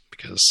Stand?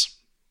 Because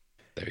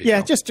there you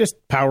go. just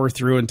power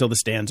through until The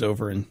Stand's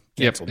over and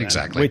cancel that.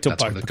 Exactly. Wait till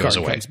Picard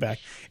comes back.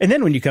 And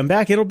then when you come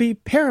back, it'll be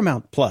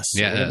Paramount Plus.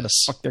 Yes. Whatever the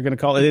fuck they're going to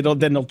call it.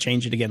 Then they'll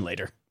change it again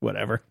later.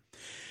 Whatever.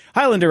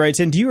 Highlander writes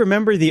in, do you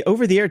remember the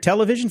over-the-air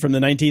television from the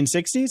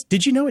 1960s?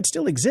 Did you know it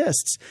still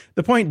exists?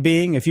 The point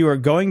being, if you are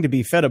going to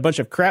be fed a bunch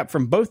of crap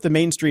from both the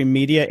mainstream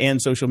media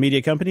and social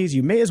media companies,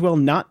 you may as well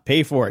not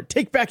pay for it.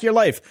 Take back your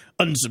life.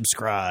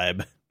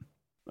 Unsubscribe.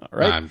 All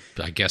right.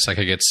 I guess I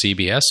could get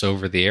CBS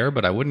over the air,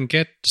 but I wouldn't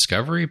get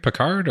Discovery,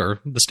 Picard,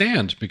 or The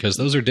Stand because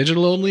those are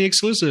digital-only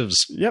exclusives.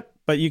 Yep,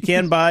 but you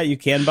can buy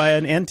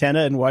an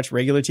antenna and watch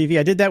regular TV.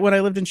 I did that when I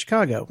lived in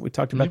Chicago. We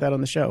talked about that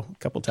on the show a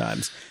couple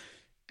times.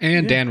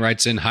 And Dan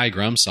writes in, hi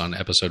Grumps, on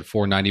episode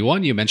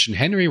 491, you mentioned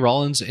Henry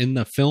Rollins in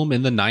the film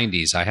in the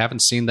 90s. I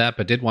haven't seen that,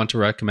 but did want to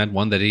recommend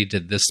one that he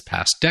did this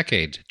past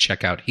decade.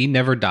 Check out He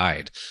Never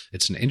Died.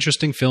 It's an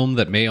interesting film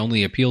that may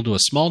only appeal to a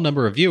small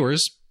number of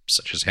viewers,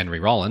 such as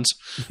Henry Rollins,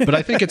 but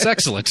I think it's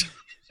excellent.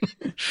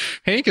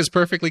 Hank is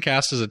perfectly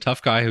cast as a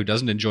tough guy who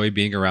doesn't enjoy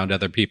being around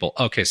other people.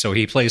 Okay, so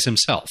he plays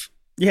himself.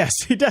 Yes,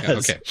 he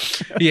does. Okay.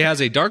 He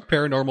has a dark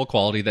paranormal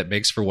quality that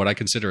makes for what I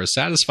consider a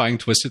satisfying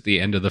twist at the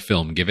end of the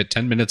film. Give it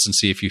 10 minutes and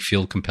see if you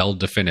feel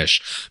compelled to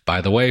finish.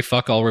 By the way,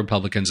 fuck all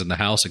Republicans in the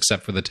House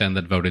except for the 10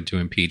 that voted to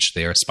impeach.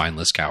 They are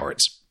spineless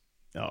cowards.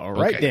 All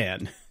right, okay.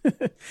 Dan.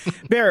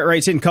 Barrett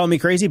writes in, call me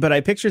crazy, but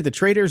I picture the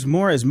traders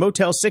more as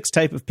Motel 6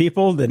 type of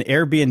people than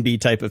Airbnb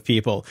type of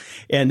people.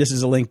 And this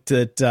is a link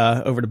that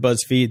over to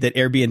BuzzFeed that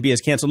Airbnb has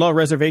canceled all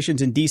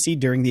reservations in D.C.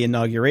 during the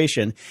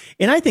inauguration.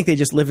 And I think they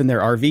just live in their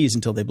RVs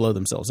until they blow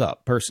themselves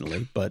up,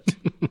 personally. But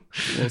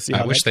we'll see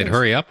how I wish they'd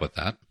hurry up with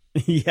that.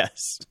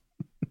 Yes.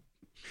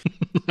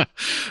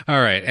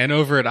 All right. And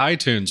over at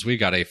iTunes, we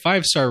got a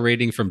 5-star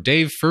rating from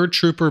Dave Fur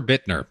Trooper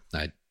Bittner.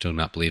 I do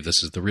not believe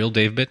this is the real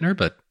Dave Bittner,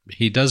 but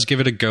he does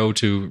give it a go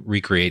to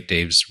recreate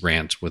Dave's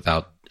rant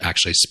without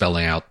actually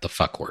spelling out the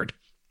fuck word.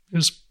 It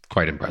was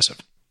quite impressive.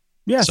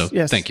 Yes. So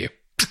yes. Thank you.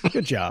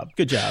 Good job.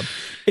 Good job.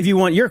 If you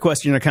want your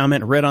question or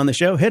comment read on the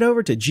show, head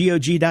over to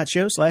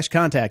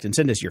gog.show/contact and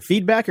send us your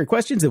feedback or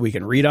questions that we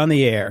can read on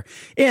the air.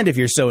 And if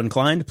you're so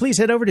inclined, please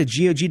head over to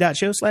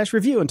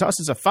gog.show/review and toss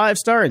us a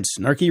 5-star and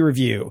snarky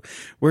review.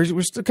 We're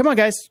still, come on,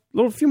 guys.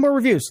 A few more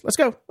reviews. Let's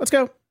go.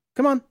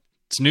 Come on.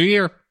 It's New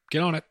Year.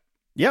 Get on it.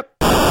 Yep.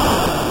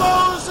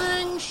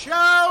 Closing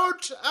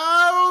shout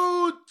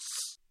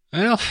outs.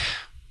 Well,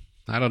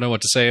 I don't know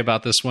what to say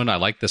about this one. I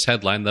like this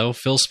headline, though.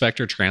 Phil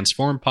Spector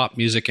transformed pop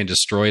music and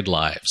destroyed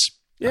lives.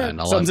 Yeah,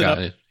 and sums it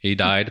up. He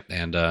died,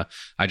 and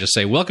I just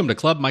say, welcome to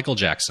Club Michael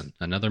Jackson,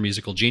 another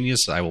musical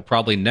genius I will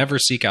probably never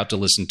seek out to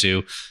listen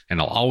to, and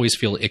I'll always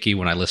feel icky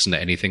when I listen to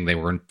anything they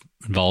were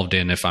involved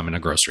in if I'm in a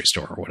grocery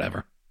store or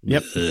whatever.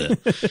 Yep.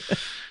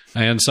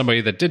 And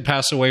somebody that did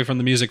pass away from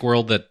the music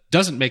world that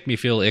doesn't make me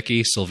feel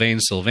icky, Sylvain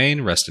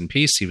Sylvain, rest in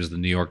peace. He was the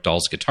New York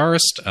Dolls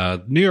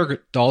guitarist. New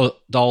York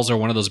Dolls are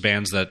one of those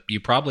bands that you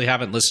probably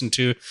haven't listened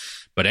to,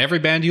 but every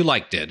band you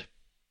like did.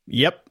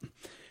 Yep.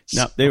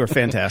 No, they were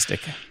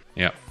fantastic.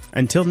 Yep.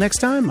 Until next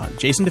time, I'm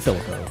Jason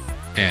DeFilippo.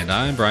 And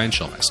I'm Brian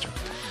Schulmeister.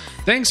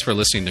 Thanks for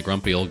listening to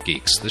Grumpy Old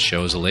Geeks. This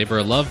show is a labor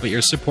of love, but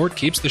your support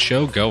keeps the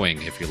show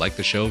going. If you like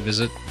the show,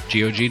 visit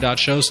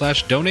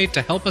gog.show/donate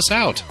to help us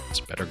out. It's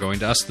better going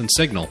to us than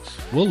Signal.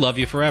 We'll love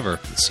you forever.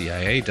 The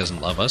CIA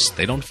doesn't love us.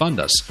 They don't fund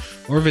us.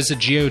 Or visit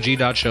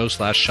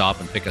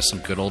gog.show/shop and pick us some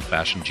good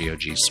old-fashioned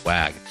GOG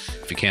swag.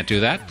 If you can't do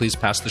that, please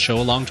pass the show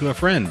along to a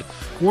friend.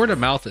 Word of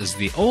mouth is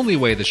the only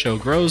way the show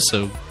grows,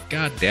 so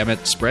God damn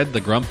it, spread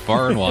the grump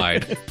far and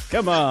wide.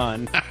 Come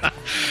on.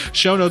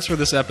 Show notes for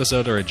this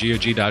episode are at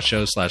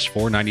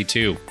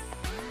gog.show/492.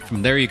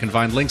 From there, you can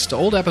find links to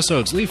old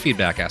episodes, leave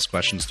feedback, ask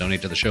questions,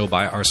 donate to the show,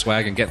 buy our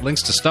swag, and get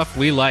links to stuff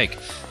we like.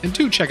 And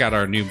do check out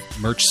our new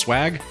merch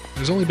swag.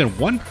 There's only been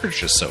one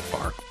purchase so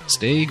far.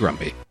 Stay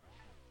grumpy.